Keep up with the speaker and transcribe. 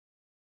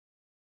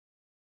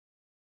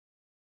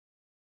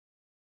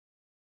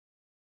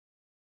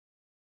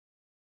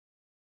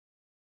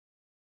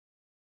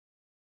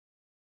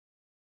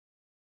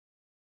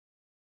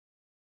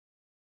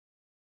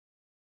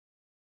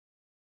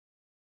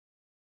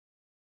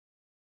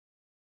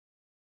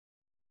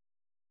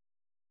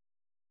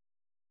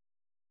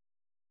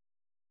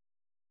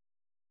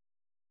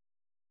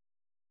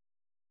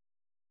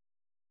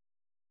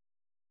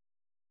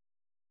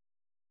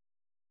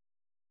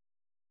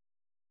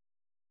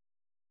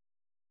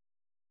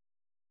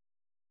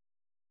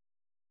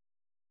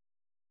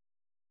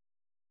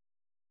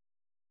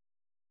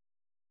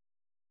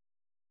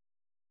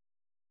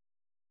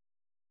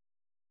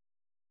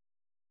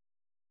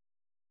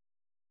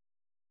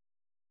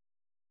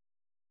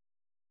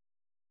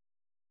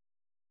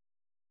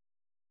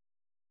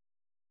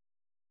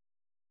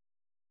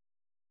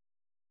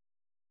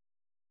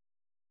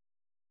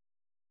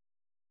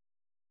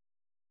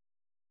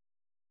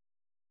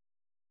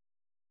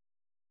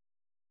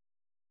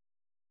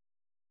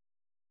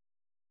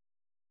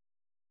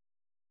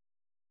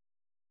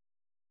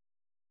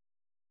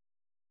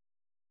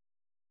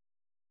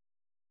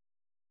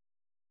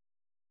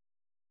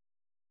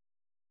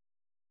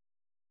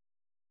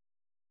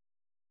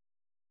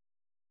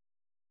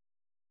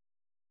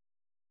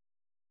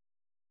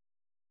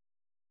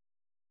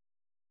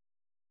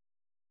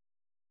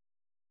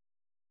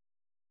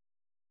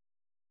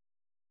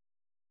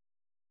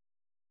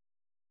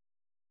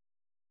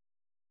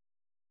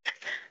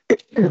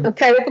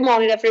Okay, well, good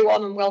morning,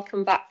 everyone, and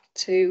welcome back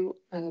to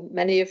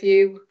many of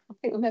you. I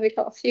think we've maybe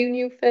got a few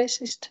new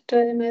faces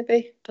today,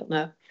 maybe. Don't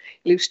know,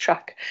 lose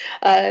track.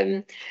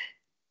 So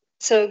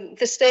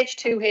the stage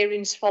 2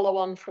 hearings follow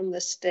on from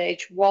the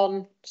stage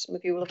 1. Some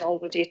of you will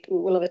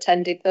have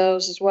attended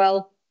those as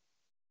well.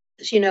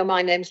 As you know,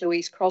 my name's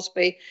Louise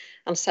Crosby,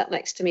 and sat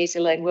next to me is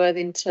Elaine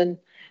Worthington.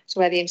 So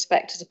we're the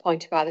inspectors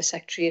appointed by the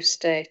Secretary of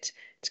State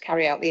to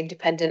carry out the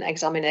independent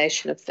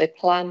examination of the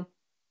plan.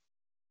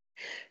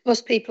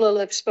 Most people will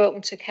have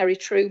spoken to Kerry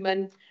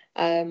Truman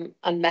and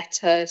met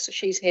her, so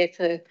she's here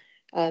for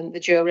the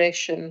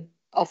duration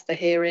of the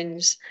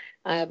hearings.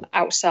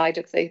 Outside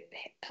of the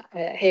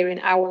hearing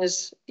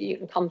hours, you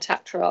can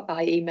contact her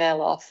by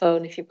email or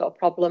phone if you've got a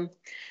problem.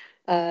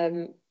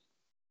 There's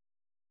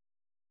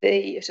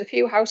a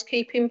few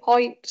housekeeping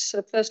points.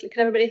 So firstly,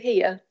 can everybody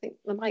hear? I think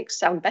the mics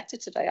sound better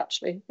today,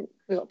 actually.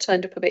 We got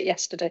turned up a bit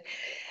yesterday.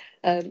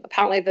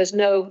 Apparently there's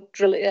no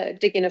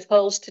digging of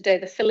holes today.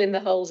 They're filling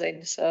the holes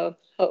in, so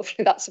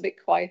hopefully that's a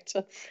bit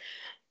quieter.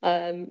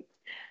 The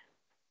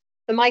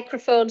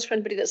microphones, for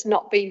anybody that's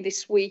not been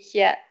this week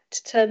yet,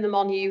 to turn them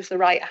on, you use the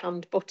right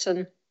hand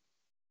button.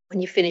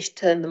 When you finish,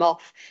 turn them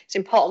off. It's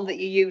important that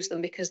you use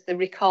them because the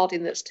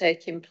recording that's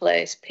taking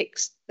place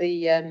picks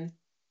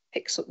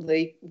up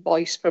the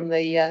voice from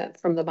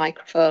the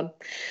microphone.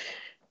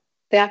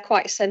 They are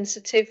quite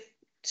sensitive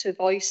to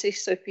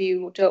voices, so if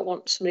you don't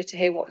want somebody to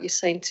hear what you're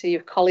saying to your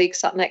colleague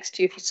sat next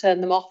to you, if you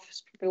turn them off,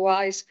 it's probably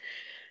wise.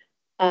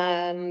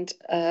 And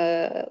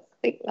I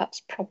think that's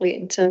probably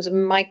it in terms of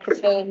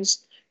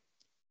microphones.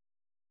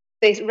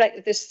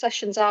 The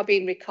sessions are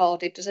being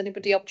recorded. Does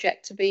anybody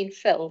object to being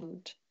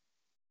filmed?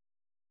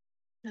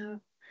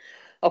 No.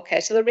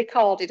 Okay, so they're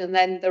recorded and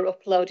then they're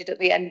uploaded at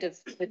the end of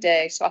the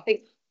day. So I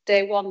think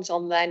day 1's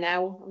on there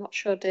now. I'm not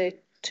sure day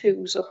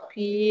 2's up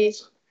here.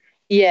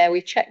 Yeah,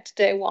 we checked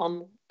day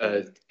 1.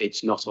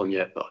 It's not on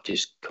yet, but I've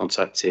just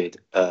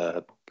contacted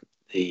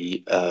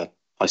the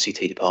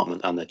ICT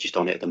department and they're just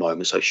on it at the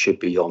moment, so it should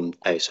be on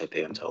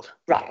ASAP, I'm told.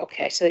 Right,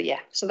 okay, so yeah,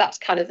 so that's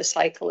kind of the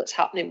cycle that's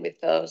happening with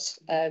those.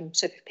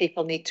 So if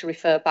people need to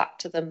refer back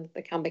to them,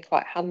 they can be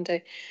quite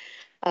handy.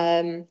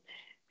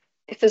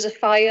 If there's a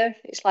fire,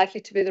 it's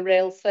likely to be the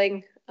real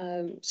thing.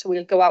 So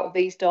we'll go out of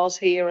these doors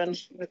here and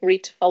agree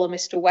to follow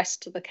Mr.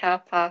 West to the car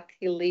park.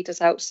 He'll lead us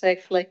out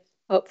safely,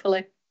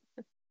 hopefully.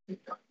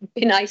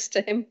 Be nice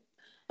to him.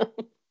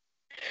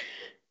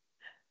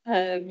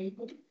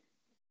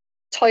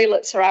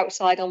 Toilets are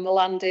outside on the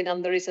landing,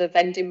 and there is a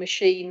vending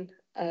machine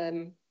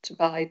to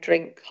buy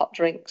hot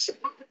drinks.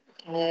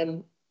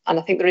 And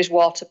I think there is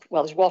water.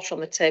 Well, there's water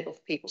on the table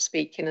for people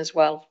speaking as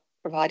well,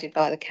 provided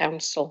by the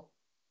council.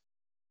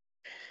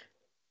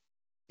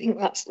 I think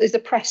there's the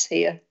press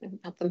here. I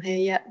haven't had them here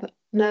yet, but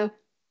no.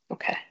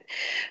 Okay.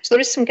 So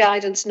there is some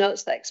guidance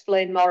notes that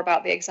explain more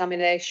about the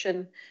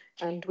examination,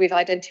 and we've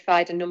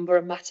identified a number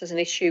of matters and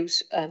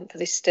issues for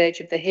this stage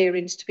of the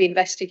hearings to be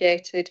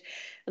investigated,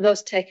 and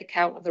those take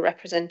account of the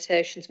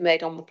representations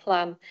made on the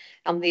plan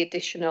and the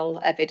additional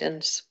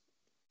evidence.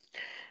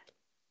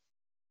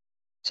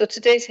 So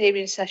today's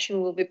hearing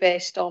session will be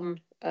based on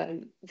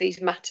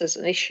these matters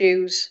and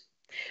issues.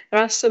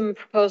 There are some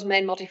proposed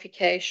main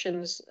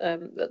modifications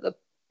that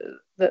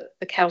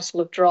the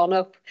council have drawn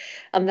up,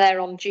 and they're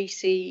on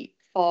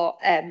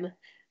GC4M,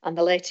 and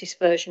the latest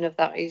version of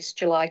that is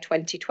July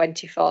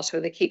 2024, so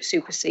they keep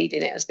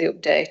superseding it as they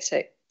update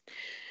it.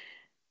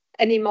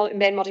 Any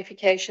main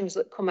modifications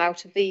that come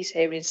out of these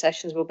hearing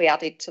sessions will be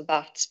added to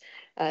that,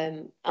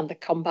 and the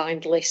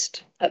combined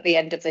list at the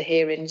end of the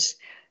hearings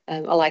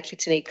are likely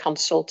to need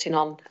consulting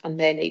on and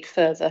may need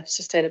further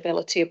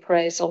sustainability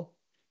appraisal.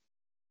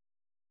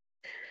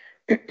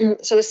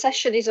 So the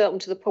session is open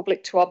to the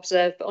public to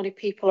observe, but only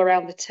people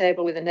around the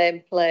table with a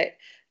nameplate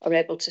are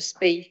able to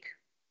speak.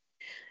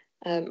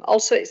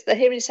 Also, the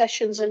hearing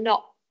sessions are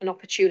not an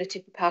opportunity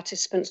for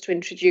participants to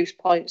introduce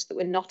points that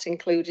were not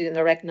included in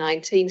the Reg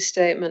 19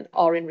 statement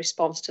or in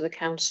response to the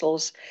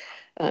council's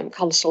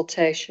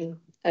consultation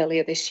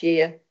earlier this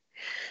year.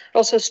 I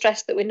also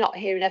stress that we're not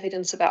hearing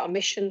evidence about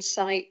emission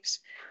sites.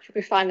 Should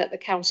we find that the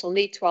council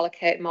need to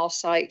allocate more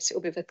sites, it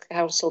will be the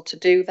council to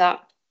do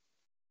that.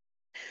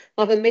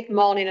 We'll have a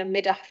mid-morning and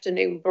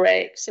mid-afternoon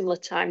break, similar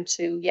time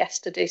to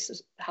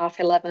yesterday's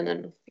 11:30, and I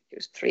think it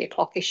was 3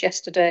 o'clock-ish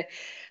yesterday.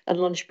 And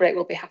lunch break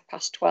will be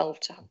 12:30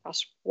 to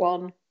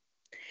 1:30.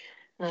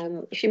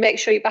 If you make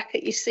sure you're back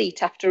at your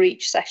seat after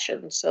each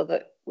session so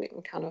that we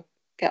can kind of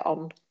get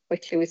on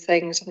quickly with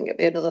things. I think it'll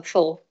be another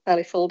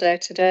fairly full day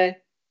today.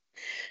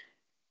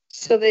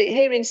 So the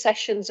hearing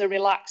sessions are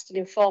relaxed and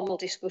informal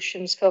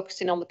discussions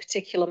focusing on the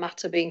particular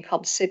matter being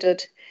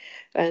considered.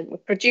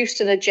 We've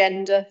produced an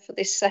agenda for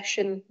this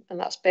session, and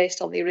that's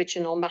based on the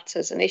original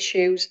matters and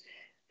issues.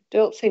 I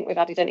don't think we've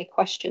added any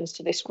questions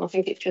to this one. I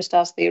think it's just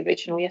as the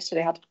original.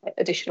 Yesterday had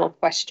additional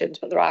questions,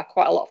 but there are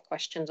quite a lot of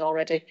questions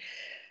already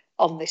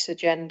on this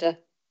agenda.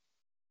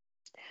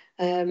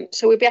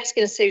 So we'll be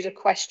asking a series of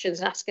questions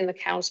and asking the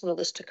council and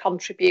others to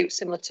contribute,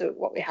 similar to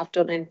what we have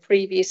done in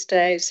previous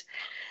days.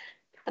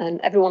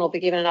 And everyone will be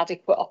given an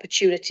adequate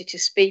opportunity to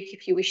speak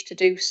if you wish to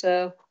do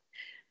so.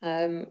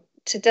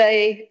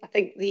 Today, I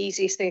think the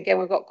easiest thing, again,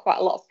 we've got quite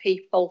a lot of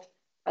people,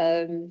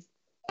 and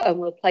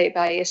we'll play it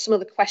by ear. Some of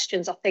the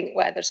questions, I think,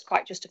 where there's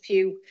quite just a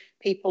few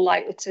people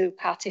likely to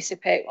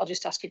participate, I'll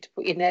just ask you to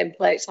put your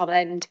nameplates on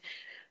end.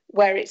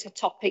 Where it's a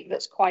topic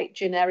that's quite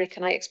generic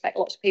and I expect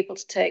lots of people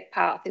to take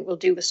part, I think we'll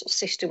do the sort of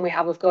system we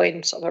have of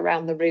going sort of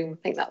around the room.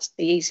 I think that's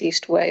the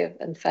easiest way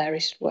and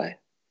fairest way.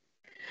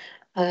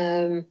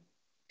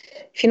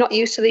 If you're not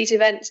used to these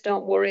events,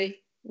 don't worry.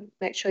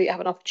 Make sure you have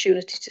an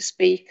opportunity to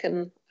speak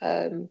and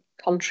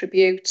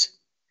contribute.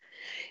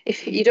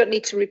 If you don't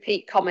need to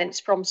repeat comments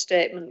from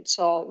statements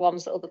or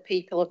ones that other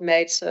people have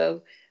made,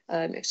 so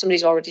if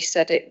somebody's already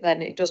said it,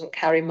 then it doesn't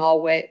carry more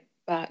weight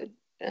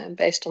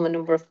based on the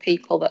number of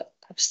people that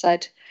have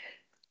said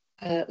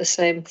the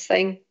same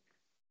thing.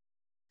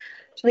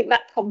 So I think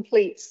that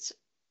completes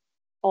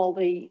all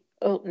the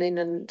opening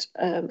and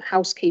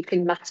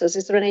housekeeping matters.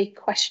 Is there any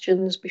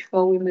questions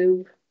before we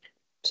move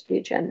to the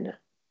agenda?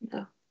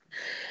 No.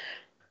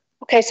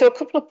 Okay, so a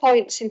couple of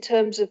points in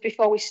terms of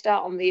before we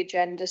start on the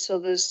agenda. So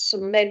there's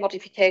some main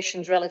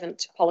modifications relevant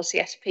to policy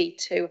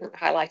SP2.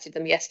 I highlighted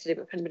them yesterday,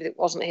 but for anybody that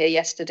wasn't here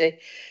yesterday,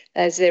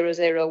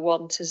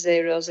 001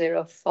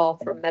 to 004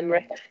 from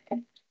memory.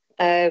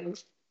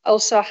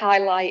 Also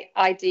highlight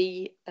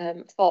ID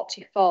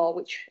 44,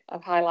 which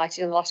I've highlighted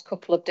in the last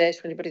couple of days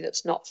for anybody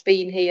that's not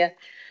been here.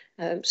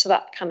 So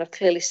that kind of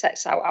clearly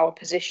sets out our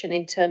position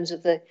in terms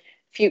of the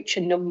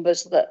future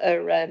numbers that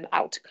are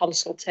out to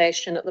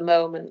consultation at the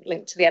moment,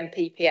 linked to the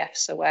MPPF,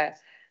 so where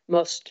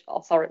most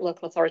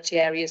local authority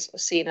areas are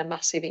seeing a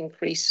massive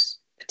increase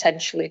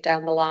potentially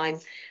down the line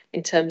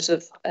in terms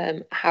of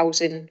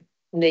housing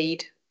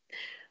need.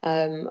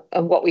 And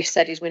what we've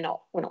said is we're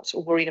not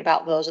sort of worrying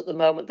about those at the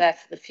moment. They're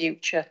for the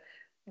future.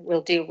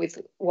 We'll deal with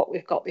what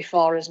we've got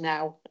before us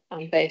now,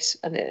 and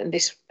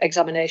this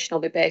examination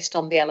will be based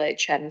on the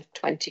LHN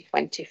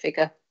 2020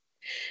 figure.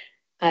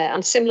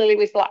 And similarly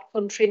with Black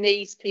Country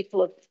needs,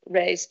 people have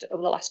raised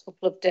over the last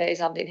couple of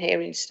days and in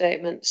hearing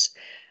statements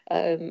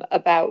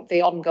about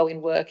the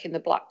ongoing work in the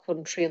Black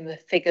Country and the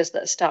figures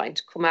that are starting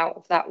to come out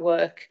of that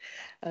work.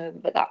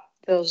 But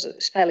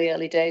it's fairly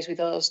early days with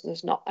those.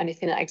 There's not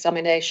anything at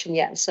examination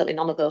yet, and certainly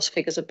none of those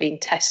figures have been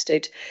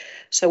tested.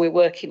 So we're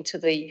working to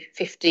the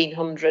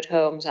 1,500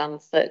 homes and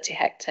 30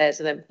 hectares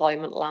of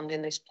employment land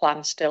in this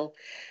plan still.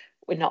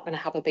 We're not going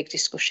to have a big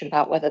discussion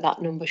about whether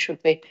that number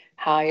should be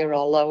higher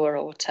or lower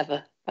or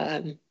whatever.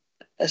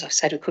 As I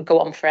said, we could go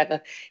on forever.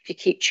 If you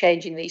keep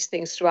changing these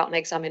things throughout an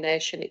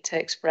examination, it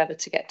takes forever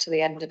to get to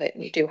the end of it,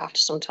 and you do have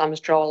to sometimes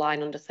draw a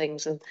line under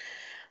things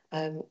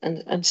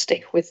and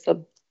stick with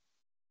them.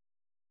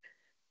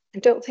 I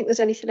don't think there's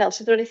anything else.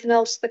 Is there anything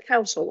else the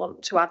council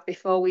want to add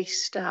before we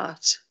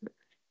start?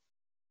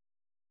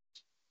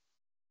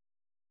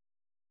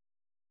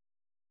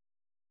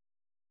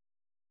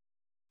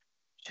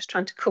 Just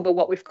trying to cover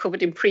what we've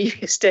covered in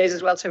previous days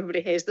as well, so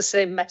everybody hears the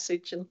same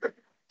message. And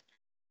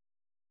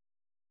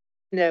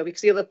no,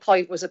 because the other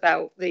point was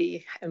about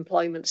the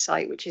employment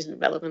site, which isn't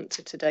relevant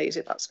to today, is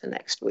it? That's for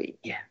next week.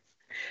 Yeah.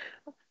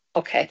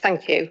 Okay,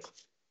 thank you.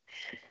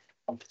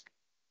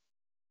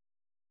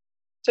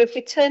 So if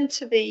we turn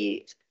to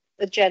the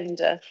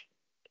agenda,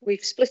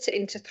 we've split it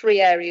into three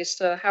areas.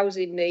 So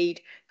housing need,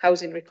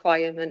 housing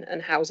requirement,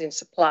 and housing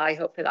supply.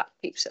 Hopefully that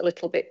keeps it a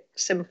little bit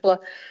simpler.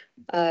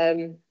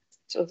 So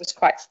there's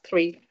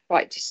three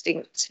quite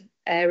distinct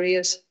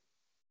areas.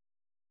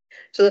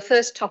 So the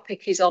first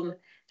topic is on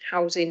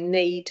housing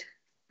need.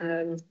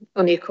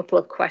 Only a couple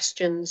of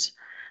questions.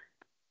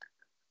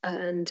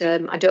 And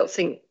I don't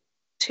think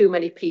too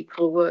many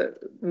people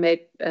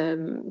made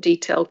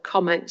detailed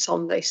comments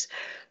on this.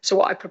 So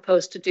what I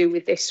propose to do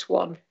with this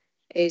one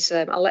is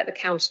I'll let the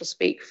council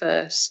speak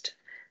first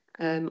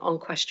on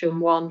question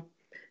one.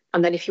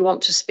 And then if you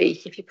want to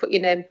speak, if you put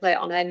your nameplate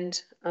on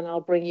end, and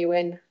I'll bring you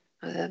in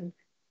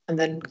and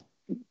then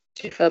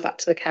defer back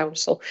to the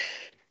council.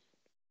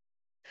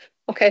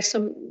 Okay, so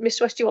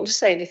Mr. West, do you want to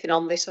say anything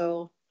on this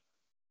or?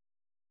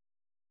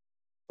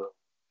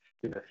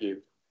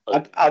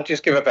 I'll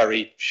just give a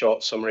very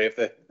short summary of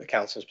the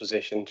council's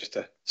position, just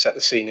to set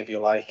the scene, if you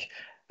like.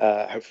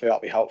 Hopefully that'll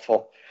be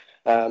helpful.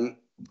 The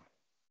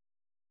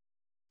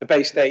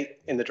base date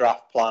in the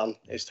draft plan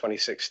is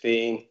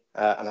 2016,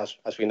 and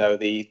as we know,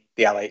 the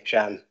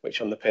LHN, which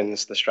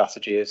underpins the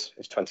strategy, is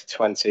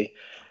 2020.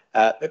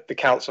 The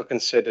council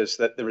considers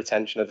that the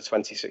retention of the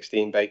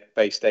 2016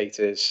 base date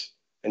is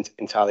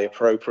entirely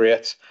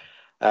appropriate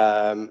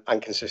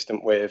and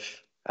consistent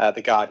with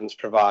the guidance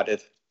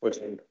provided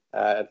within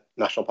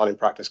National Planning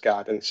Practice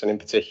Guidance, and in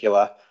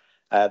particular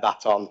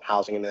that on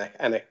housing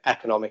and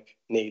economic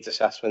needs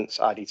assessments,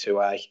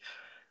 ID2A.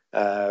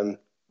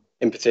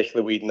 In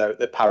particular, we'd note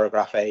that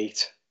paragraph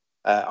 8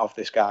 of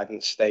this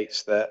guidance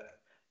states that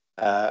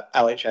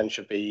LHN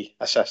should be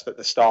assessed at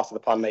the start of the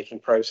plan making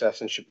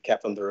process and should be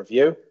kept under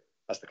review,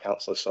 as the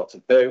council has sought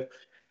to do.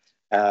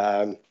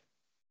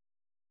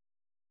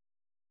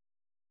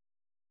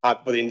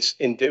 But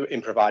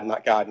in providing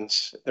that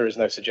guidance, there is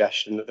no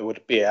suggestion that there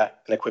would be an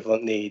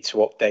equivalent need to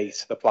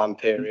update the plan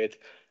period.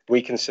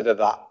 We consider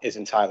that is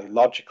entirely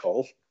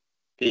logical,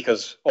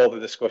 because all the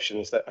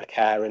discussions that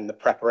occur in the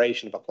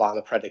preparation of a plan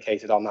are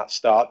predicated on that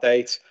start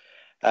date.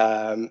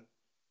 ID2A,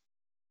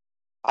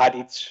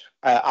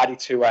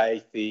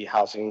 the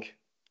Housing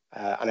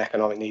and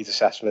Economic Needs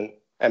Assessment,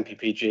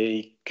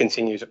 MPPG,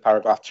 continues at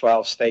paragraph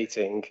 12,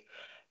 stating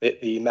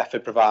that the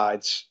method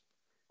provides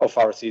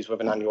authorities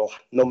with an annual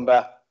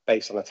number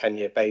based on a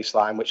 10-year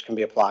baseline, which can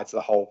be applied to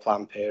the whole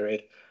plan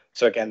period.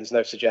 So again, there's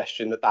no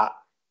suggestion that that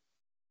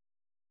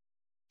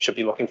should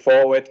be looking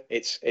forward.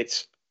 It's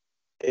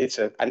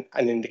an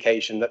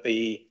indication that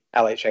the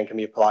LHN can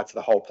be applied to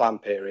the whole plan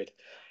period.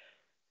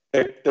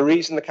 The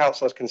reason the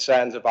council has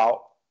concerns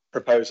about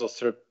proposals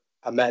to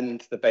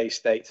amend the base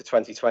date to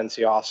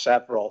 2020 are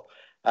several.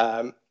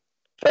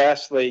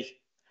 Firstly,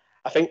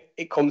 I think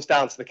it comes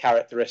down to the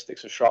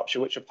characteristics of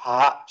Shropshire, which are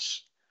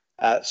perhaps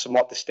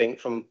somewhat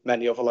distinct from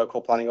many other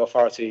local planning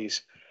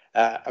authorities.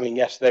 I mean,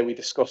 yesterday we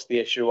discussed the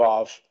issue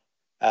of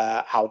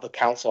how the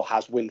council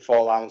has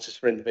windfall allowances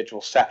for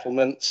individual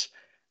settlements.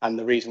 And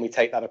the reason we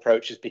take that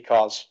approach is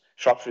because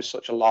Shropshire is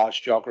such a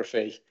large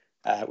geography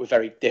with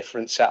very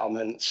different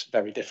settlements,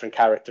 very different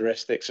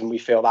characteristics, and we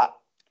feel that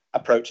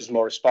approach is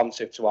more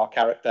responsive to our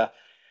character.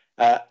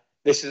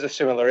 This is a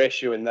similar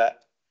issue in that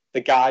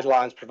the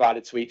guidelines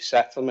provided to each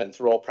settlement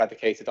are all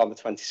predicated on the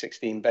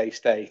 2016 base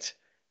date,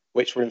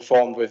 which were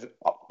informed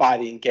by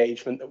the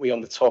engagement that we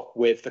undertook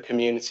with the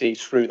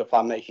communities through the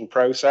plan making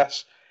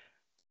process.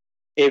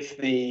 If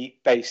the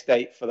base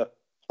date for the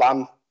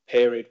plan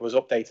period was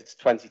updated to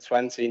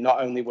 2020,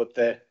 not only would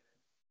the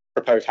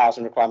proposed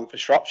housing requirement for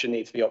Shropshire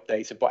need to be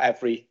updated, but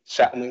every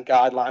settlement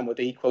guideline would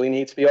equally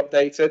need to be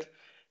updated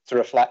to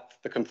reflect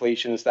the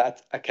completions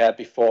that occurred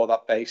before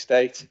that base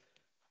date.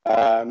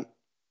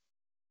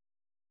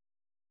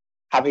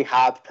 Having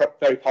had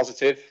very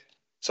positive,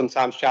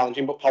 sometimes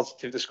challenging, but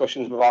positive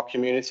discussions with our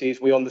communities,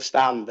 we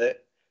understand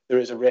that there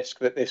is a risk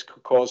that this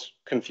could cause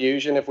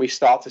confusion if we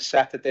start to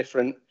set a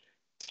different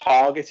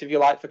target, if you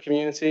like, for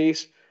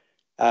communities.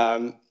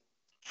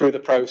 Through the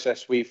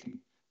process, we've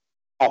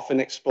often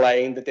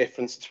explained the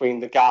difference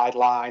between the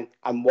guideline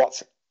and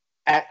what's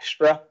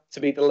extra to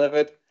be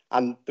delivered.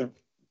 And the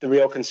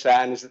real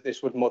concern is that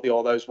this would muddy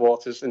all those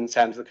waters in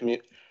terms of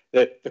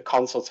the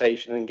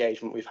consultation and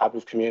engagement we've had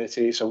with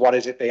communities. So what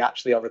is it they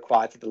actually are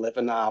required to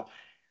deliver now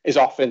is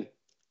often,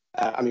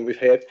 I mean, we've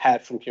heard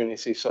from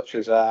communities such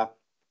as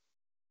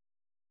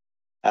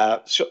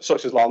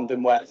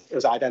London, where it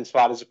was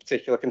identified as a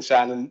particular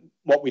concern, and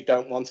what we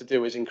don't want to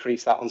do is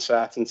increase that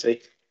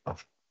uncertainty.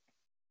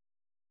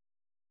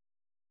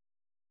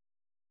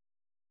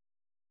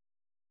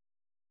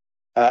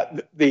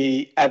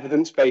 The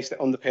evidence base that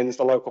underpins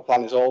the local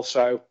plan is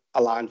also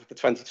aligned with the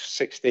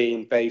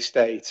 2016 base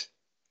date.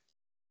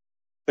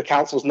 The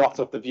council's not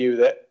of the view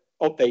that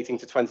updating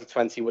to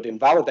 2020 would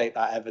invalidate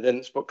that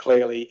evidence, but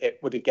clearly it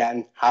would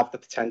again have the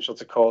potential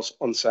to cause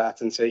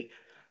uncertainty.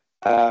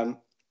 So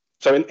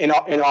in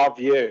our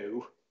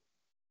view,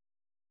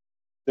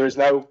 there is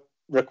no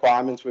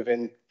requirement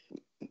within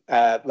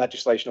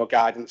legislation or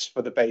guidance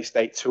for the base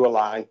date to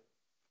align,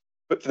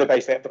 but for the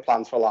base date of the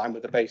plan to align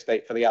with the base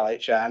date for the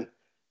LHN.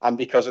 And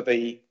because of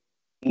the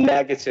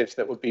negatives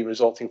that would be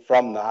resulting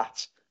from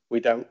that, we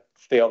don't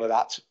feel that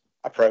that's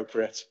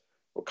appropriate.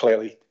 But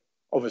clearly,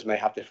 others may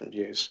have different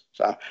views.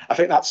 So I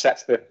think that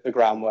sets the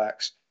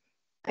groundworks.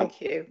 Thank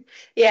you.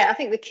 Yeah, I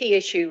think the key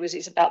issue is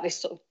it's about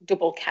this sort of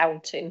double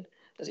counting,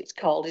 as it's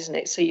called, isn't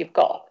it? So you've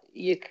got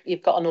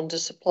an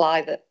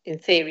undersupply that in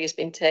theory has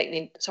been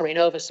an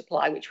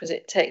oversupply, which was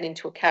taken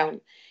into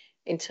account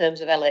in terms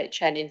of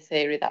LHN. In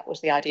theory, that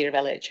was the idea of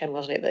LHN,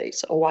 wasn't it? That it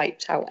sort of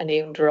wiped out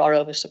any under or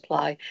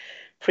oversupply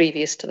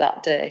previous to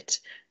that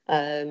date.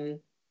 And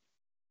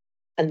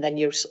then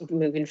you're sort of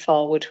moving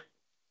forward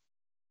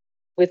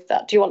with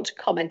that. Do you want to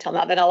comment on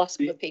that? Then I'll ask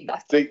the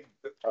feedback. The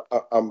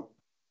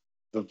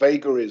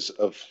vagaries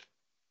of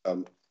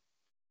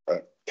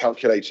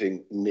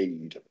calculating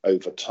need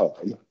over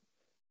time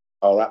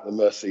are at the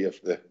mercy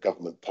of the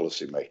government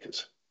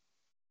policymakers.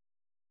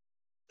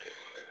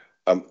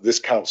 This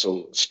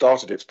council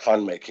started its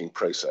plan-making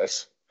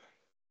process,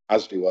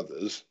 as do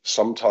others,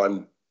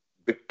 sometime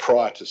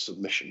prior to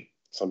submission,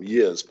 some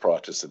years prior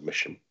to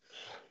submission.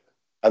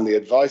 And the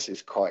advice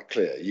is quite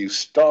clear. You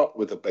start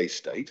with a base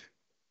date,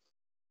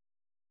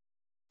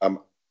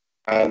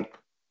 and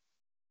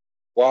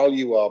while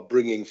you are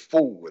bringing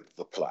forward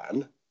the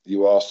plan,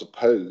 you are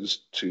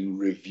supposed to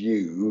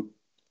review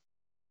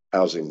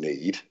housing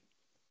need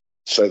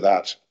so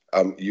that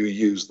you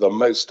use the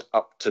most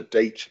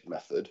up-to-date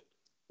method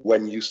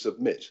when you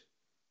submit.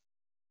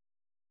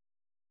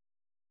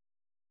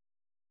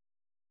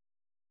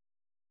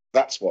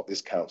 That's what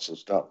this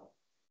council's done.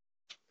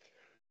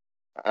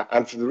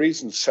 And for the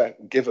reasons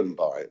given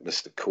by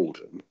Mr.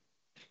 Coulden,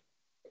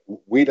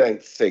 we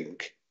don't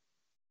think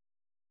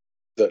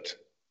that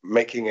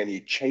making any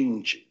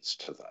changes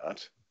to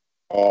that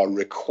are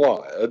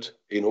required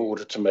in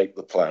order to make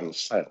the plan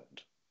sound.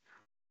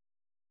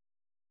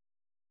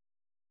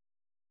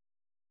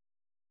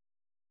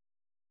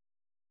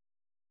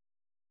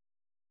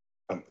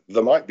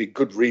 There might be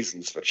good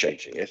reasons for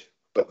changing it,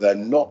 but they're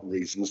not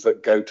reasons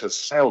that go to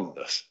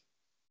soundness.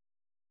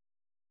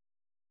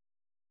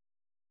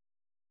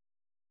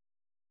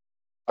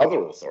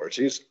 Other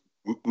authorities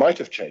might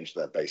have changed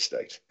their base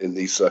date in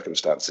these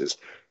circumstances,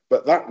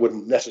 but that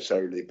wouldn't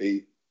necessarily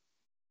be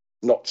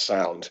not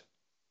sound.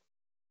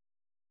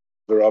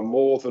 There are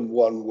more than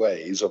one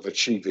ways of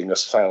achieving a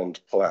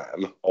sound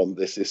plan on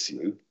this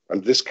issue,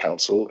 and this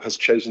council has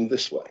chosen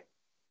this way.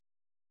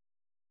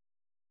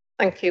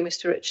 Thank you,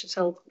 Mr. Richards.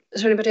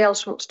 Is there anybody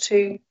else who wants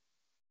to?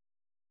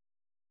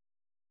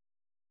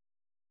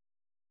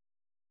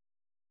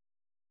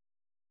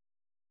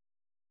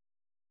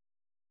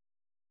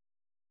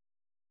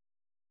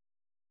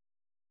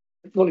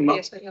 Morning, Mark.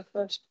 Yes, you're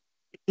first.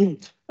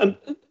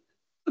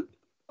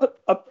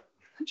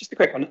 Just a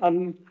quick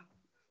one.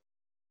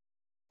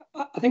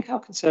 I think our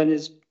concern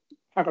is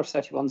paragraph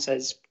 31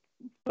 says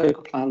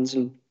local plans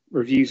and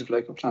reviews of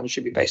local plans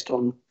should be based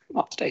on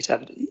up-to-date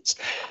evidence.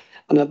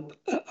 And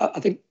I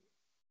think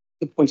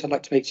the point I'd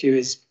like to make to you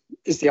is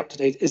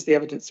the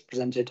evidence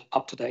presented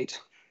up-to-date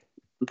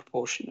and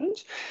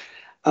proportionate?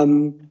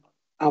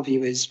 Our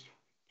view is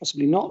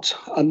possibly not.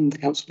 The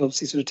council have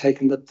obviously sort of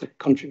taken the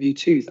contribute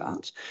to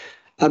that.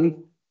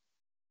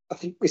 I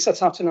think we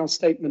set out in our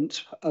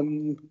statement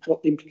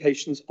what the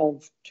implications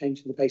of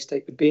changing the base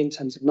date would be in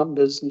terms of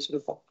numbers and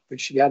sort of what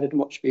should be added and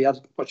what should be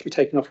added, what should be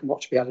taken off and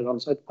what should be added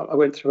on. So I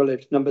went through a load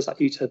of numbers that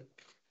you to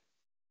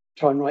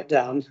try and write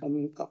down,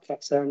 and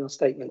that's there in our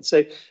statement.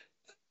 So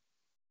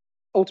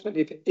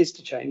ultimately, if it is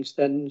to change,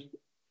 then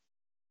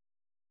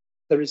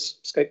there is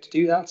scope to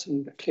do that.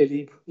 And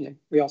clearly,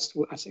 we asked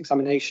at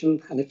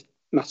examination, and if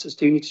matters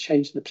do need to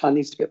change and the plan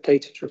needs to be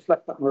updated to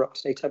reflect that more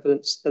up-to-date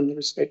evidence, then there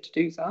is scope to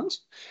do that.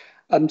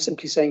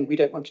 Simply saying we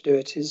don't want to do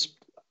it is,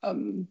 I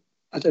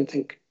don't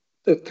think,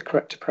 the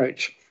correct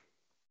approach.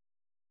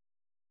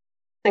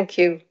 Thank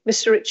you.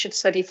 Mr. Richards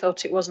said he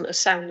thought it wasn't a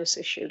soundness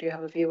issue. Do you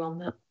have a view on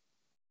that?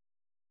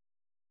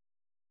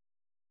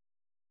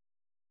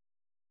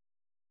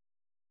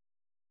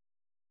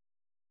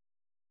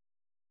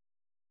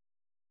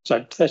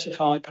 So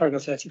 35,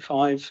 paragraph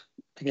 35,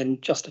 again,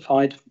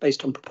 justified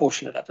based on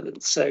proportionate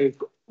evidence. So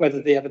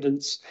whether the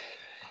evidence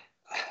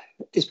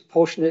is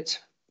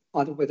proportionate,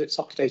 either whether it's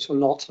up to date or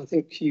not, I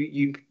think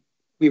we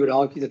would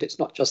argue that it's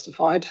not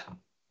justified.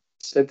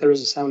 So there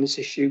is a soundness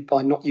issue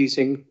by not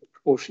using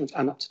proportionate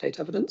and up-to-date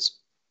evidence.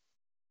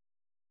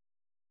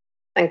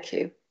 Thank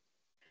you.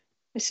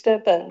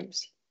 Mr.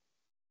 Burns.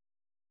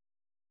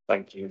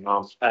 Thank you,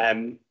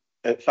 Ma'am.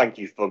 Thank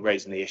you for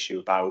raising the issue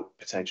about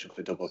potential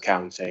for double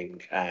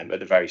counting at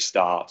the very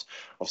start.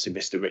 Obviously,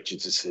 Mr.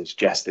 Richards has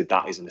suggested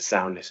that isn't a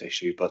soundness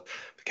issue, but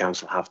the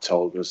council have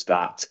told us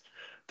that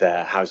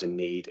their housing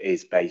need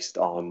is based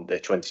on the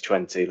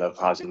 2020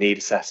 local housing need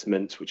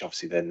assessment, which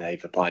obviously then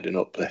they've applied an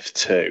uplift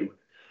to.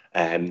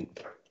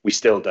 We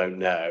still don't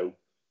know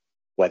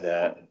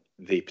whether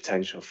the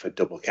potential for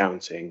double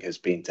counting has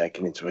been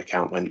taken into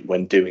account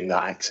when doing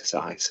that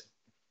exercise.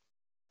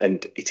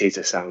 And it is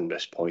a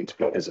soundness point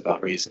because of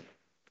that reason.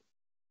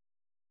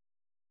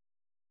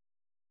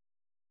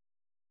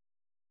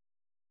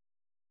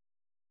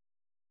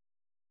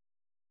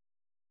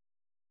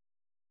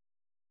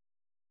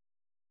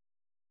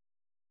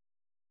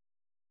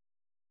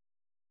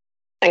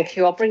 Thank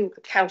you. I'll bring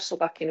the council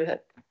back in. We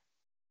had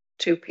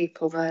two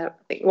people there.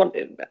 I think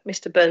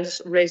Mr.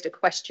 Burns raised a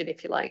question,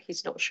 if you like.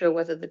 He's not sure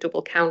whether the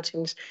double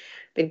counting's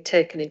been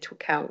taken into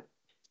account.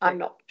 I'm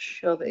not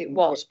sure that it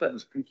was,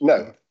 but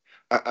no.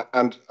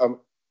 And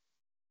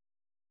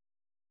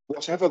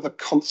whatever the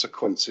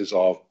consequences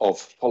of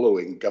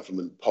following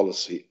government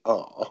policy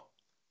are,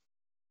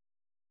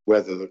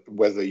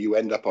 whether you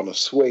end up on a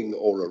swing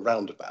or a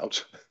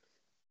roundabout,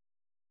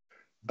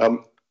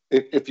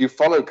 if you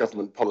follow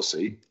government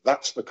policy,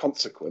 that's the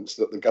consequence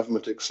that the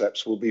government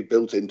accepts will be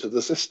built into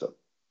the system.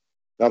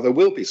 Now, there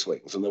will be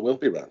swings and there will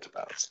be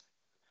roundabouts.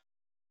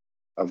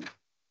 But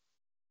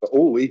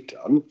all we've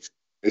done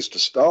is to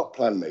start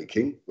plan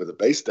making with a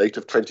base date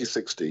of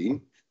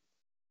 2016.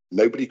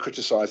 Nobody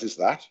criticises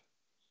that.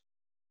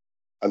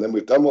 And then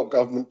we've done what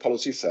government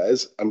policy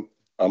says and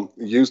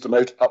used the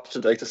most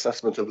up-to-date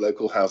assessment of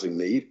local housing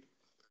need,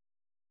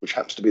 which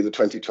happens to be the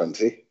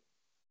 2020.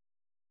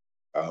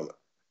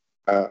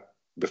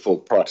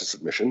 Prior to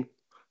submission,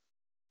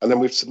 and then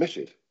we've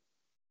submitted.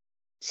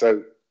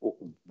 So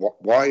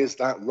why is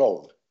that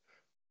wrong?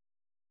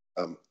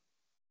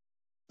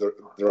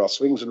 There are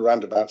swings and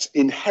roundabouts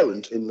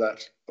inherent in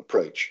that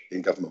approach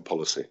in government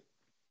policy.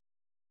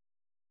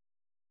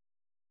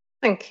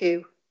 thank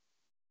you.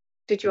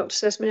 Did you want to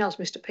say something else,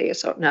 Mr.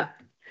 Pierce? Or no?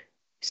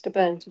 Mr.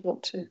 Burns, you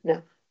want to?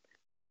 No.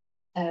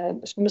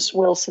 It's Miss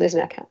Wilson, isn't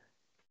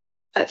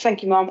it?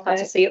 Thank you, Ma'am. Glad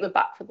to see you at the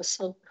back for the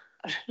sun.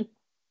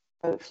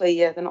 Hopefully,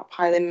 they're not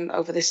piling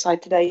over this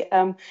side today.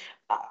 Are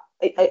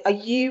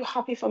you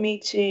happy for me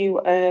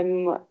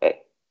to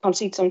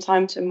concede some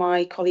time to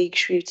my colleague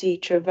Shruti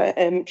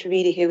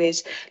Trivedi, who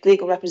is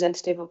legal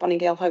representative of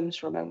Bunningdale Homes,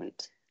 for a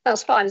moment?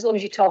 That's fine, as long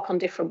as you talk on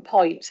different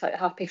points. I'm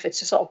happy for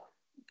it's a sort of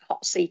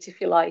hot seat, if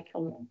you like.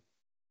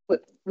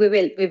 We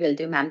will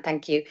do, ma'am.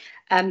 Thank you.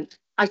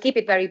 I'll keep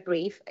it very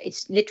brief.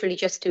 It's literally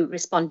just to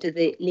respond to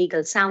the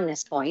legal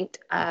soundness point,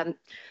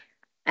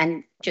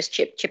 and just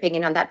chipping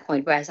in on that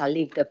point, whereas I'll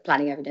leave the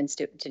planning evidence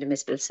to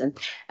Ms. Wilson.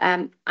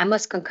 I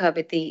must concur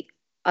with the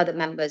other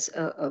members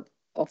of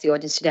the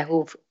audience today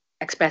who've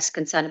expressed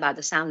concern about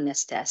the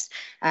soundness test.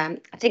 I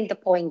think the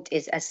point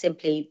is as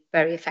simply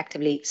very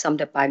effectively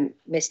summed up by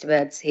Mr.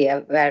 Birds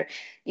here, where,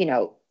 you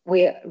know,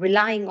 we're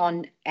relying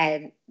on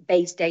a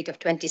base date of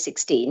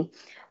 2016.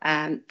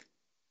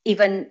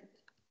 Even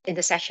in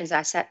the sessions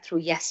I sat through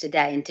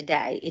yesterday and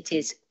today, it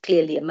is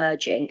clearly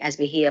emerging as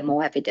we hear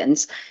more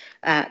evidence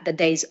that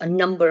there's a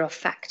number of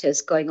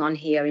factors going on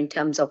here in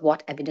terms of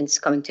what evidence is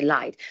coming to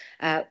light.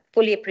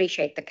 Fully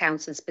appreciate the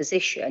council's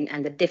position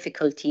and the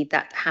difficulty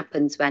that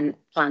happens when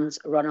plans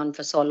run on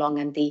for so long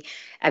and the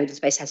evidence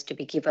base has to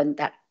be given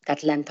that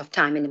length of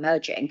time in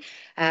emerging.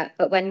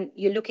 But when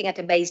you're looking at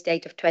a base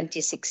date of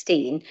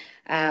 2016,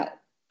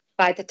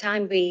 by the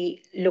time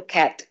we look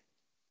at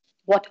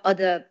what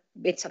other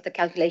bits of the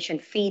calculation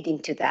feed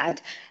into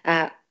that,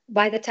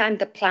 by the time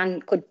the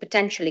plan could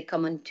potentially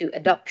come into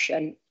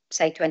adoption,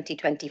 say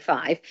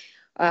 2025,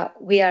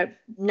 we are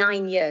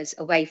 9 years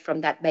away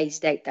from that base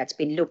date that's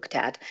been looked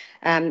at.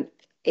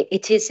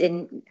 It is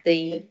in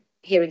the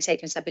hearing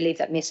statements, I believe,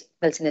 that Ms.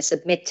 Wilson has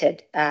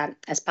submitted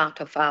as part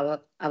of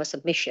our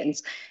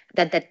submissions,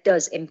 that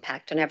does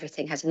impact on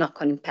everything, has a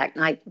knock-on impact.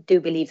 And I do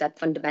believe that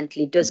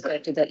fundamentally does go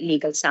to the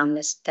legal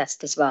soundness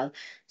test as well.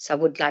 So I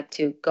would like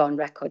to go on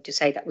record to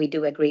say that we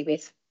do agree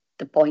with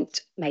the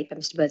point made by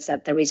Mr. Birds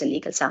that there is a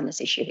legal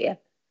soundness issue here.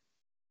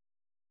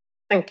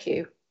 Thank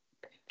you.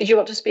 Did you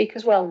want to speak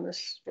as well,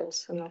 Ms.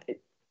 Wilson?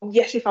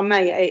 Yes, if I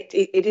may,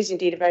 it is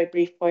indeed a very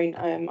brief point.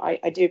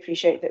 I do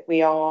appreciate that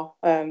we are,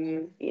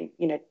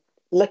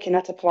 looking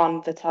at a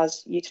plan that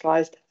has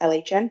utilised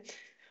LHN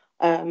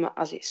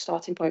as its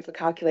starting point for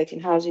calculating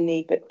housing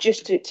need. But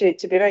just to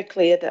be very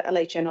clear, that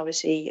LHN,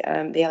 obviously,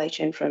 the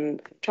LHN from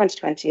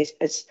 2020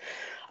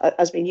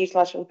 has been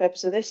utilised for the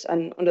purpose of this,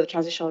 and under the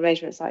transitional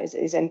arrangements, that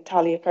is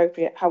entirely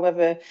appropriate.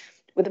 However,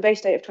 with the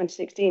base date of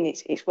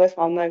 2016, it's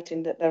worthwhile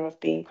noting that there have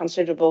been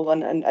considerable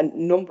and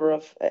number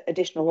of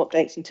additional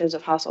updates in terms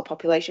of household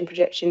population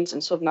projections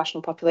and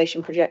subnational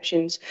population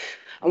projections.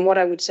 And what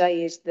I would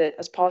say is that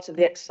as part of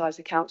the exercise,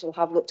 the council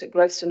have looked at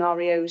growth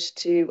scenarios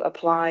to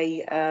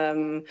apply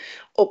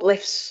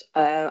uplifts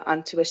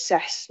and to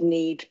assess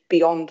need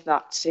beyond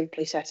that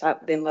simply set out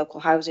within local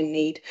housing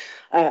need.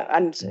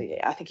 And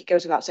I think it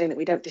goes without saying that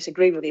we don't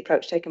disagree with the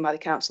approach taken by the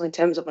council in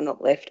terms of an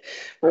uplift.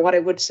 But what I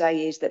would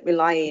say is that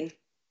relying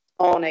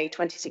on a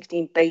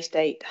 2016 base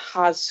date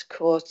has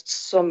caused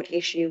some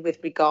issue with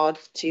regard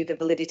to the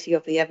validity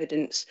of the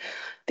evidence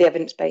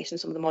base and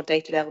some of the more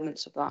dated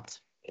elements of that.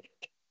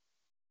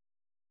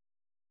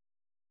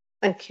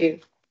 Thank you.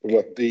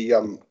 Well,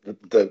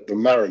 the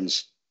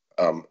Marin's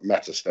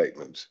meta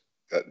statement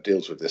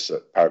deals with this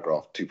at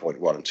paragraph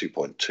 2.1 and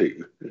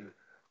 2.2.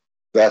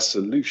 Their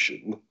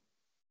solution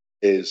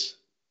is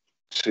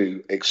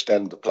to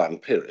extend the plan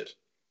period.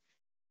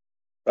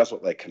 That's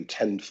what they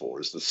contend for,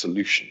 is the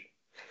solution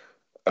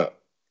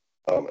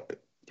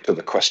to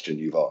the question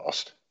you've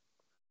asked.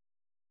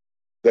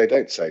 They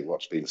don't say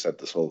what's been said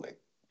this morning.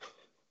 I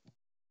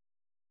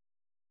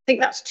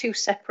think that's two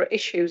separate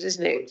issues,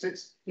 isn't it?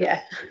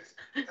 Yeah.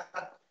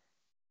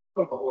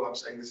 All I'm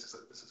saying is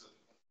that this is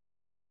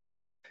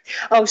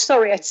Oh,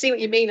 sorry, I see what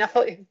you mean. I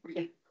thought.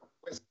 Yeah.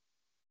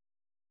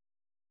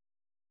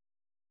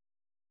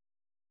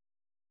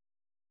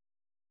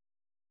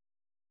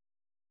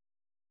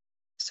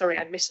 Sorry,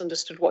 I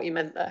misunderstood what you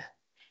meant there.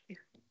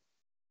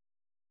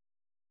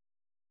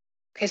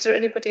 Okay, is there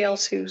anybody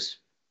else whose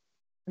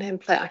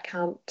nameplate I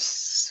can't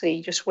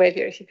see? Just wave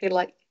it if you feel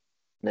like.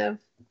 No?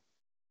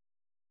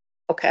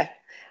 Okay.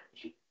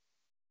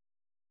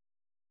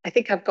 I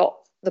think I've got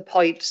the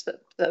points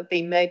that have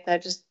been made there.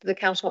 Does the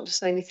council want to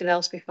say anything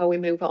else before we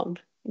move on?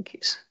 I think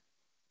it's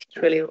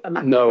really a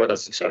matter. No, I don't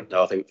think so.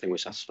 No, I think we're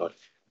satisfied.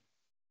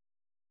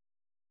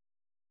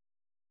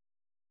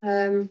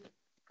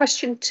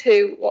 Question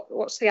 2,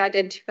 what's the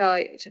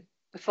identified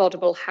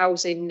affordable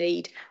housing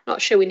need?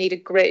 Not sure we need a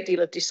great deal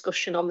of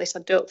discussion on this. I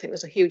don't think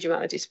there's a huge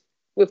amount of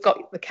we've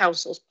got the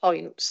council's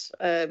points.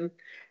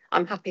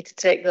 I'm happy to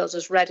take those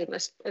as read.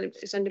 Unless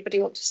does anybody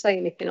want to say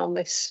anything on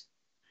this?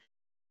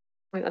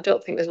 I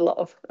don't think there's a lot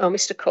of. Oh,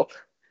 Mr. Cook.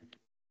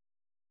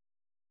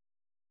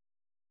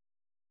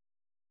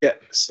 Yeah.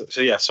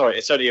 So yeah. Sorry,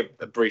 it's only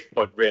a brief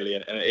point really,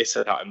 and it is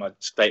set out in my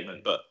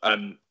statement. But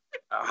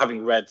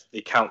having read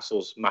the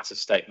council's matter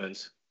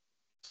statement,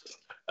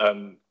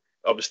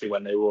 obviously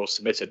when they were all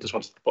submitted, just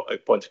wanted to put a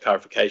point of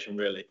clarification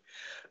really,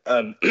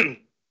 and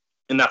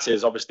that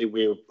is obviously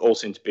we all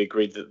seem to be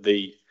agreed that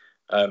the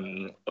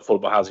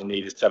affordable housing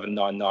need is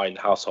 799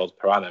 households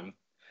per annum.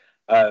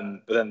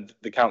 But then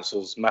the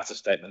council's matter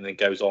statement then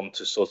goes on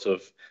to sort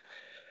of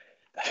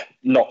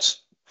not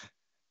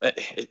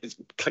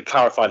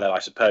clarify that, I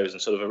suppose,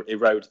 and sort of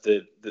erode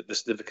the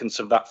significance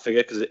of that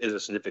figure, because it is a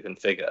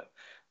significant figure.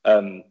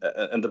 And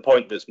the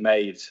point that's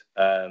made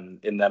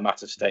in their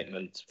matter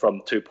statement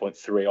from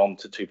 2.3 on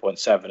to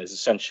 2.7 is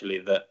essentially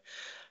that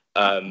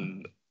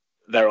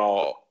there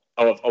are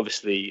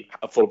obviously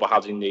affordable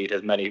housing need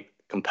has many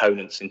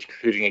components,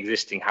 including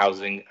existing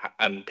housing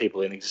and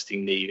people in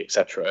existing need,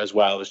 etc., as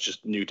well as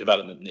just new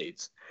development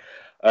needs.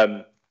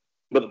 But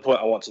the point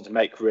I wanted to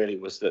make really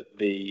was that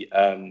the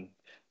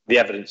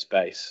evidence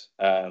base,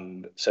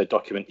 so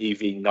document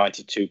EV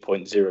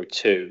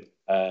 92.02,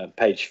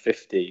 page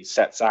 50,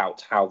 sets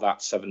out how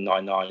that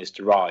 799 is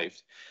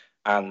derived.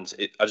 And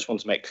I just want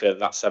to make clear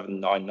that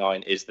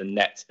 799 is the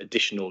net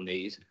additional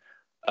need,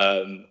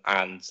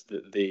 and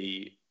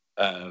the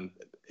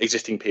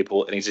existing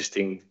people in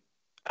existing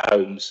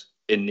homes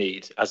in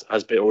need has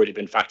already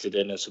been factored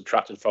in and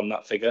subtracted from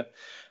that figure.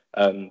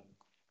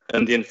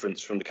 And the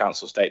inference from the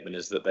council statement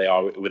is that they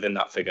are within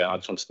that figure. I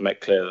just wanted to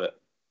make clear that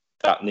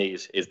that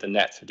need is the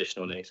net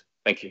additional need.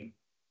 Thank you.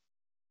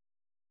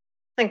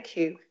 Thank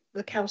you.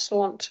 The council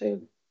want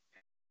to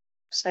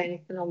say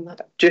anything on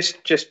that? Just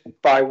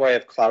by way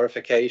of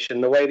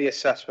clarification, the way the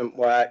assessment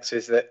works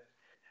is that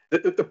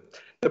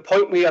the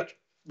point we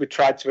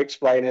tried to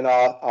explain in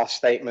our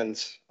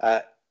statement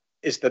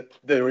is that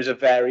there is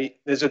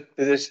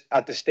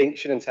a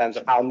distinction in terms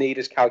of how need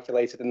is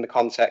calculated in the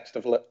context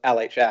of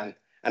LHN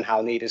and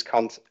how need is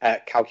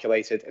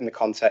calculated in the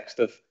context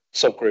of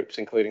subgroups,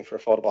 including for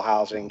affordable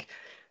housing.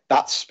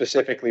 That's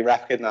specifically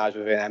recognised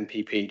within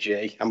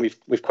MPPG, and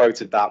we've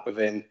quoted that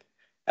within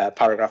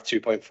paragraph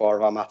 2.4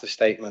 of our matter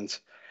statement.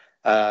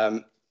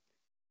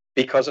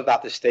 Because of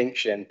that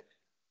distinction,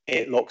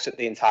 it looks at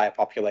the entire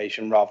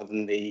population rather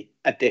than the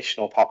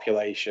additional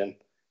population,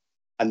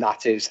 and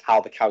that is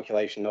how the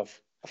calculation of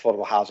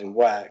affordable housing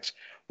works.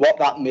 What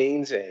that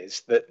means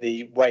is that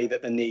the way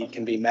that the need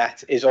can be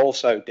met is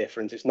also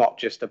different. It's not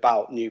just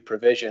about new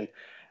provision.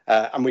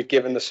 And we've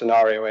given the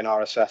scenario in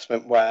our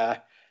assessment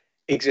where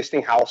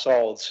existing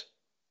households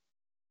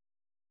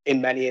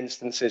in many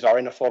instances are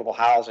in affordable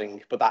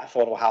housing, but that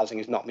affordable housing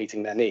is not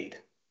meeting their need.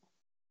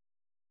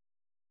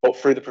 But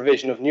through the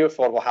provision of new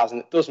affordable housing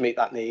that does meet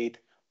that need,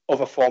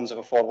 other forms of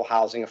affordable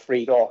housing are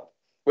freed up,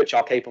 which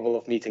are capable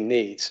of meeting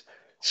needs.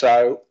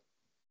 So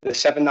the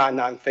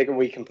 799 figure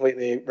we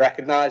completely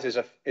recognise is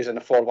an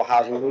affordable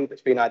housing need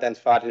that's been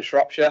identified in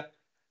Shropshire.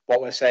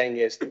 What we're saying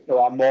is that there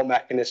are more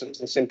mechanisms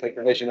than simply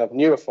provision of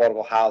new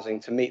affordable housing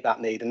to meet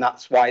that need, and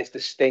that's why it's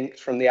distinct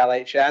from the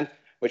LHN,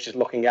 which is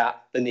looking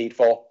at the need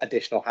for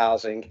additional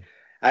housing.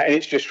 And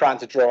it's just trying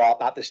to draw out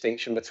that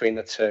distinction between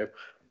the two.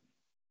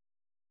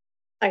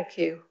 Thank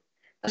you.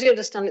 As you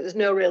understand it, there's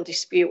no real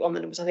dispute on the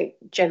numbers. I think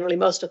generally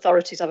most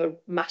authorities have a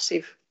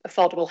massive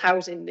affordable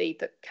housing need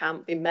that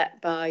can't be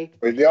met by...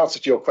 Well, the answer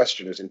to your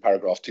question is in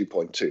paragraph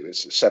 2.2,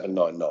 it's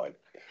 799.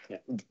 Yeah.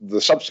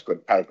 The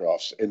subsequent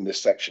paragraphs in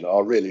this section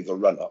are really the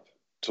run-up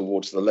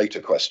towards the later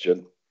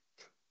question,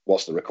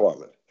 what's the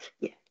requirement?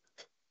 Yeah,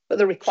 but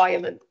the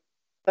requirement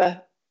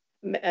for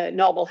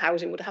normal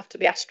housing would have to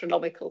be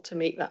astronomical to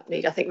meet that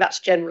need. I think that's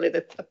generally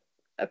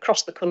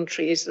across the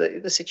country is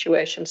the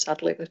situation,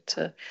 sadly,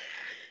 that...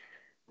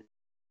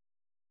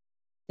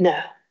 No.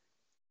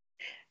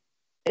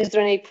 Is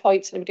there any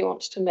points anybody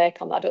wants to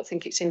make on that? I don't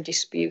think it's in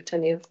dispute,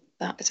 any of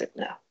that, is it?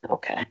 No.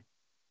 Okay.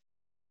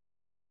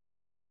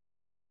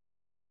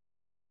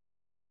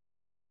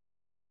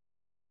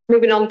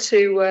 Moving on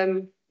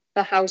to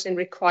the housing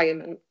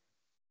requirement.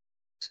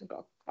 So I've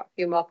got quite a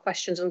few more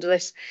questions under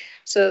this.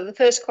 So the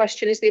first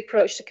question is the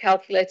approach to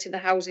calculating the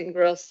housing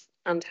growth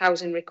and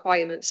housing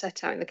requirement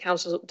set out in the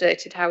council's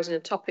updated housing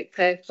and topic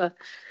paper.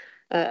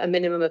 A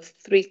minimum of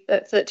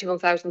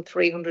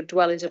 31,300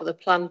 dwellings over the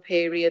plan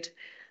period,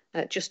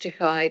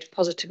 justified,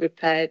 positively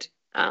prepared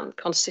and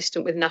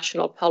consistent with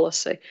national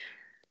policy.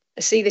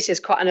 I see this as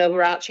quite an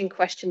overarching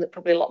question that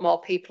probably a lot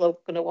more people are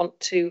going to want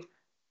to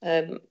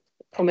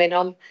come in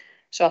on.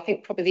 So I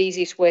think probably the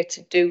easiest way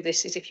to do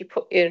this is if you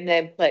put your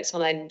nameplates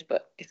on end,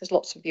 but if there's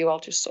lots of you, I'll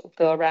just sort of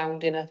go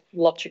around in a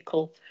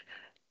logical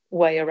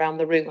way around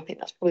the room. I think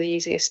that's probably the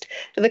easiest.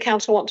 Do the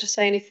council want to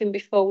say anything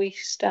before we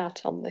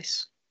start on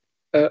this?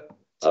 I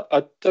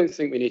don't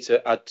think we need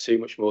to add too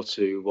much more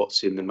to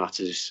what's in the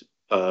matters.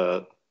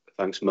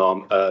 Thanks,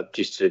 Ma'am.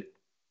 Just to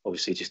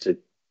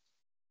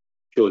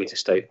purely to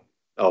state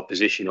our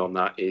position on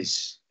that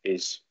is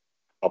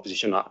our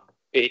position that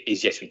it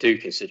is, yes, we do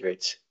consider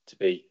it to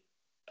be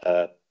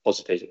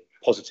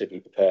positively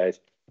prepared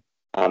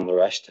and the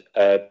rest.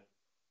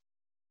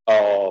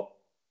 Our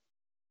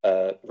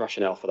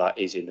rationale for that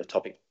is in the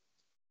topic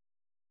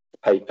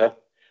paper.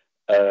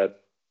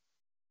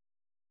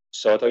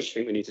 So I don't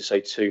think we need to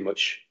say too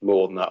much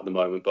more than that at the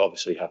moment, but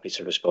obviously happy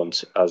to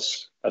respond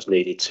as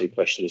needed to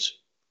questions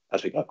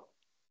as we go.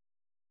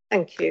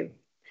 Thank you.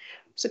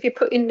 So if you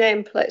put your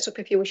nameplates up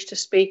if you wish to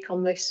speak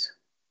on this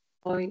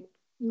point,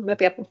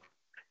 maybe I've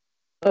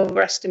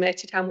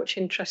overestimated how much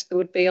interest there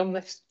would be on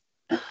this.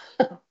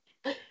 I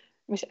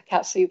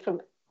can't see you from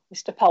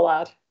Mr.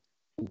 Pollard.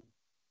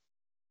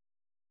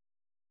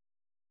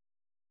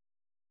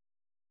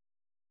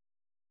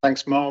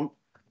 Thanks, Ma'am.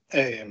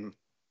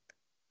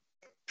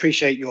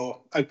 Appreciate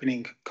your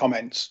opening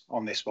comments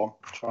on this one,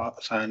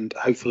 and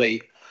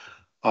hopefully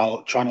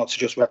I'll try not to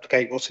just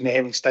replicate what's in the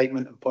hearing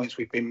statement and points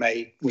we've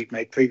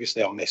made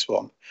previously on this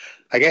one.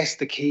 I guess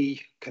the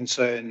key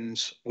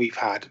concerns we've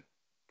had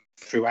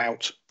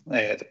throughout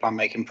the plan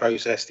making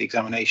process, the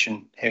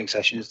examination hearing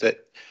sessions,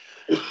 that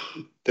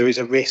there is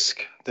a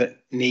risk that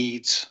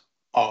needs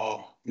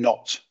are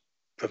not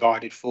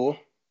provided for,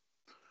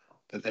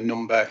 that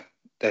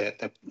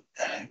the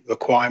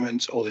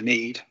requirement or the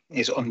need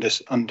is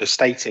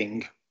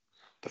understating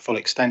the full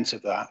extent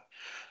of that.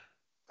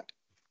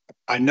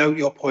 I know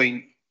your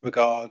point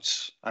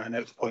regards, and I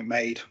know the point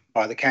made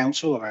by the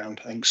council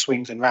around, I think,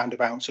 swings and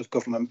roundabouts of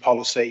government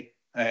policy,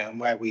 and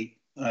where we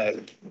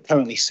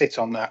currently sit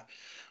on that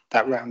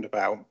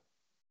roundabout.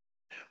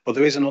 But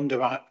there is an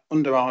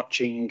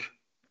underarching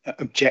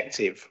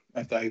objective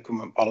of those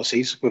government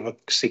policies with a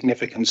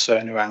significant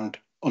concern around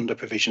under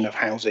provision of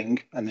housing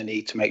and the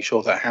need to make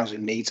sure that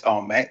housing needs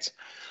are met.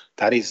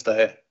 That is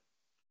the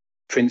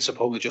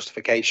principle, the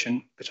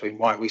justification between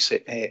why we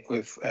sit here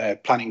with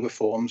planning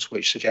reforms,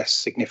 which suggests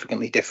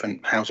significantly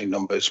different housing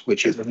numbers,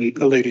 which is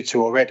alluded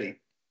to already.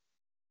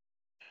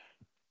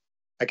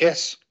 I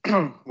guess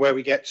where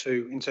we get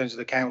to in terms of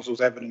the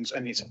council's evidence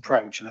and its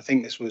approach, and I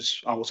think this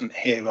was, I wasn't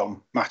here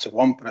on matter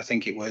one, but I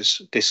think it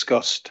was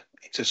discussed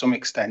to some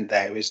extent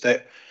there, is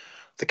that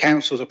the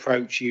council's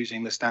approach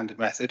using the standard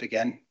method,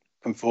 again,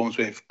 conforms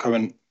with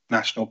current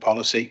national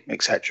policy,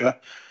 etc.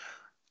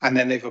 And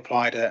then they've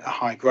applied a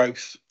high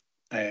growth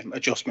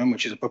adjustment,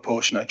 which is a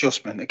proportionate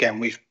adjustment. Again,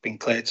 we've been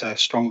clear to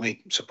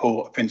strongly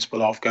support a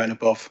principle of going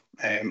above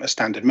a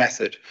standard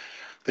method.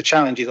 The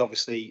challenge is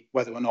obviously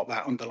whether or not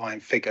that underlying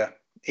figure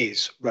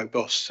is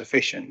robust,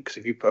 sufficient, because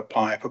if you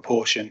apply a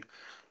proportion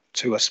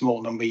to a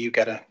small number, you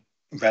get a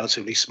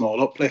relatively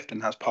small uplift,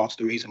 and that's part of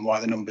the reason why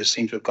the numbers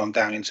seem to have gone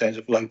down in terms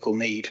of local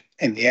need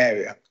in the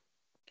area.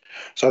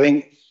 So I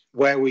think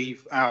where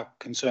our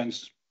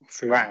concerns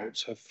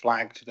throughout have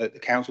flagged that the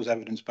council's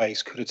evidence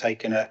base could have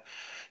taken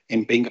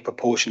in being a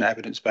proportionate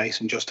evidence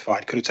base and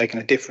justified, could have taken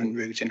a different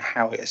route in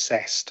how it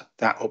assessed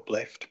that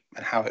uplift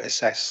and how it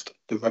assessed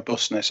the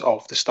robustness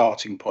of the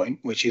starting point,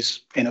 which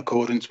is in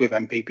accordance with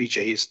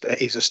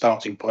MPPG, is a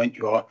starting point.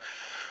 You are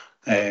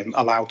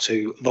allowed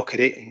to look at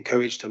it,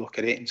 encouraged to look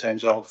at it in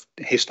terms of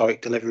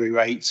historic delivery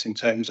rates, in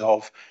terms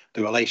of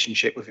the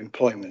relationship with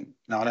employment.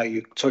 Now, I know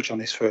you touch on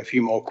this for a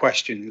few more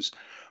questions.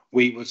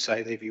 We would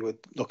say that if you were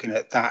looking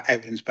at that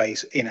evidence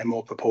base in a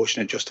more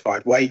proportionate,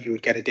 justified way, you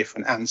would get a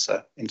different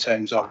answer in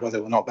terms of whether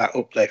or not that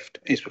uplift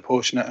is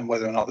proportionate and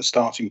whether or not the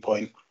starting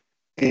point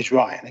is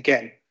right. And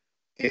again,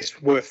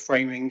 it's worth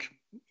framing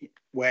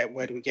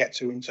where do we get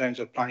to in terms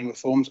of planning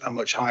reforms, a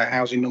much higher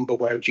housing number.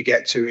 Where would you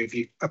get to if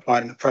you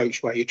applied an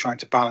approach where you're trying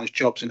to balance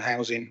jobs and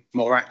housing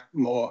more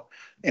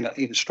in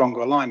a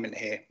stronger alignment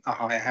here, a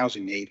higher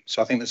housing need?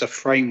 So I think there's a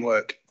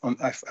framework,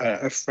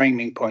 a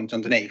framing point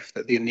underneath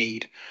that the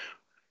need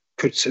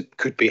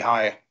could be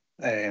higher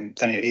than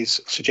it is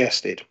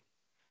suggested.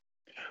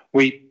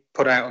 We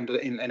put out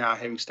in our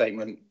hearing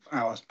statement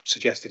our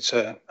suggested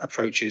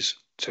approaches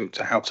to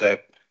how to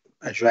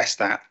address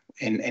that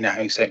in our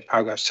hearing statement,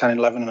 paragraphs 10 and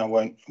 11, and I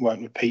won't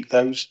repeat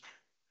those.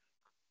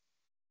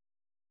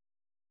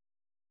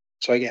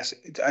 So I guess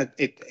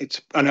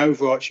it's an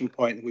overarching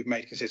point that we've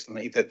made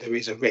consistently, that there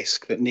is a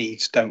risk that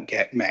needs don't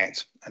get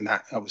met, and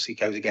that obviously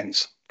goes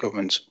against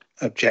government's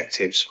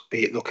objectives,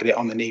 be it look at it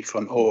on the need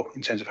front or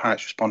in terms of how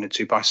it's responded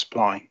to by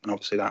supply, and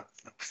obviously that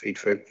will feed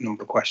through a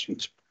number of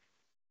questions.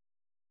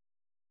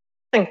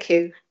 Thank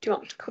you. Do you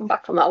want to come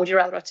back on that, or would you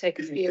rather I take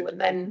a view and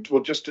then?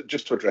 Well, just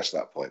to address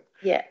that point.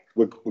 Yeah.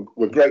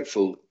 We're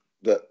grateful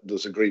that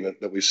there's agreement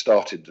that we've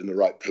started in the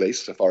right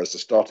place so far as the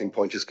starting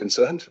point is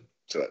concerned.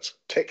 So that's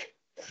tick.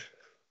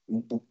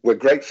 We're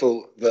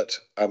grateful that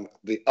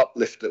the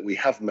uplift that we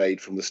have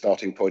made from the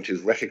starting point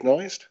is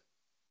recognised.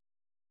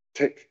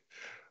 Tick.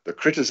 The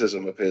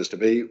criticism appears to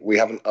be we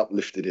haven't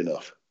uplifted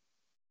enough.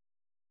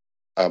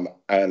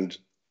 And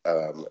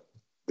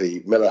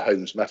the Miller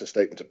Holmes matter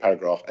statement of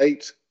paragraph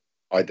 8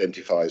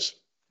 identifies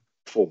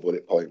 4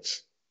 bullet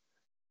points,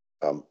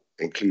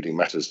 including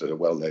matters that are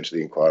well known to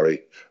the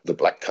inquiry. The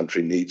Black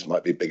Country needs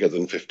might be bigger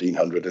than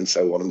 1,500 and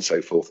so on and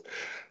so forth.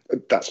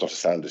 That's not a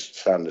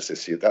soundness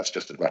issue. That's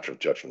just a matter of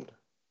judgment.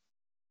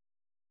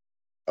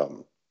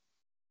 And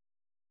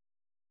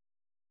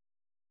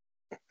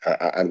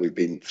we've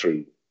been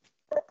through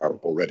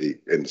already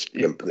in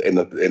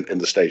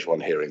the stage 1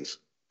 hearings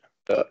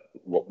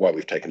why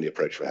we've taken the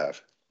approach we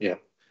have. Yeah,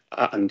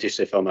 and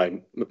just if I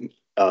may,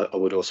 I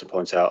would also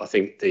point out, I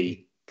think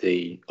the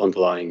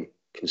underlying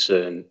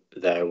concern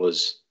there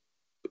was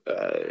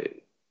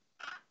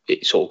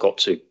it sort of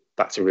got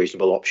back to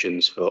reasonable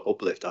options for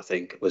uplift, I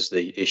think, was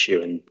the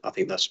issue, and I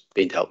think that's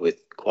been dealt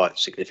with quite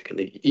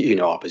significantly. You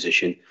know our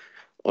position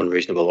on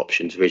reasonable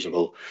options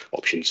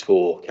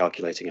for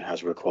calculating a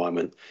housing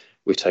requirement.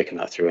 We've taken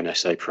that through an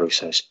essay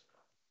process,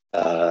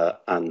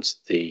 and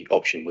the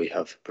option we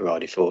have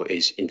provided for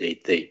is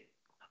indeed the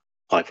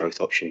high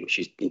growth option, which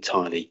is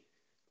entirely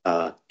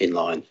in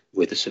line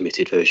with the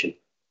submitted version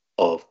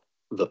of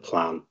the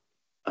plan.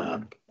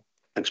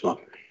 Thanks, Mark.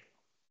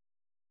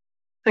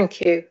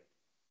 Thank you.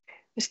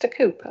 Mr.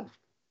 Cooper.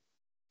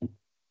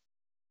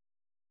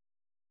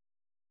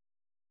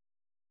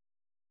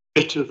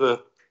 bit of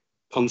a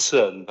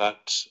concern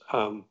that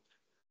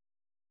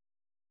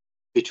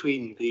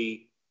between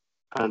the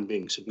plan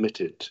being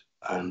submitted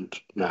and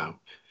now,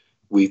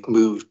 we've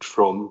moved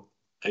from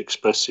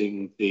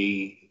expressing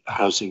the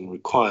housing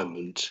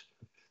requirement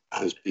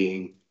as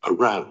being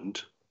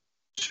around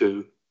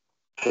to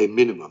a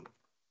minimum.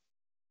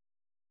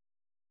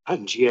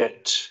 And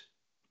yet,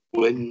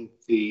 when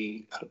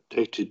the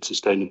updated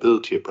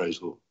sustainability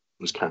appraisal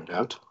was carried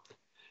out,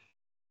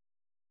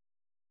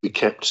 we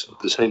kept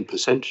the same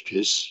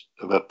percentages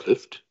of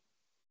uplift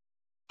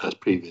as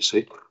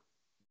previously.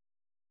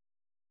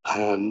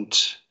 And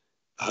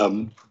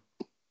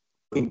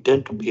we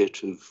don't appear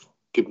to have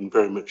given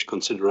very much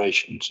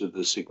consideration to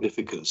the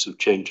significance of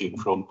changing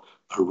from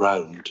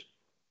around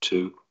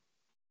to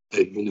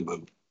a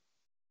minimum.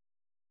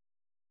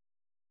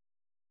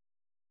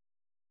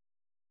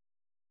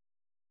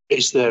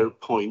 Is there a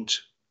point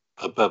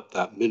above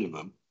that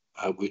minimum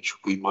at which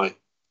we might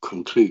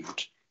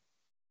conclude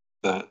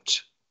that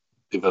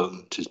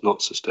development is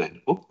not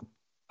sustainable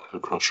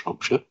across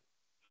Shropshire?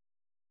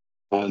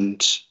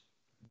 And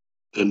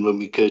then when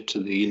we go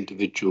to the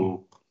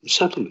individual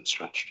settlement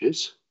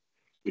strategies,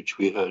 which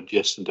we heard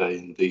yesterday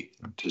in the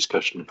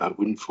discussion about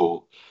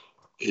windfall,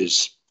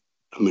 is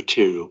a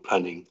material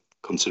planning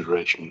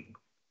consideration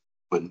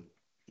when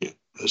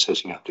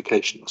assessing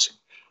applications.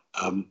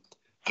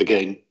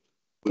 Again,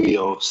 we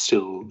are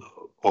still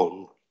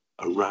on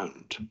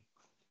around.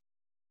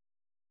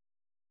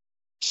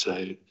 So,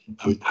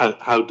 I mean,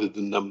 how do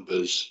the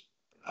numbers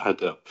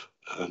add up,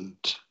 and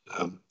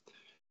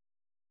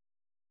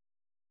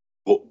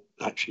what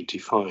actually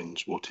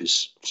defines what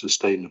is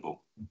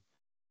sustainable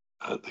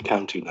at the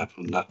county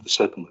level and at the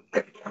settlement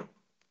level?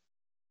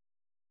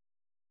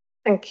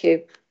 Thank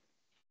you.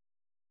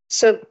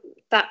 So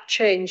that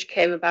change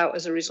came about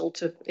as a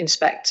result of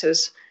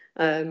inspectors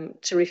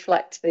to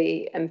reflect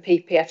the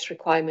MPPF's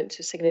requirement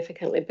to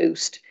significantly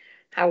boost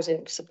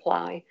housing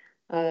supply.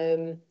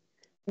 I'm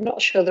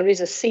not sure there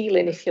is a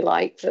ceiling, if you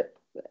like, but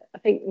I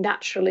think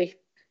naturally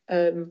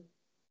there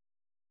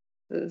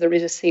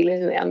is a ceiling,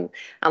 isn't it?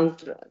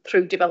 And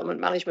through development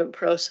management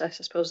process,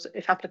 I suppose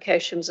if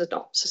applications are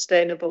not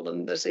sustainable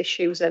and there's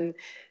issues, then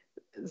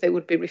they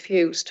would be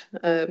refused.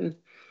 And,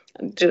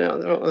 I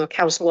don't know the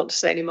council want to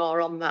say any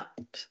more on that.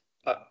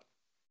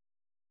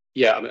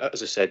 Yeah, I mean,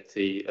 as I said,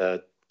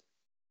 the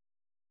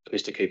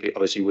Mr. Cooper,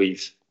 obviously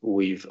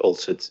we've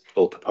altered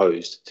or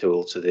proposed to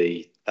alter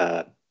the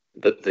I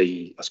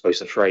suppose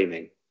the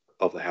framing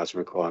of the housing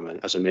requirement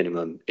as a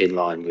minimum in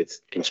line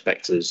with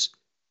inspectors'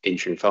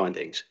 interim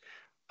findings,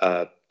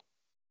 and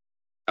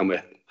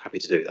we're happy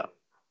to do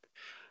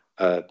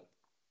that.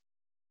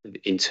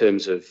 In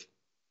terms of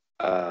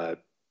a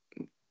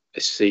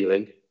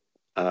ceiling,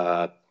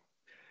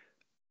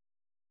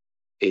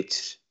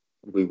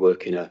 we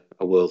work in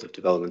a world of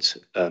development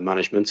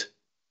management.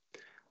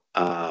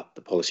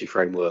 The policy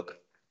framework,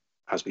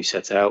 as we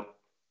set out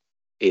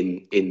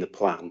in the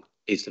plan,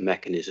 is the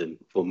mechanism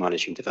for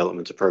managing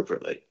development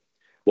appropriately.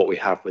 What we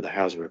have with the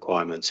housing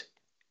requirement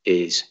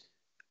is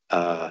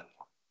a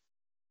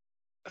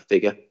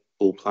figure.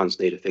 All plans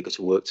need a figure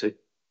to work to.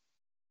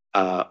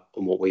 And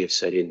what we have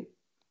said in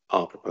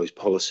our proposed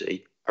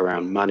policy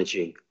around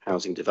managing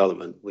housing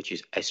development, which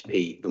is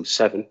SP number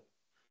 7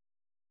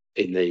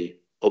 in the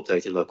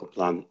updated local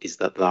plan, is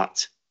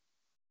that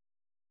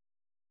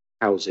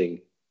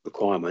housing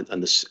requirement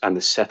and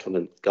the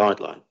settlement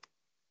guideline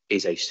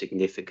is a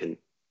significant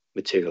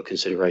material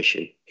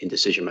consideration in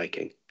decision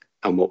making.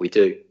 And what we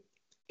do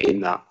in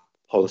that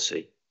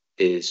policy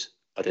is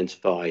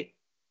identify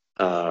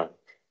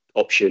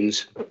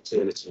options,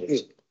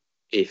 alternatives,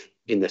 if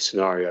in the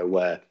scenario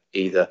where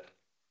either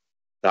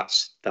that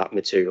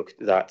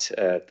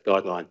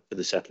guideline for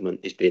the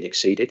settlement is being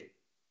exceeded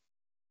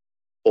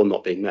or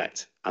not being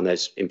met, and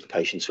there's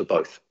implications for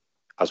both,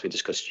 as we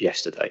discussed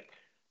yesterday.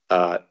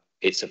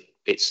 It's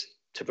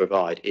to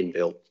provide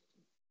inbuilt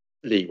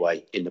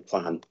leeway in the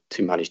plan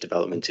to manage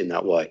development in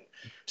that way.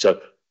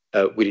 So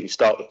we didn't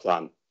start the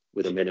plan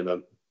with a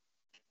minimum,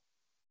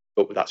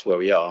 but that's where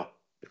we are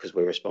because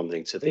we're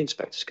responding to the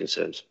inspector's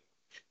concerns.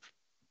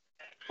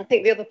 I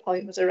think the other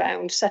point was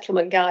around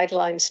settlement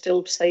guidelines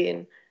still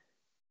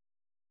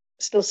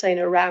saying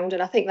around,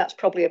 and I think that's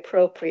probably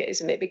appropriate,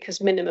 isn't it? Because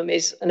minimum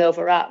is an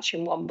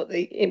overarching one, but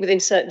within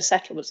certain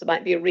settlements there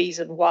might be a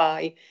reason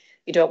why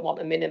you don't want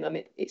a minimum.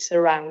 It's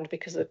around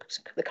because of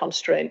the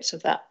constraints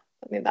of that.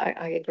 I mean,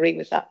 I agree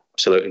with that.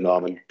 Absolutely,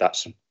 Norm, and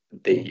that's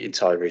the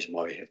entire reason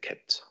why we have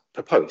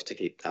proposed to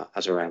keep that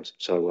as around.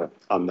 So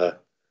I'm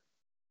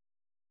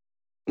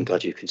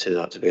glad you consider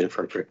that to be an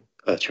appropriate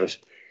choice.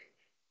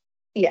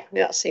 Yeah, I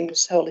mean, that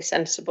seems wholly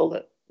sensible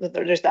that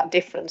there is that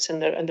difference,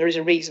 and there is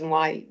a reason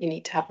why you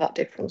need to have that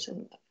difference.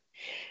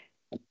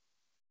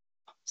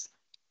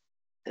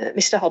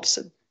 Mr.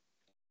 Hodson.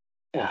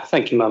 Yeah,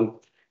 thank you, Mum.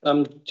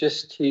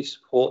 Just to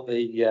support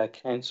the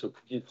council,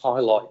 could you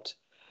highlight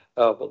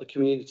what the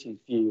community's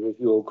view of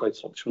your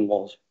greatest option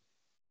was?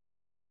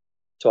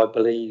 So I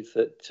believe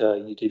that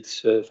you did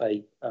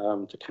survey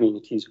the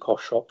communities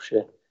across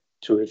Shropshire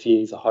to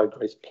review the High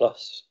Grade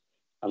Plus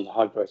and the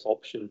high growth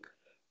option,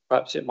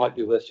 perhaps it might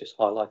be worth just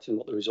highlighting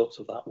what the results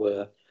of that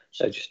were,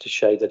 so just to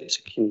show that it's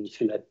a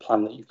community-led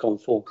plan that you've gone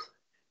for.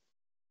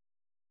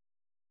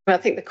 I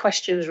think the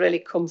questions really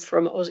come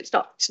from us.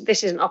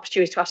 This isn't an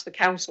opportunity to ask the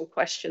council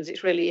questions.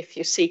 It's really if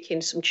you're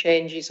seeking some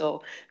changes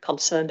or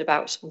concerned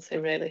about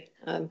something, really.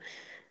 I mean,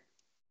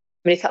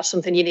 if that's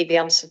something you need the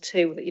answer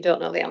to, that you don't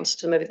know the answer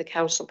to, maybe the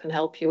council can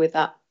help you with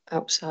that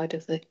outside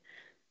of the...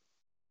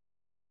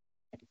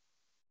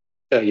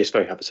 Yes,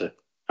 very happy to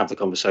have the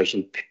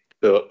conversation,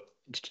 but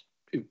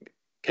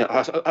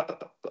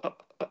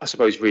I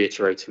suppose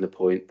reiterating the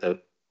point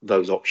that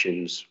those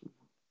options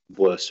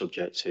were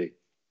subject to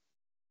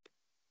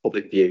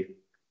public view,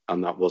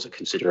 and that was a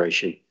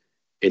consideration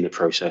in the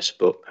process,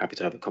 but happy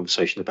to have a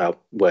conversation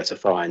about where to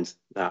find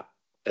that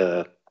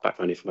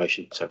background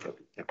information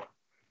separately. Yeah.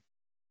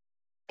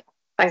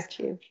 Thank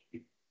you,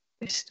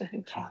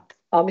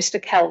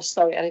 Mr. Kells.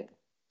 Sorry,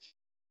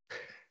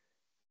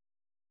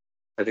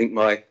 I think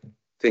my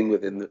thing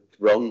within the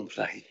wrong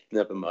place.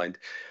 Never mind.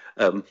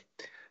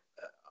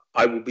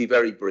 I will be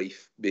very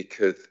brief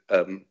because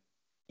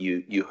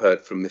you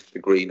heard from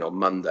Mr. Green on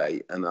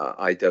Monday, and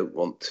I don't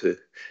want to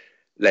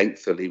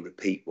lengthily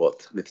repeat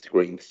what Mr.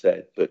 Green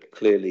said, but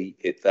clearly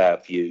it's our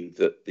view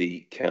that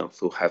the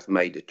council has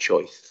made a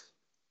choice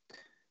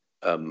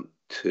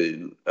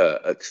to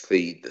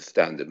exceed the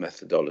standard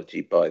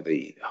methodology by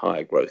the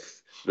higher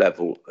growth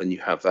level, and you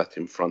have that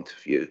in front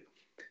of you.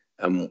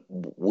 And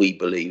we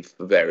believe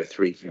for various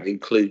reasons,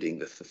 including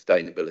the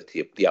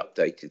sustainability of the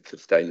updated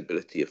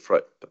sustainability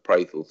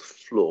appraisals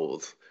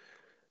flaws,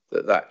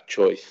 that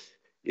choice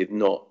is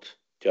not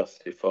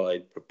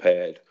justified,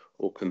 prepared,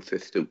 or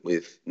consistent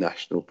with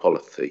national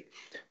policy.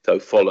 So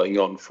following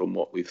on from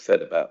what we've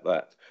said about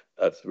that,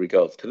 as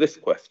regards to this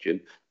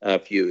question, our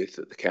view is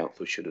that the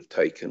council should have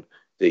taken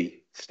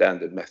the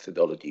standard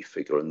methodology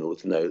figure and there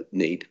was no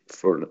need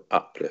for an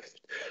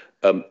uplift.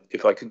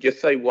 If I could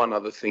just say one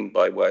other thing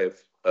by way of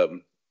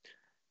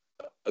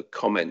a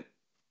comment,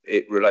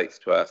 it relates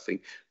to our thing.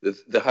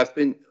 There has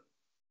been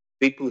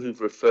people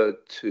who've referred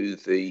to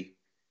the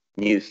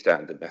new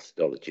standard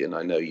methodology, and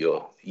I know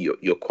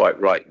you're quite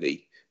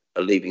rightly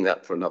leaving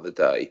that for another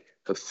day,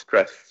 have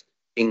stressed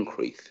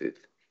increases.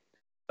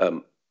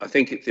 I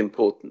think it's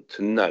important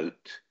to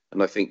note,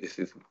 and I think this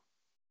is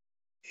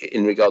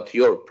in regard to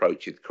your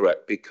approach is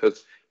correct,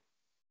 because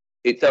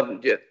it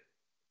doesn't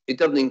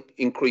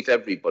increase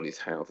everybody's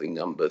housing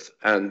numbers,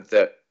 and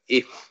that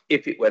if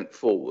it went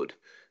forward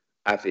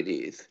as it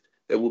is,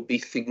 there would be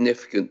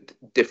significant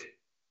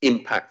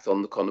impacts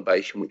on the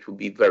conurbation, which would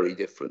be very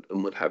different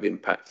and would have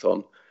impacts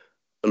on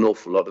an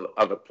awful lot of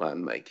other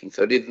plan making.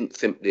 So it isn't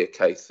simply a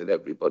case that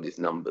everybody's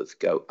numbers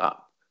go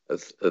up,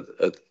 as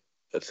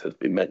has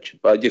been mentioned.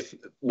 But I just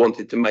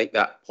wanted to make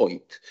that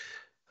point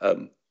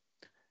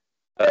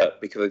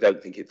because I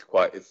don't think it's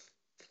quite as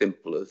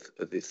simple as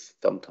is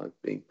sometimes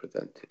being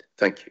presented.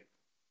 Thank you.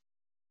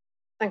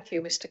 Thank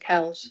you, Mr.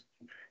 Kells.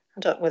 I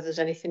don't know whether there's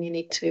anything you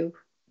need to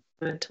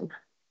comment on.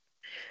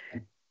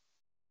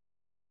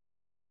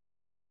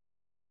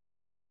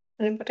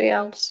 Anybody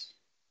else?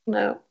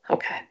 No?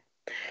 Okay.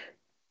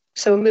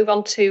 So we'll move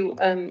on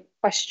to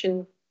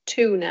question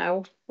 2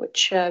 now,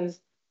 which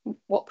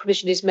what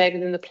provision is made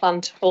within the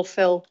plan to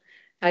fulfil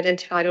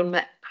identified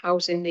unmet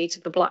housing needs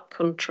of the Black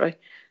Country,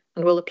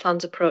 and will the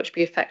plan's approach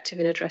be effective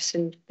in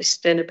addressing the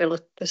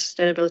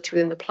sustainability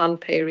within the plan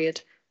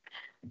period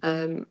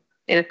in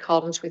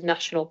accordance with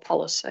national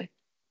policy?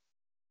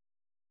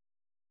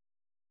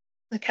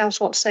 The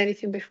council want to say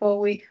anything before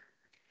we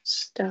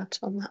start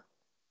on that?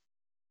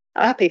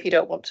 I'm happy if you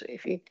don't want to.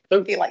 If you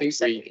don't feel like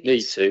think we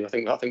need to.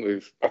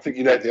 I think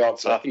you know the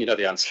answer. I think you know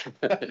the answer.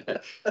 Okay,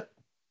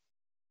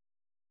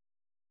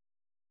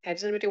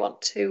 does anybody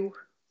want to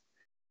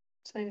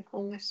say anything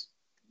on this?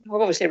 We've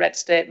obviously read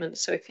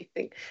statements, so if you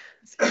think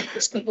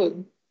it's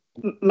the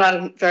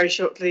Madam, very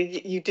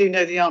shortly, you do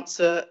know the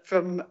answer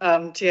from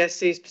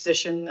TSC's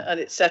position, and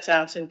it's set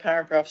out in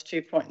paragraphs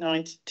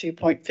 2.9 to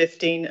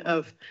 2.15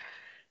 of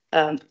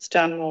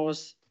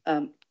Stanmore's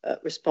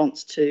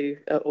response to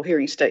or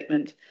hearing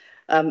statement.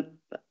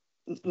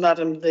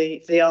 Madam,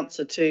 the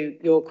answer to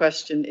your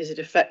question, is it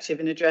effective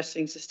in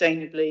addressing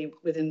sustainably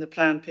within the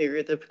plan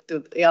period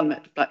the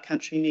unmet Black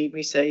Country need?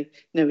 We say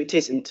no, it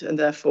isn't, and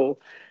therefore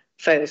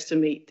fails to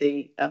meet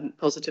the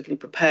positively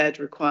prepared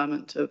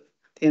requirement of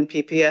the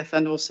NPPF,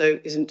 and also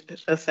isn't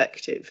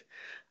effective.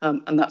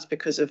 And that's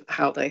because of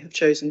how they have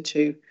chosen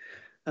to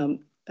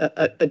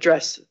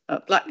address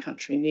Black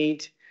Country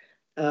need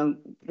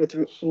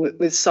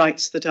with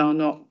sites that are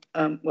not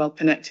well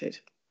connected.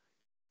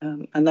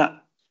 And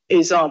that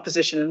is our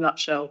position in a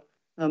nutshell.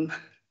 But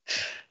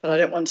I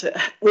don't want to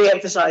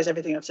re-emphasise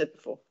everything I've said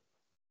before.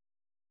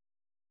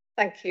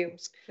 Thank you.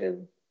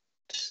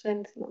 Just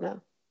anything on that?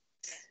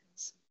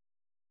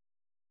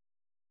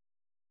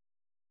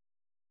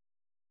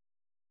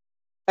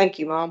 Thank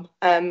you, Ma'am.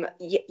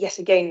 Yes,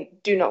 again,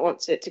 do not want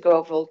to go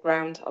over old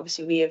ground.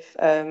 Obviously, we have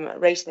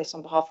raised this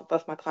on behalf of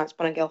both my clients,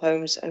 Boningale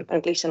Homes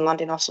and Gleeson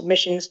Land in our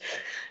submissions,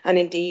 and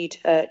indeed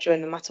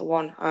during the Matter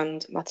 1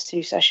 and Matter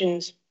 2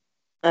 sessions.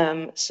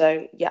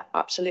 So yeah,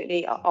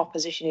 absolutely. Our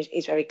position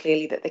is very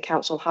clearly that the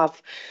council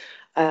have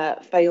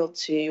failed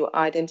to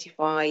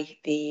identify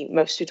the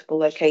most suitable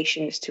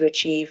locations to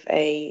achieve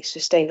a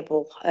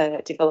sustainable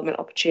development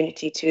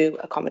opportunity to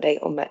accommodate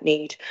unmet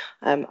need.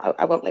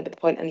 I won't labour the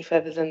point any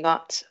further than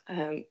that,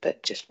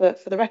 but just for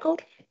the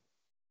record.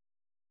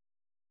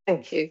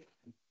 Thank you.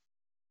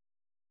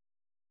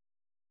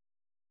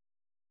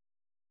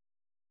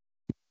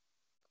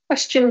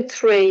 Question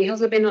 3, has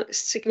there been a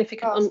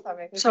significant...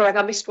 sorry,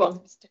 I missed one.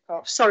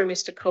 Sorry,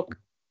 Mr Cook.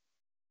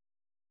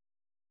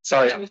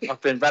 Sorry,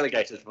 I've been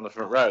relegated from the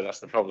front row,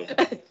 that's the problem.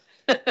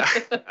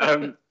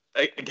 Again,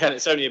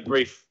 it's only a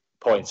brief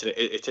point, and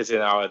it is in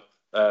our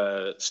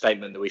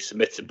statement that we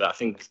submitted, but I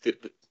think,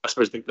 I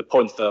suppose the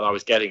point that I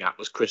was getting at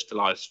was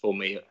crystallised for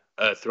me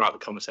throughout the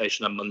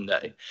conversation on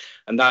Monday,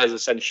 and that is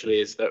essentially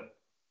is that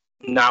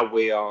now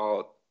we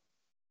are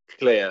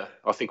clear,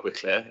 I think we're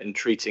clear, in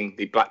treating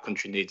the Black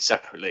Country needs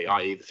separately,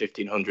 i.e. the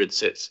 1500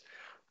 sits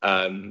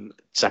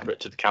separate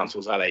to the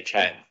council's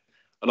LHN.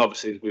 And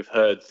obviously, we've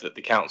heard that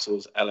the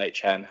council's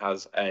LHN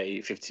has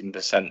a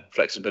 15%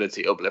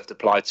 flexibility uplift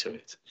applied to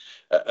it.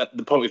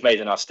 The point we've made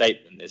in our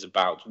statement is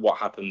about what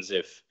happens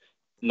if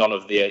one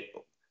of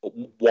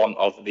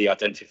the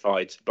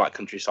identified Black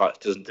Country sites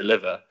doesn't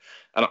deliver.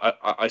 And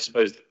I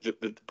suppose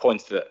the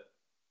point that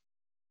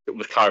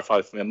was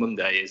clarified for me on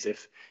Monday is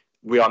if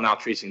we are now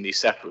treating these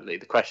separately,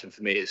 the question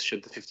for me is,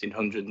 should the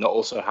 1500 not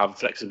also have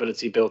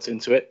flexibility built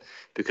into it?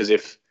 Because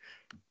if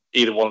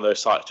either one of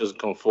those sites doesn't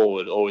come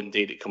forward, or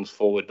indeed it comes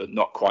forward but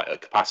not quite at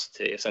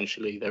capacity,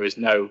 essentially there is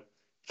no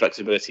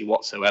flexibility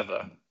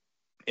whatsoever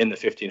in the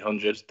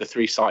 1500. The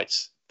 3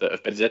 sites that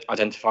have been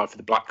identified for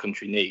the Black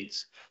Country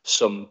needs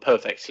sum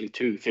perfectly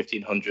to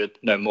 1500,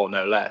 no more,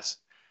 no less.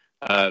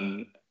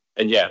 And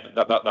yeah,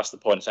 that's the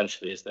point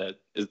essentially,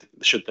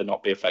 should there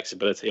not be a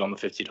flexibility on the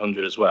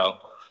 1500 as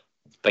well?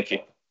 Thank you.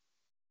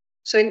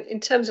 So in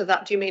terms of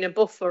that, do you mean a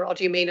buffer, or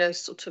do you mean a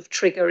sort of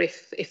trigger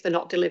if they're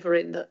not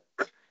delivering that?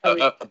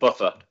 A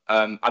buffer.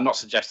 I'm not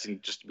suggesting,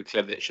 just to be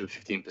clear, that it should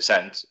be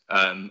 15%.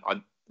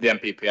 The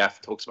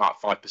MPPF talks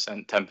about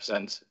 5%,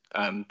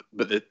 10%,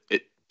 but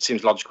it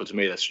seems logical to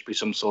me there should be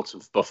some sort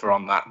of buffer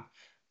on that,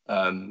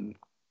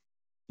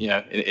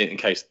 in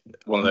case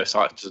one of those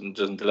sites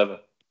doesn't deliver.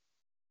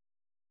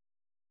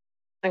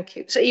 Thank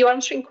you. So are you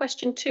answering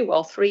question 2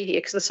 or 3 here?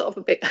 Because they're sort of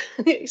a bit...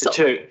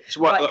 2.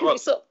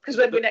 Because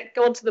when we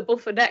go on to the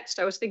buffer next,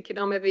 I was thinking,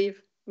 maybe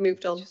you've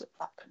moved on.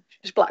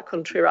 It's Black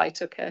Country,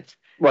 right? Okay.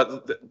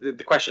 Well,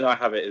 the question I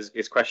have is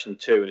question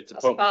 2, and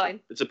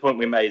it's a point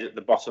we made at the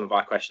bottom of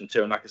our question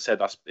 2, and like I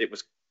said,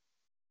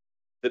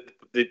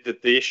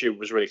 the issue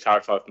was really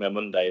clarified for me on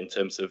Monday in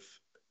terms of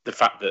the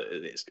fact that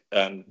it's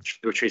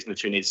we're treating the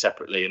 2 needs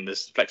separately, and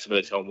there's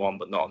flexibility on one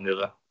but not on the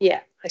other. Yeah,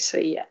 I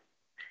see. Yeah.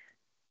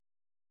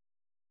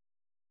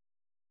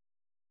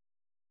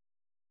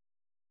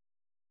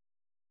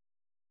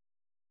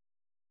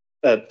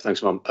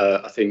 Thanks, Mum.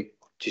 I think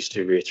just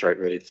to reiterate,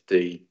 really,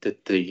 the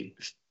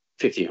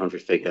 1500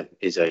 figure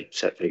is a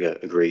set figure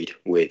agreed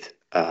with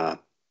our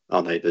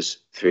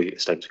neighbours through a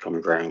statement of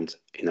common ground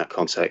in that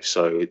context.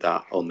 So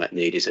that unmet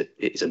need is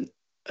a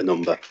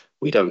number.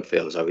 We don't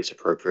feel as though it's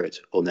appropriate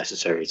or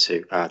necessary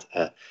to add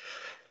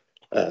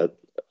a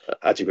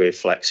degree of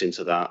flex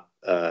into that.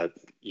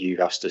 You've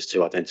asked us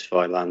to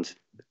identify land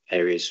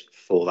areas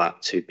for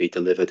that to be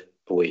delivered.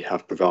 We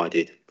have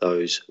provided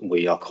those.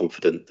 We are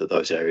confident that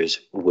those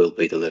areas will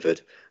be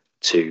delivered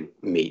to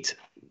meet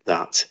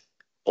that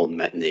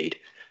unmet need.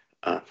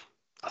 I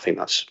think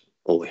that's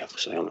all we have to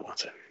say on the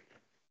matter.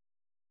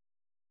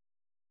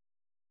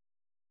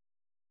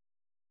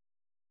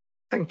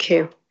 Thank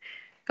you.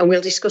 And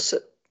we'll discuss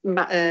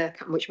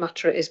which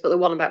matter it is, but the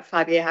one about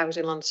 5-year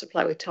housing land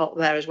supply, we talked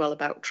there as well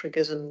about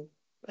triggers and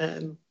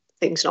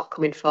things not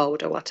coming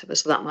forward or whatever.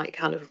 So that might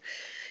kind of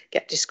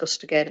get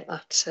discussed again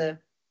at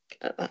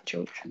that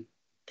junction.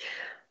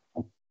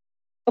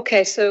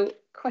 Okay, so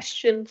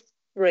question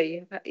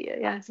 3.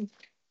 Yeah, I think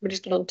we're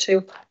just on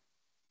 2.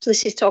 So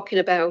this is talking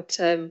about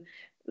a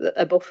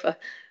buffer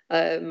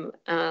and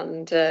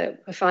a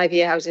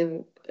 5-year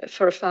housing,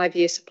 for a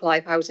 5-year supply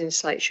of housing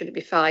sites, should it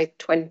be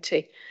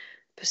 20%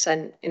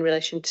 in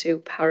relation to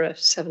para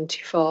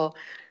 74?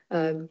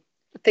 I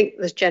think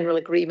there's general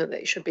agreement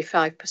that it should be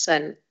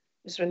 5%.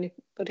 Is there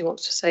anybody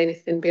wants to say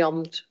anything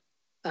beyond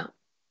that?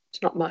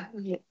 It's not my...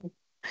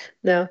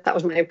 No, that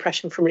was my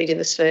impression from reading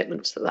the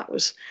statements, that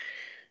was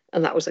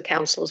the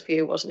council's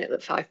view, wasn't it,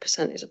 that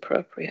 5% is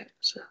appropriate.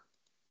 So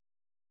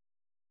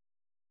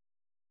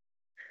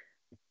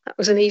that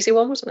was an easy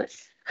one, wasn't it?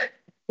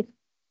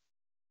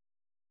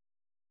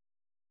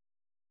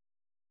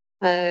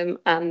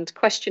 And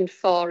question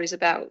 4 is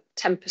about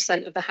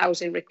 10% of the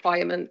housing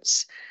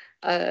requirements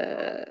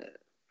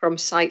from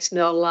sites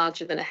no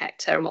larger than a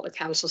hectare. And what the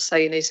council's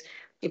saying is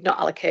you've not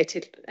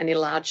allocated any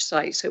large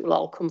sites, so it will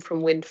all come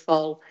from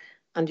windfall,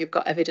 and you've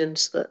got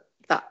evidence that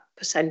that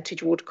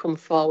percentage would come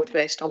forward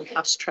based on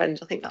past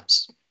trends. I think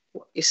that's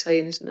what you're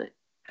saying, isn't it?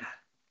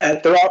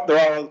 There are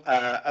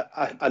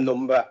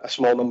a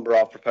small number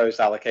of proposed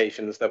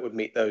allocations that would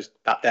meet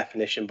that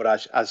definition,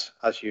 but as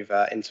you've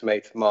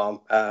intimated, Ma'am,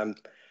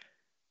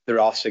 there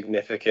are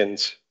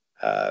significant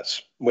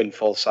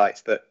windfall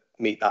sites that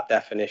meet that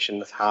definition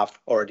that have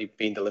already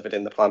been delivered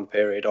in the plan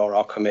period or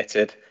are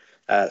committed,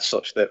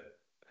 such that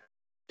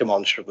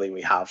demonstrably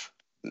we have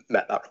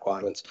met that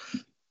requirement.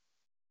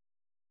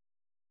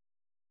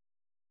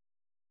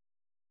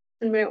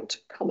 Anybody want to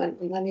comment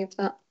on any of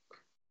that?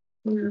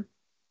 No.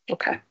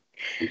 Okay.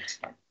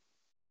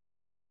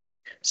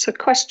 So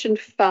question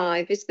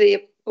 5, is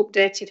the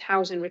updated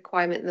housing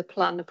requirement in the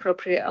plan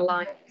appropriate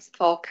aligned with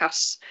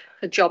forecasts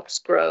for jobs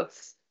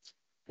growth?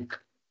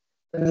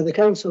 The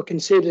council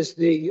considers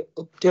the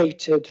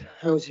updated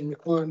housing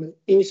requirement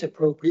is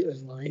appropriately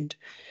aligned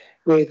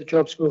with the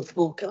jobs growth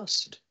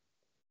forecast.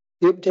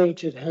 The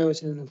updated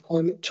housing and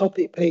employment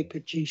topic paper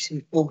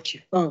GC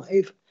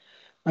 45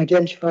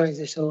 identifies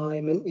this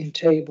alignment in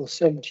table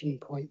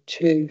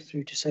 17.2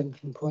 through to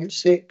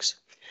 17.6,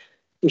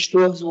 which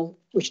draws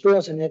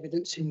on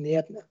evidence in the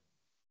EDNA.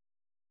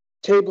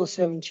 Table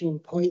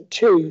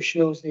 17.2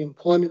 shows the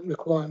employment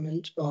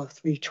requirement of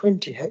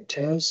 320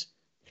 hectares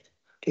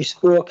is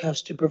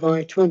forecast to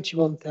provide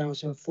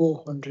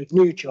 21,400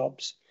 new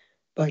jobs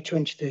by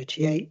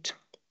 2038.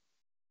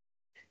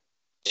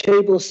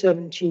 Table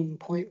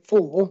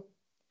 17.4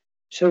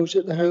 shows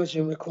that the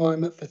housing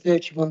requirement for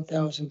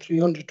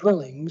 31,300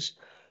 dwellings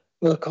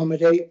will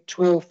accommodate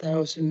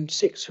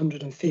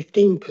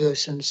 12,615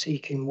 persons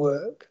seeking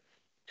work.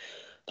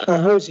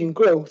 Our housing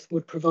growth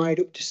would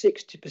provide up to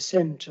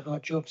 60% of our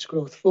jobs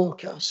growth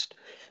forecast,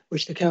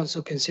 which the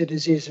council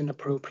considers is an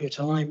appropriate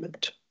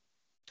alignment.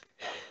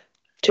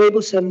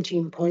 Table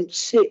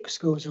 17.6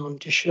 goes on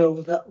to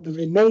show that the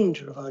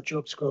remainder of our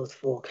jobs growth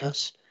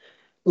forecast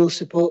will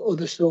support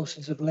other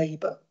sources of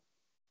labour.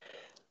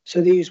 So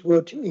these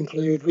would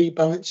include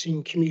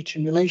rebalancing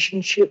commuting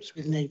relationships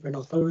with neighbouring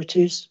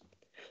authorities,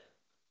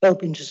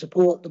 helping to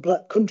support the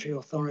Black Country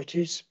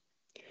authorities,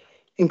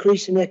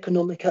 increasing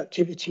economic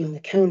activity in the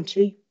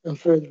county and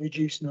further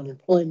reducing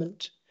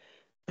unemployment,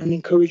 and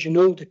encouraging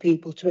older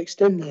people to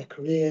extend their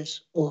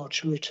careers or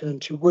to return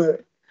to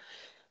work.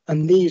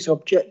 And these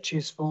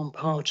objectives form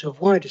part of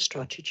wider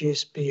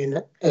strategies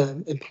being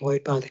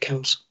employed by the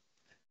council.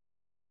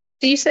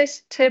 Do you say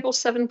table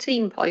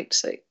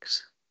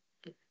 17.6?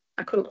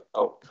 I couldn't.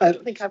 Oh, I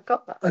don't think I've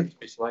got that.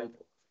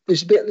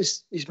 There's a bit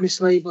is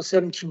mislabeled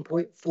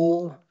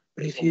 17.4,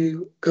 but if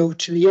you go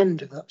to the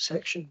end of that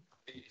section,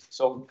 it's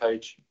on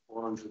page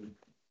 100.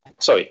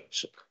 Sorry.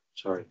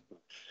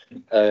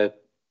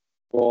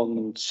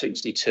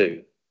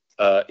 162.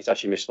 It's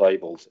actually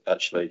mislabeled.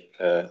 Actually,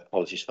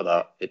 apologies for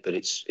that. But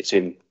it's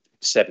in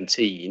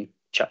 17,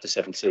 chapter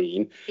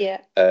 17.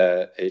 Yeah.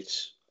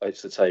 It's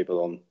the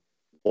table on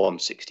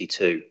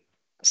 162.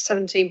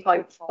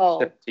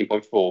 17.4.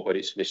 17.4, but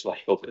it's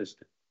mislabeled as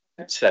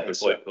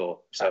 7.4,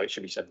 so it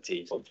should be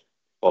 17.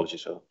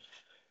 Apologies for that.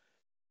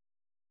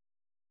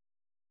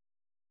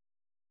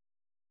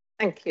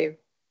 Thank you.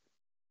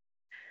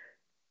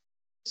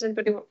 Does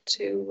anybody want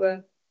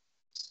to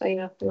say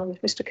anything on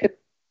this, Mr. Cook?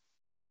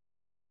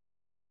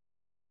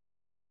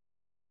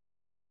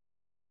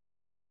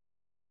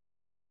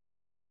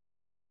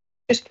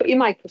 Just put your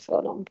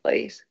microphone on,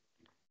 please.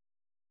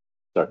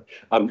 Sorry,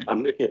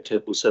 I'm looking at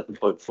table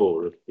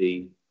 7.4 of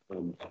the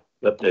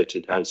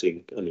updated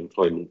housing and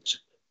employment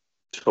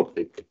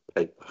topic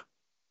paper,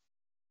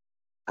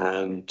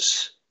 and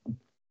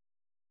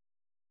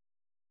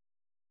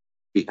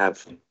we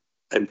have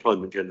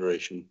employment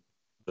generation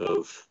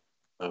of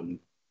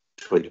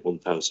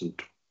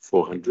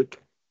 21,400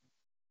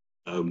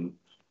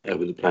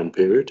 over the plan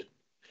period.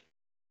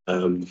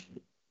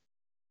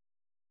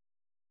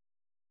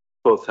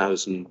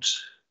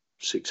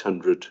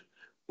 4,600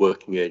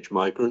 working age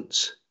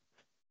migrants,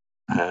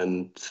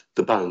 and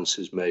the balance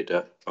is made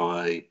up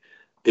by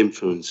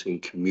influencing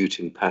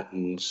commuting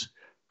patterns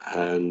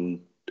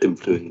and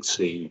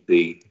influencing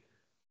the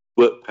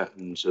work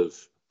patterns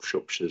of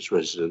Shropshire's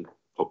resident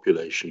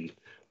population,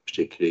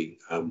 particularly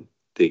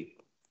the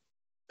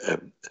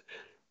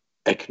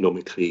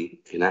economically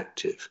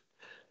inactive.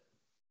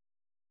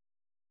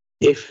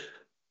 If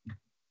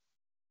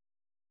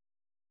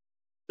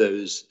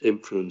those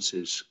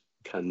influences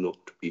cannot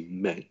be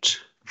met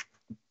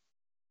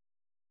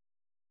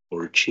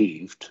or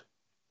achieved,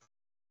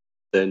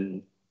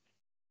 then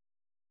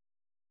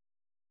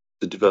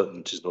the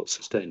development is not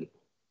sustainable.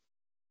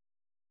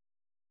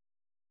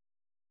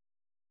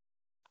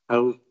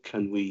 How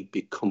can we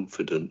be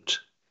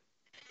confident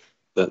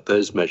that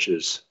those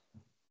measures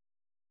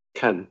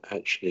can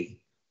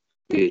actually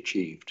be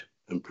achieved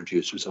and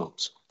produce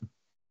results?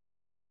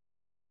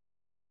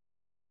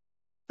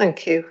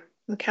 Thank you.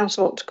 The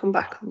council want to come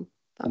back on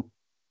that.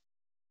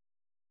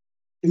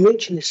 in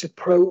reaching this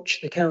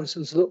approach, the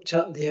council's looked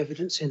at the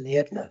evidence in the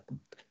EDNA,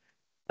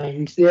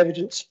 and the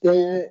evidence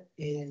there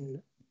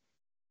in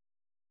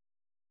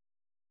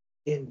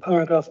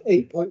paragraph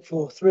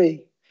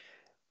 8.43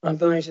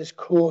 advises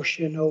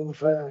caution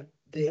over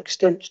the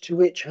extent to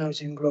which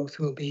housing growth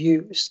will be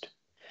used.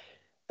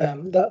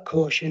 That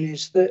caution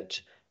is that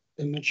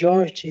the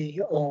majority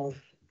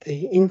of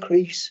the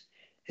increase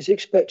is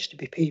expected to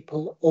be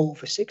people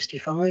over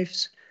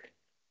 65s,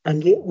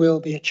 and it will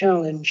be a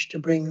challenge to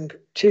bring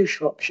to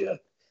Shropshire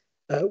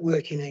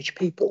working age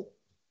people.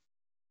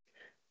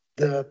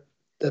 The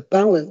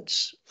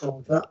balance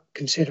of that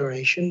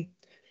consideration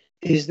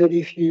is that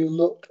if you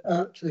look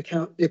at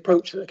the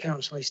approach that the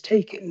council is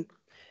taking,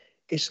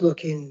 it's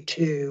looking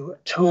to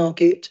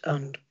target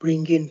and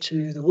bring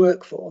into the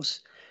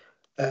workforce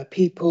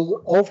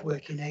people of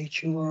working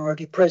age who are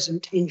already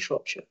present in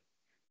Shropshire.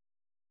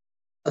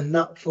 And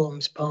that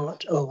forms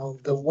part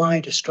of the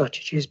wider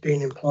strategies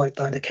being employed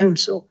by the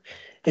council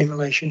in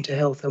relation to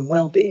health and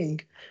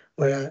well-being,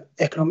 where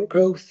economic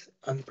growth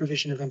and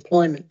provision of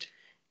employment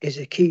is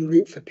a key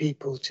route for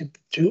people to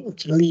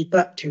lead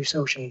back to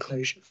social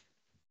inclusion.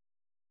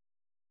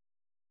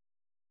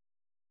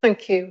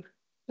 Thank you.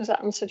 Has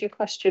that answered your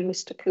question,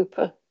 Mr.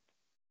 Cooper?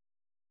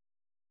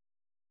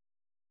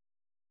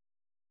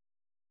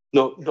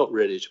 Not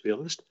really, to be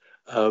honest.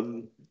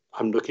 I'm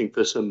looking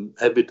for some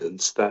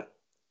evidence that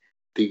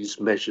these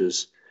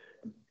measures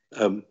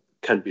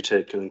can be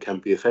taken and can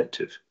be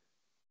effective.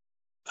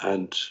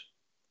 And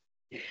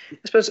I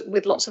suppose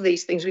with lots of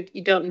these things,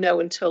 you don't know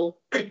until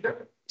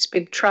it's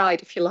been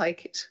tried, if you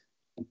like. It's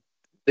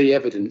the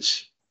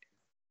evidence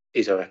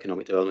is our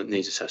economic development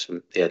needs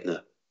assessment, the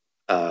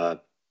EDNA,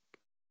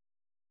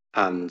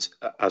 and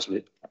as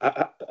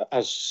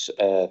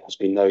has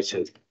been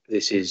noted,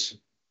 this is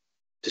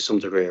to some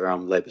degree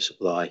around labour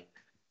supply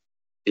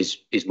is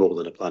more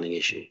than a planning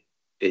issue.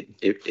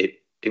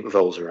 It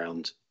revolves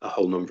around a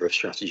whole number of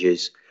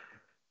strategies.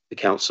 The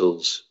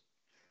council's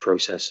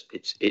process,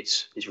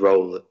 its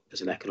role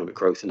as an economic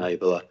growth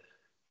enabler,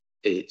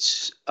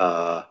 it's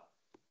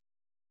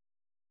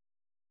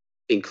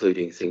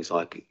including things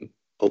like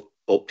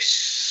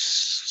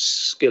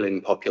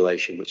upskilling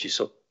population, which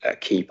is a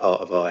key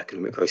part of our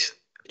economic growth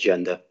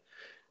agenda.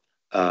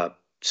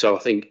 So I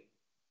think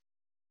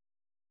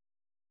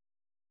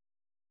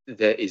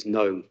there is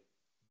no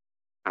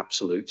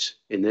absolutes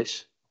in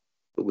this,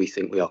 but we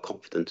think we are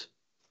confident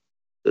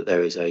that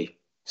there is a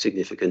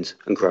significant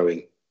and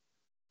growing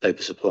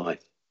labour supply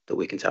that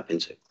we can tap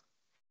into.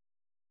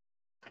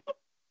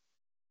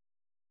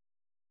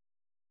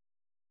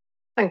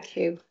 Thank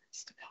you,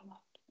 Mr. Pollard.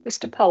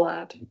 Mr.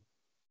 Pollard.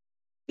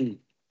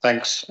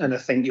 Thanks. And I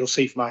think you'll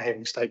see from our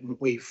hearing statement,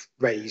 we've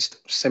raised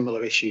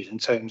similar issues in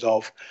terms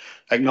of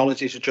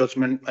acknowledge it's a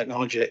judgment,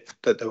 acknowledge it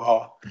that there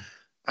are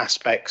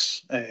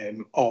aspects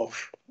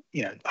of,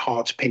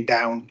 hard to pin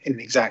down in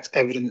the exact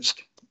evidence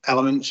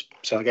elements.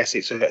 So I guess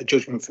it's a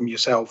judgment from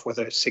yourself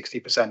whether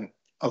 60%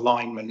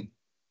 alignment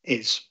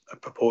is a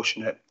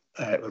proportionate,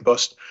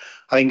 robust.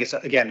 I think it's,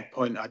 again, a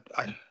point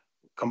I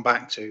come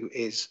back to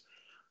is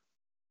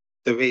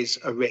there is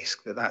a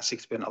risk that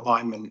 60%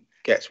 alignment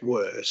gets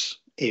worse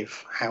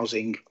if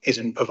housing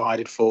isn't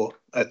provided for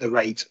at the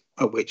rate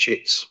at which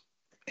it's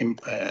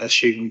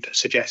assumed,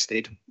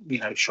 suggested.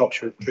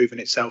 Shropshire has proven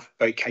itself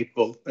very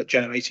capable at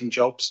generating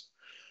jobs.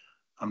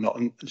 I'm not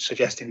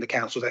suggesting the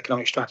council's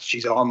economic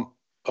strategies aren't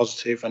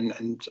positive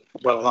and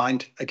well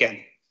aligned.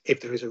 Again, if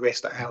there is a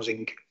risk that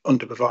housing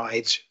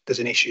underprovides, there's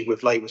an issue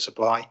with labour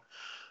supply,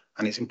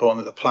 and it's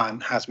important that the plan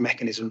has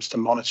mechanisms to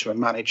monitor and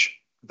manage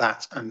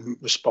that and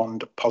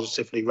respond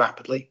positively,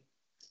 rapidly.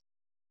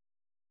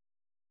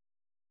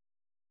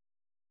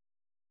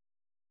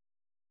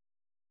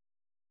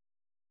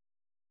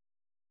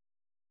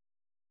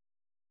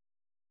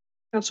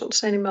 I don't want to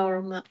say any more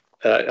on that.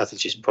 I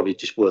think it's probably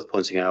just worth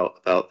pointing out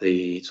about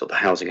the sort of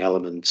housing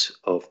element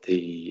of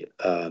the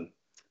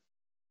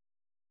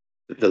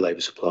labour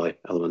supply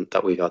element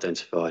that we've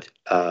identified.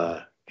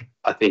 I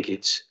think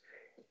it's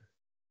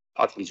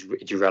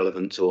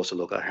relevant to also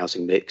look at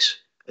housing mix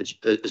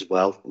as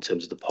well in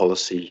terms of the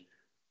policy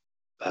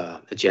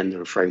agenda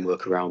and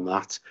framework around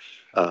that.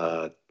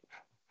 And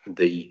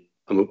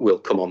we'll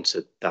come on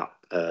to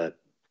that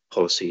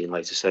policy in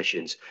later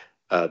sessions,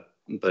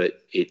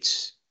 but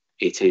it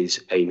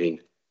is aiming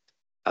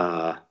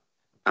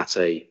at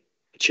a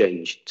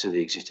change to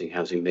the existing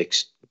housing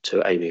mix,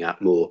 to aiming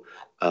at more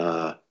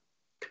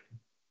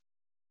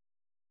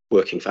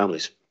working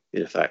families,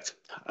 in effect,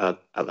 at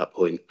that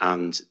point.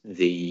 And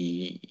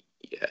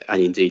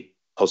indeed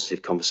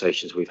positive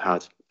conversations we've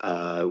had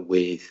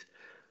with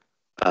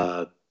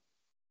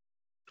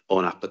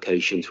on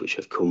applications which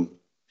have come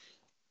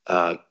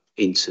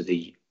into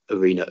the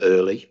arena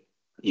early.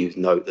 You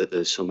note that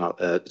there's some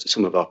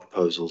of our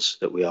proposals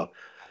that we are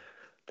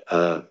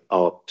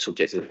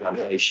subject to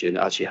examination,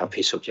 actually have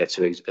been subject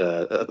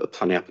to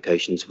planning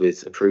applications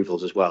with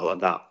approvals as well,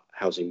 and that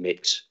housing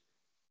mix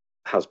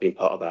has been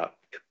part of that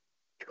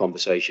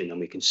conversation, and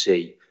we can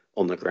see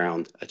on the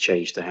ground a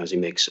change to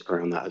housing mix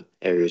around that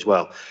area as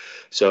well.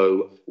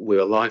 So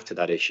we're alive to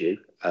that issue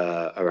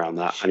around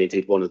that, and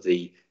indeed one of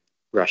the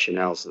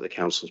rationales that the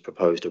council has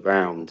proposed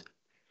around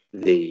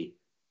the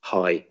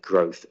high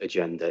growth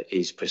agenda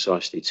is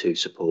precisely to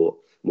support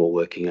more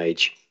working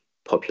age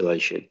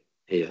population.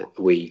 Here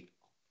we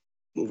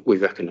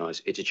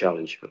recognise it's a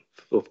challenge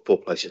for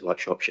places like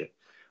Shropshire,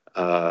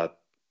 but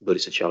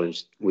it's a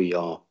challenge we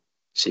are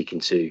seeking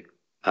to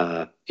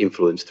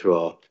influence through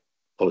our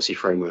policy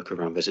framework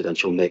around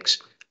residential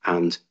mix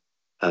and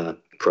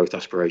growth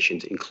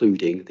aspirations,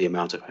 including the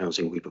amount of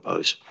housing we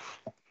propose.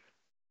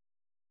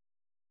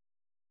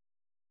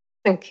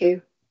 Thank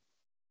you.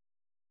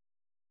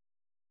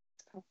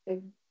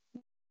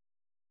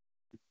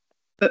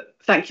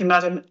 Thank you,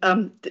 Madam.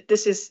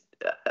 This is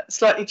a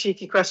slightly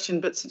cheeky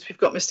question, but since we've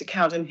got Mr.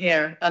 Cowden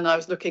here, and I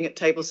was looking at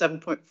table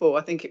 7.4,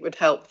 I think it would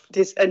help. It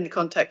is in the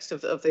context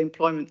of the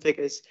employment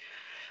figures.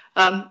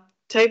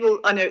 Table,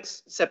 I know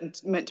it's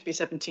meant to be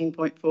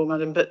 17.4,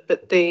 Madam,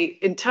 but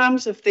in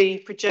terms of the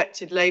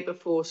projected labour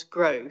force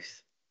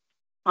growth,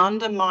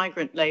 under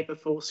migrant labour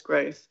force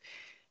growth,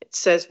 it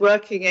says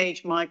working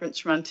age migrants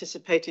from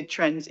anticipated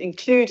trends,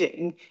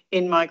 including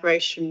in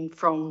migration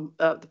from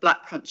the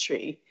Black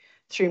Country,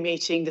 through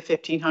meeting the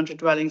 1,500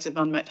 dwellings of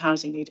unmet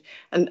housing need.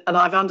 And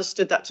I've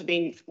understood that to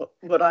be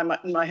what I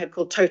in my head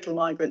call total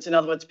migrants. In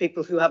other words,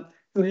 people who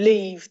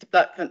leave the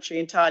Black Country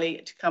entirely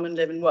to come and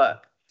live and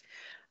work.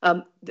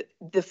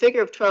 The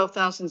figure of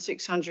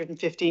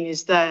 12,615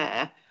 is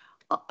there.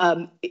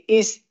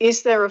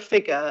 Is there a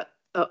figure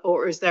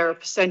or is there a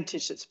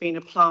percentage that's been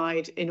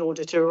applied in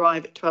order to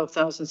arrive at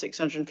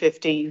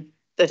 12,615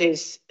 that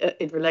is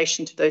in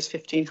relation to those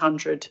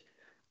 1,500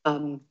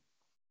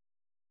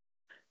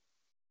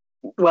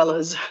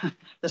 dwellers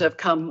that have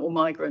come, or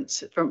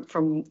migrants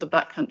from the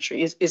Black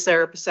Country? Is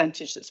there a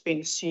percentage that's been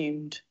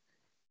assumed?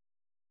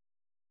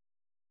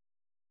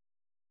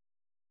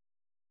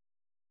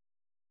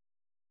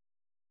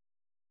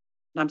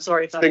 And I'm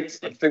sorry if I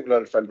think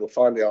we'll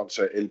find the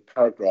answer in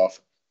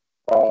paragraph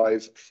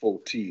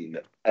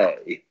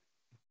 514A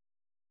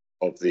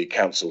of the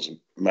Council's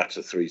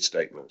Matter 3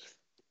 statement.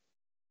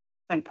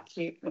 Thank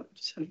you.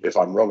 If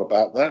I'm wrong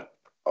about that,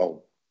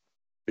 I'll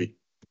be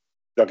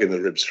dug in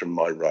the ribs from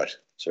my right.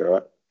 It's all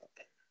right.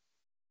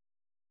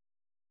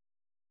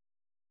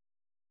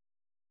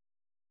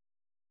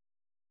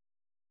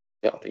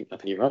 Yeah, I think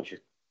you're right.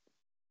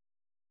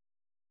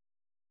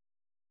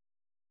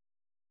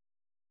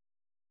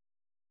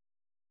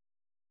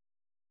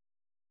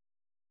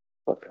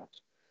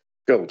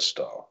 Gold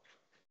star.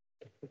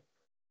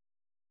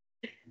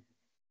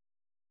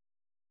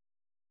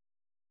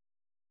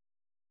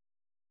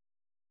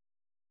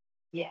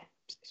 Yeah.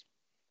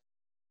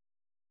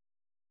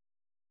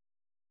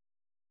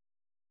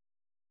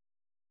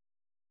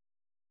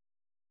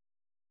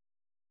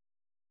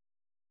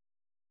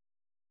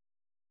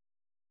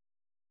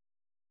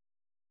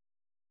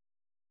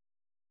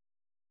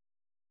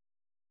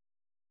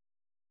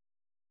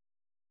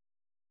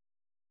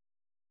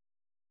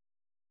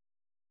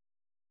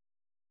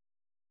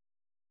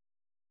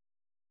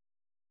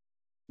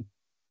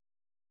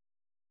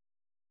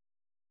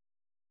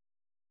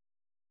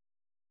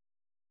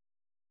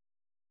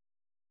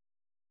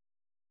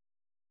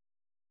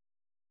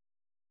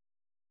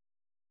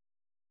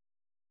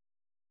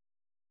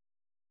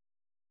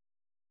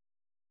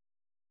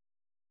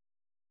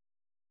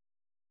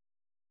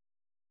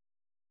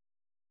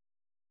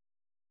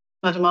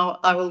 Madam,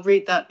 I will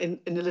read that in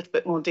a little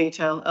bit more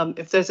detail.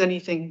 If there's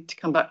anything to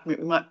come back from it,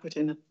 we might put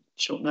in a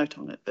short note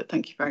on it, but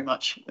thank you very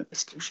much,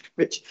 Mr.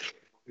 Rich.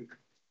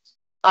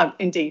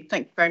 Indeed,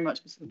 thank you very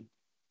much, Mr.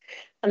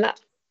 And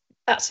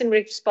that's in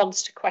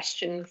response to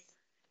question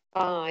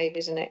 5,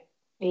 isn't it?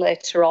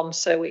 Later on,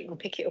 so we can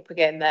pick it up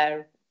again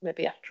there,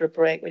 maybe after a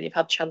break when you've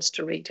had a chance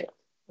to read it.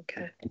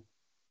 Okay.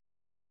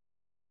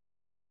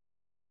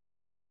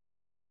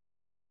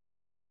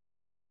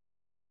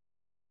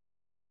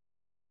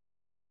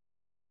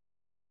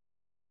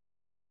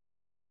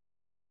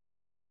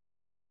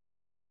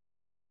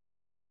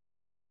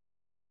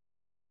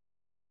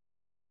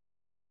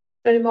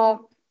 Any more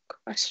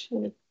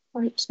questions?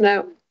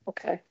 No.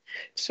 Okay.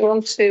 So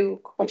on to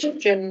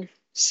question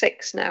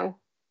 6 now.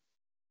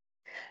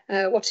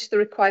 What is the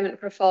requirement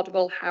for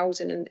affordable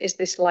housing, and is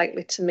this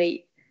likely to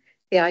meet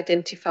the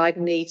identified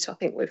needs? So I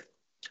think we've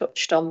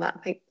touched on that.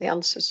 I think the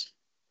answer's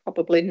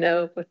probably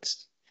no, but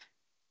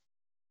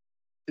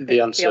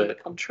the answer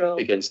control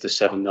against the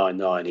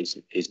 799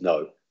 is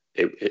no.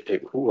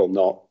 It will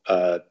not.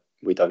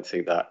 We don't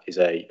think that is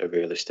a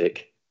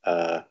realistic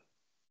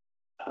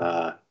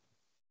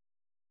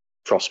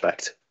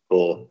prospect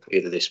for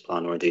either this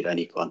plan or indeed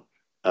any plan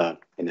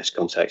in this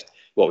context.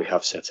 What we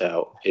have set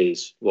out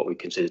is what we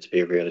consider to be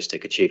a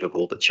realistic,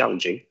 achievable but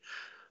challenging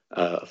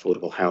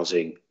affordable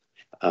housing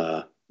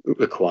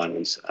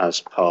requirements as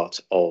part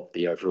of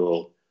the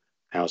overall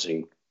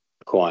housing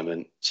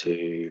requirement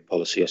to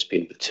policy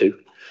SP number 2,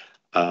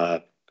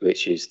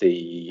 which is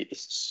the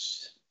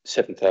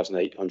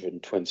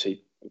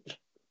 7,820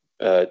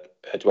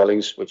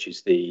 dwellings, which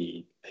is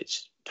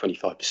it's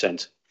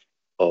 25%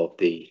 of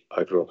the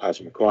overall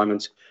housing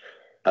requirement,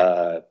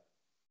 and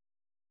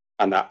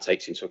that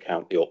takes into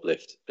account the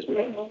uplift as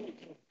well,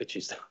 which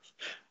is the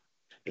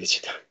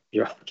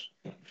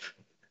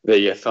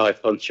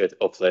 500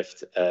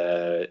 uplift.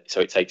 So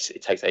it takes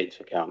that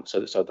into account.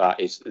 So that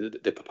is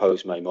the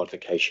proposed main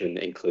modification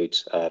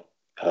includes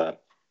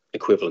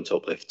equivalent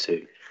uplift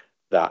to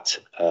that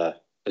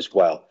as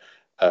well.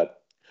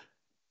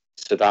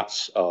 So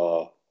that's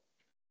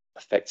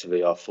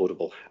effectively our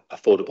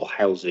affordable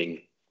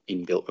housing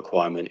inbuilt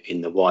requirement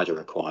in the wider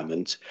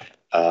requirement,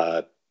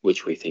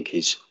 which we think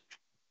is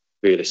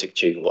realistic,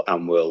 achievable,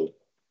 and will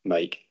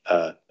make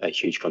a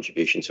huge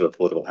contribution to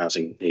affordable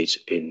housing needs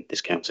in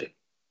this county.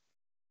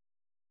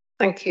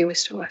 Thank you,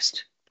 Mr.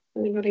 West.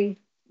 Anybody?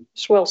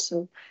 Ms.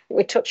 Wilson,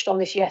 we touched on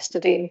this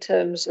yesterday in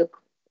terms of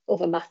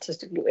other matters,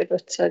 didn't we?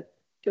 But do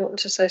you want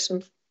to say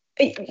something?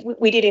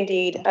 We did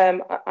indeed,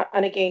 and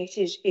again,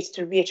 it's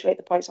to reiterate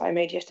the points I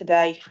made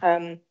yesterday,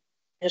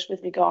 just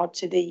with regard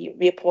to the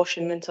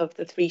reapportionment of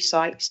the 3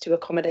 sites to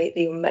accommodate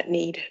the unmet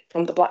need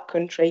from the Black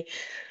Country,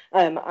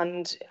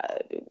 and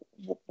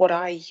what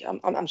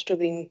I'm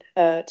struggling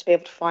to be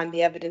able to find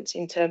the evidence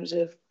in terms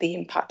of the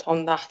impact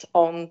on that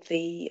on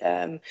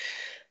the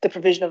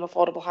provision of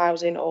affordable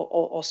housing,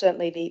 or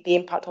certainly the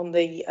impact on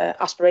the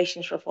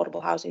aspirations for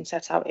affordable housing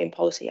set out in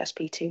policy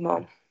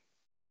SP2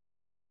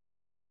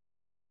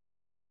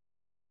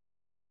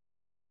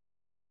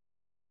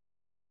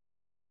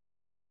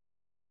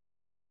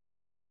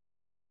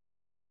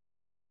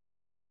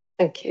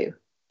 Thank you.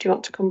 Do you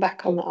want to come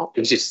back on that? It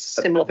was just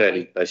a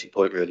fairly basic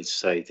point, really, to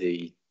say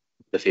the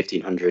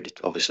 1,500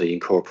 obviously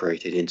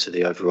incorporated into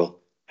the overall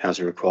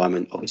housing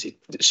requirement. Obviously,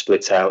 it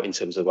splits out in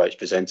terms of the way it's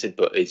presented,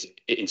 but it's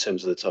in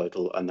terms of the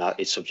total, and that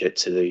is subject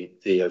to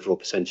the overall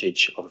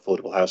percentage of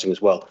affordable housing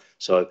as well.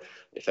 So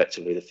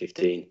effectively, the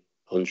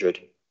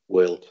 1,500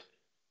 will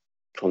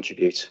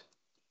contribute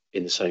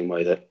in the same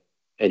way that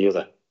any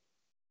other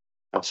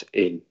house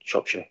in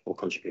Shropshire will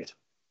contribute.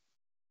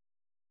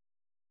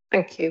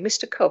 Thank you.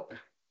 Mr. Cook.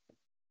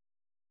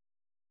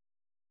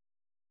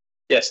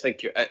 Yes,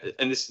 thank you.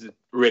 And this is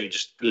really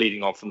just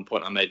leading on from the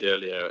point I made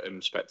earlier in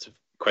respect of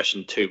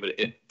question 2. But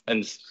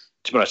and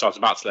to be honest, I was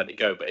about to let it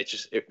go, but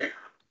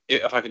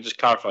if I could just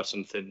clarify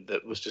something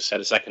that was just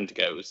said a second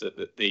ago, was that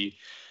the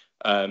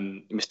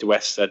Mr.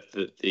 West said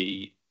that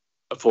the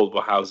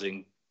affordable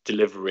housing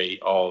delivery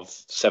of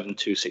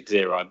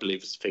 7260, I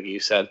believe is the figure you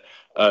said.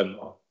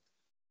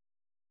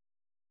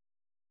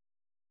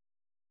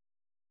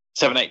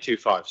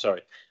 7825,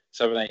 sorry.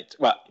 78.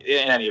 Well,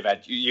 in any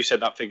event, you said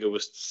that figure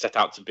was set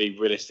out to be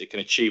realistic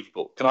and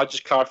achievable. Can I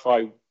just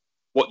clarify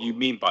what you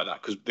mean by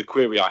that? Because the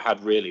query I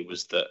had really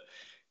was that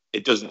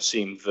it doesn't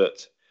seem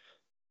that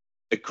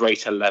a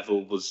greater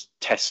level was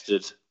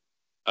tested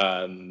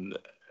to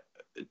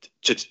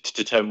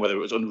determine whether it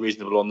was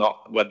unreasonable or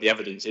not, whether the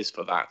evidence is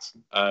for that.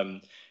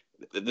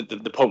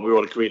 The point we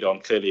all agreed on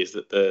clearly is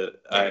that the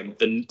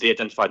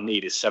identified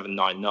need is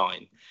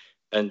 799.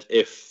 And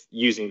if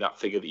using that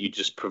figure that you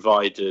just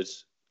provided,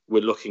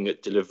 we're looking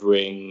at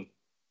delivering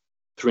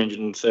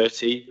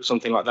 330 or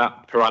something like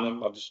that per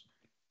annum. I've just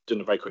done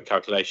a very quick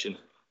calculation.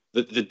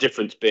 The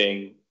difference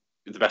being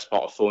the best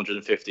part of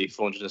 450,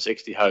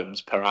 460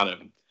 homes per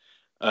annum,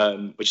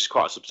 which is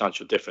quite a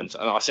substantial difference.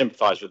 And I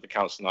sympathise with the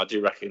council, and I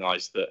do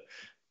recognise that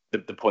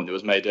the point that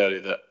was made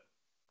earlier that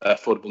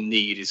affordable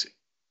need is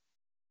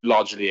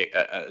largely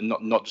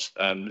not just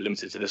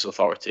limited to this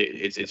authority.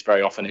 It's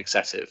very often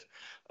excessive.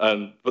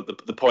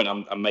 But the point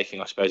I'm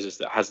making, I suppose, is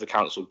that has the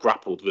council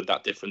grappled with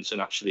that difference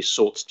and actually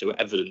sought to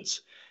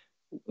evidence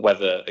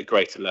whether a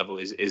greater level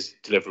is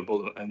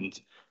deliverable? And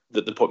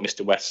the point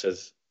Mr. West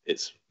says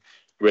it's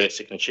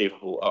realistic and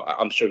achievable.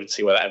 I'm struggling to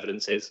see where that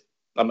evidence is.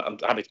 I'm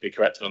happy to be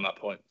corrected on that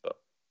point. But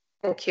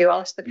thank you,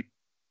 Alistair.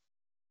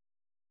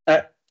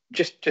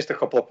 Just a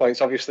couple of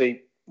points.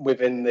 Obviously,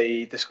 within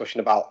the discussion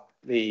about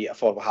the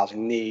affordable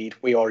housing need,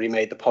 we already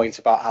made the point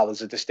about how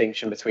there's a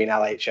distinction between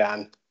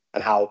LHN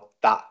and how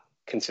that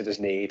considers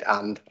need,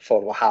 and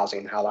affordable housing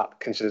and how that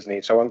considers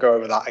need. So I won't go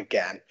over that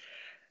again.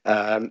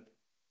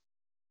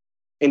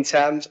 In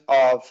terms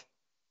of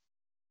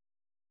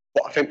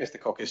what I think Mr.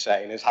 Cook is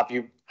saying is, have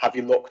you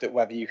looked at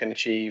whether you can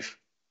achieve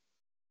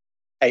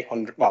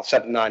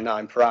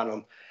 799 per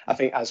annum? I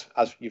think as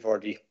you've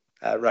already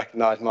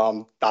recognised,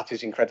 Ma'am, that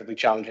is incredibly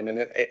challenging, and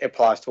it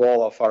applies to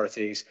all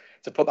authorities.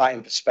 To put that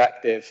in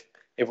perspective,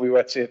 if we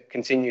were to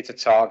continue to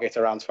target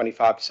around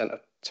 25% of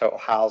total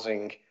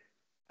housing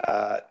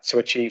to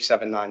achieve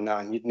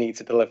 799, you'd need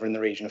to deliver in the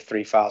region of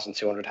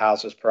 3,200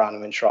 houses per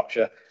annum in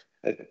Shropshire.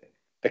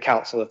 The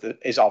council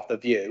is of the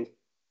view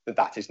that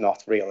that is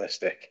not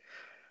realistic.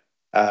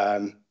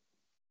 What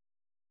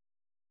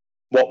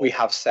we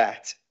have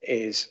set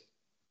is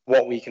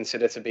what we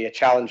consider to be a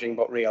challenging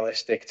but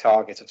realistic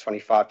target of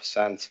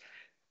 25%.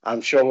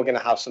 I'm sure we're going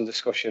to have some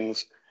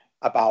discussions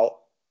about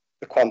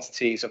the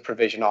quantities of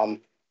provision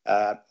on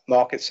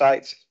market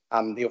sites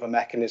and the other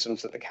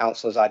mechanisms that the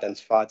council has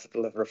identified to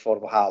deliver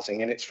affordable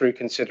housing. And it's through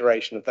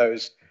consideration of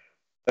those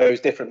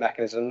different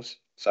mechanisms,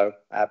 so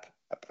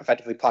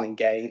effectively planning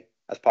gain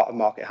as part of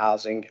market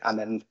housing, and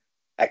then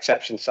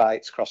exception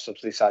sites,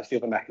 cross-subsidy sites, the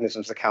other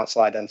mechanisms the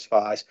council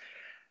identifies,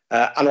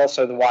 and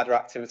also the wider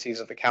activities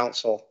of the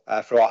council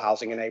through our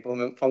housing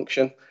enablement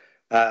function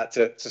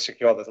to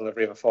secure the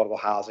delivery of affordable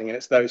housing. And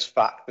it's those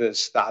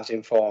factors that has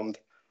informed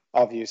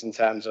our views in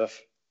terms of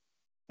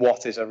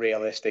what is a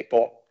realistic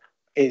but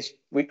is,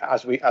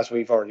 as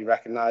we've already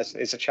recognised,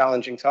 is a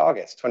challenging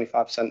target.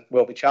 25%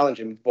 will be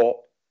challenging, but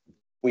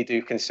we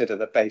do consider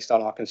that based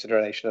on our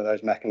consideration of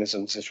those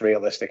mechanisms, it's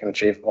realistic and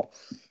achievable.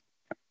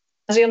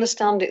 As I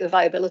understand it, the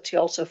viability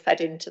also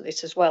fed into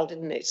this as well,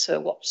 didn't it? So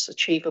what's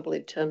achievable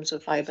in terms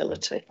of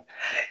viability?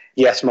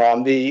 Yes,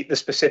 Ma'am. The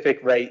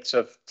specific rates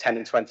of 10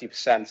 and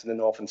 20% in the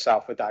north and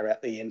south were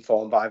directly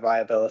informed by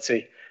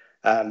viability.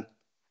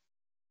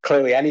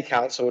 Clearly, any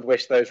council would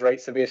wish those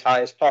rates to be as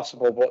high as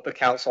possible, but the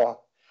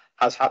council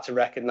has had to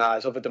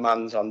recognise other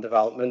demands on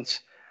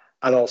development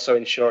and also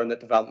ensuring that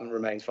development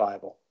remains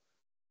viable.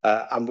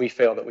 And we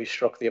feel that we've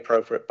struck the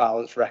appropriate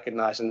balance,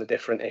 recognising the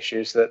different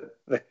issues that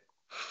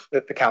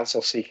the council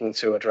is seeking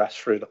to address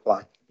through the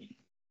plan.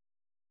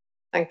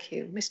 Thank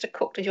you. Mr.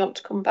 Cook, did you want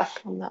to come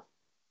back on that?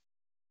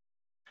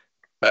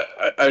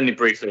 Only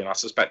briefly, and I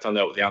suspect I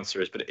know what the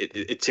answer is, but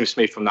it seems to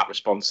me from that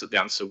response that the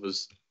answer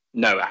was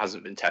no, it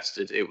hasn't been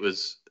tested.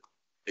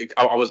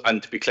 I was,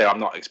 and to be clear, I'm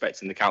not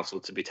expecting the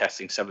council to be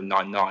testing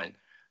 799,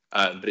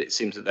 but it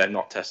seems that they're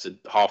not tested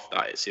half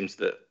that. It seems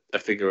that a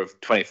figure of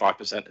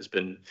 25% has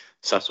been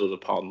settled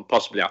upon,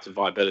 possibly out of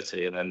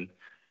viability, and then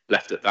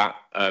left at that.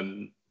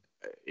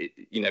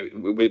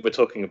 We're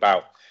talking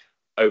about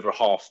over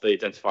half the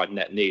identified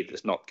net need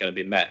that's not going to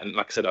be met. And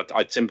like I said,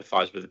 I'd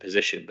sympathise with the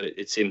position, but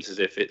it seems as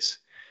if it's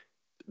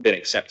been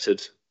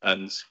accepted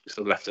and sort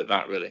of left at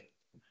that, really.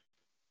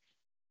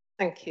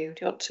 Thank you.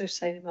 Do you want to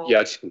say more? Yeah,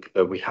 I just think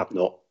we have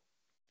not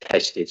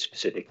tested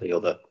specifically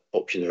other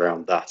options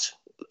around that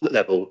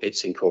level.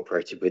 It's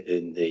incorporated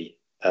within the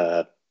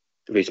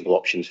reasonable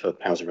options for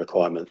housing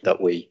requirement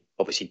that we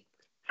obviously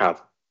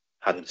have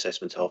had an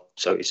assessment of.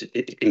 So it's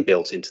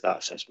inbuilt into that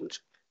assessment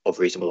of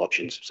reasonable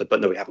options. So,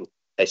 but no, we haven't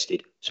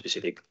tested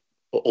specific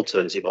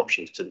alternative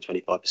options to the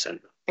 25%.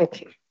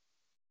 Thank you.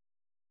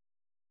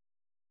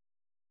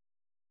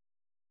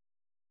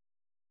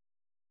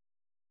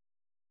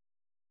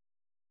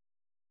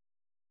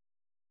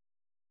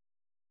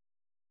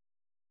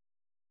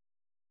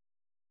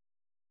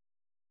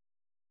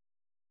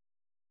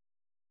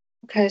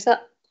 Okay, is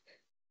that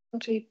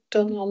what we've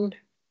done on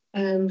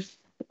it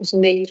was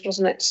need,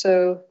 wasn't it?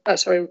 So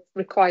sorry,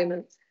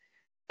 requirement.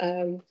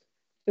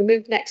 We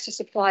move next to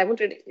supply. I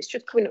wonder, it's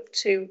just coming up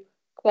to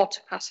quarter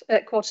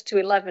to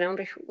 11. I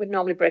wonder if we'd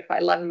normally break by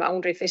 11, but I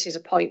wonder if this is a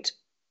point to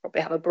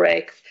probably have a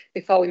break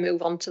before we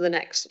move on to the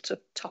next sort of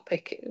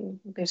topic.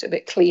 It makes it a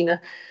bit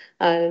cleaner.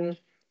 And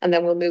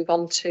then we'll move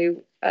on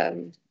to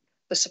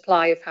the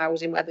supply of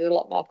housing, where there's a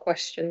lot more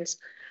questions.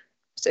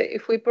 So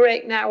if we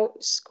break now,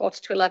 it's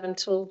quarter to 11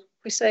 till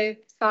we say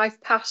 5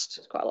 past.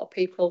 There's quite a lot of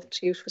people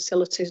to use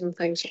facilities and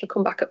things. So we'll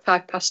come back at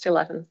 5 past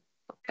 11.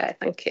 Okay,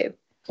 thank you.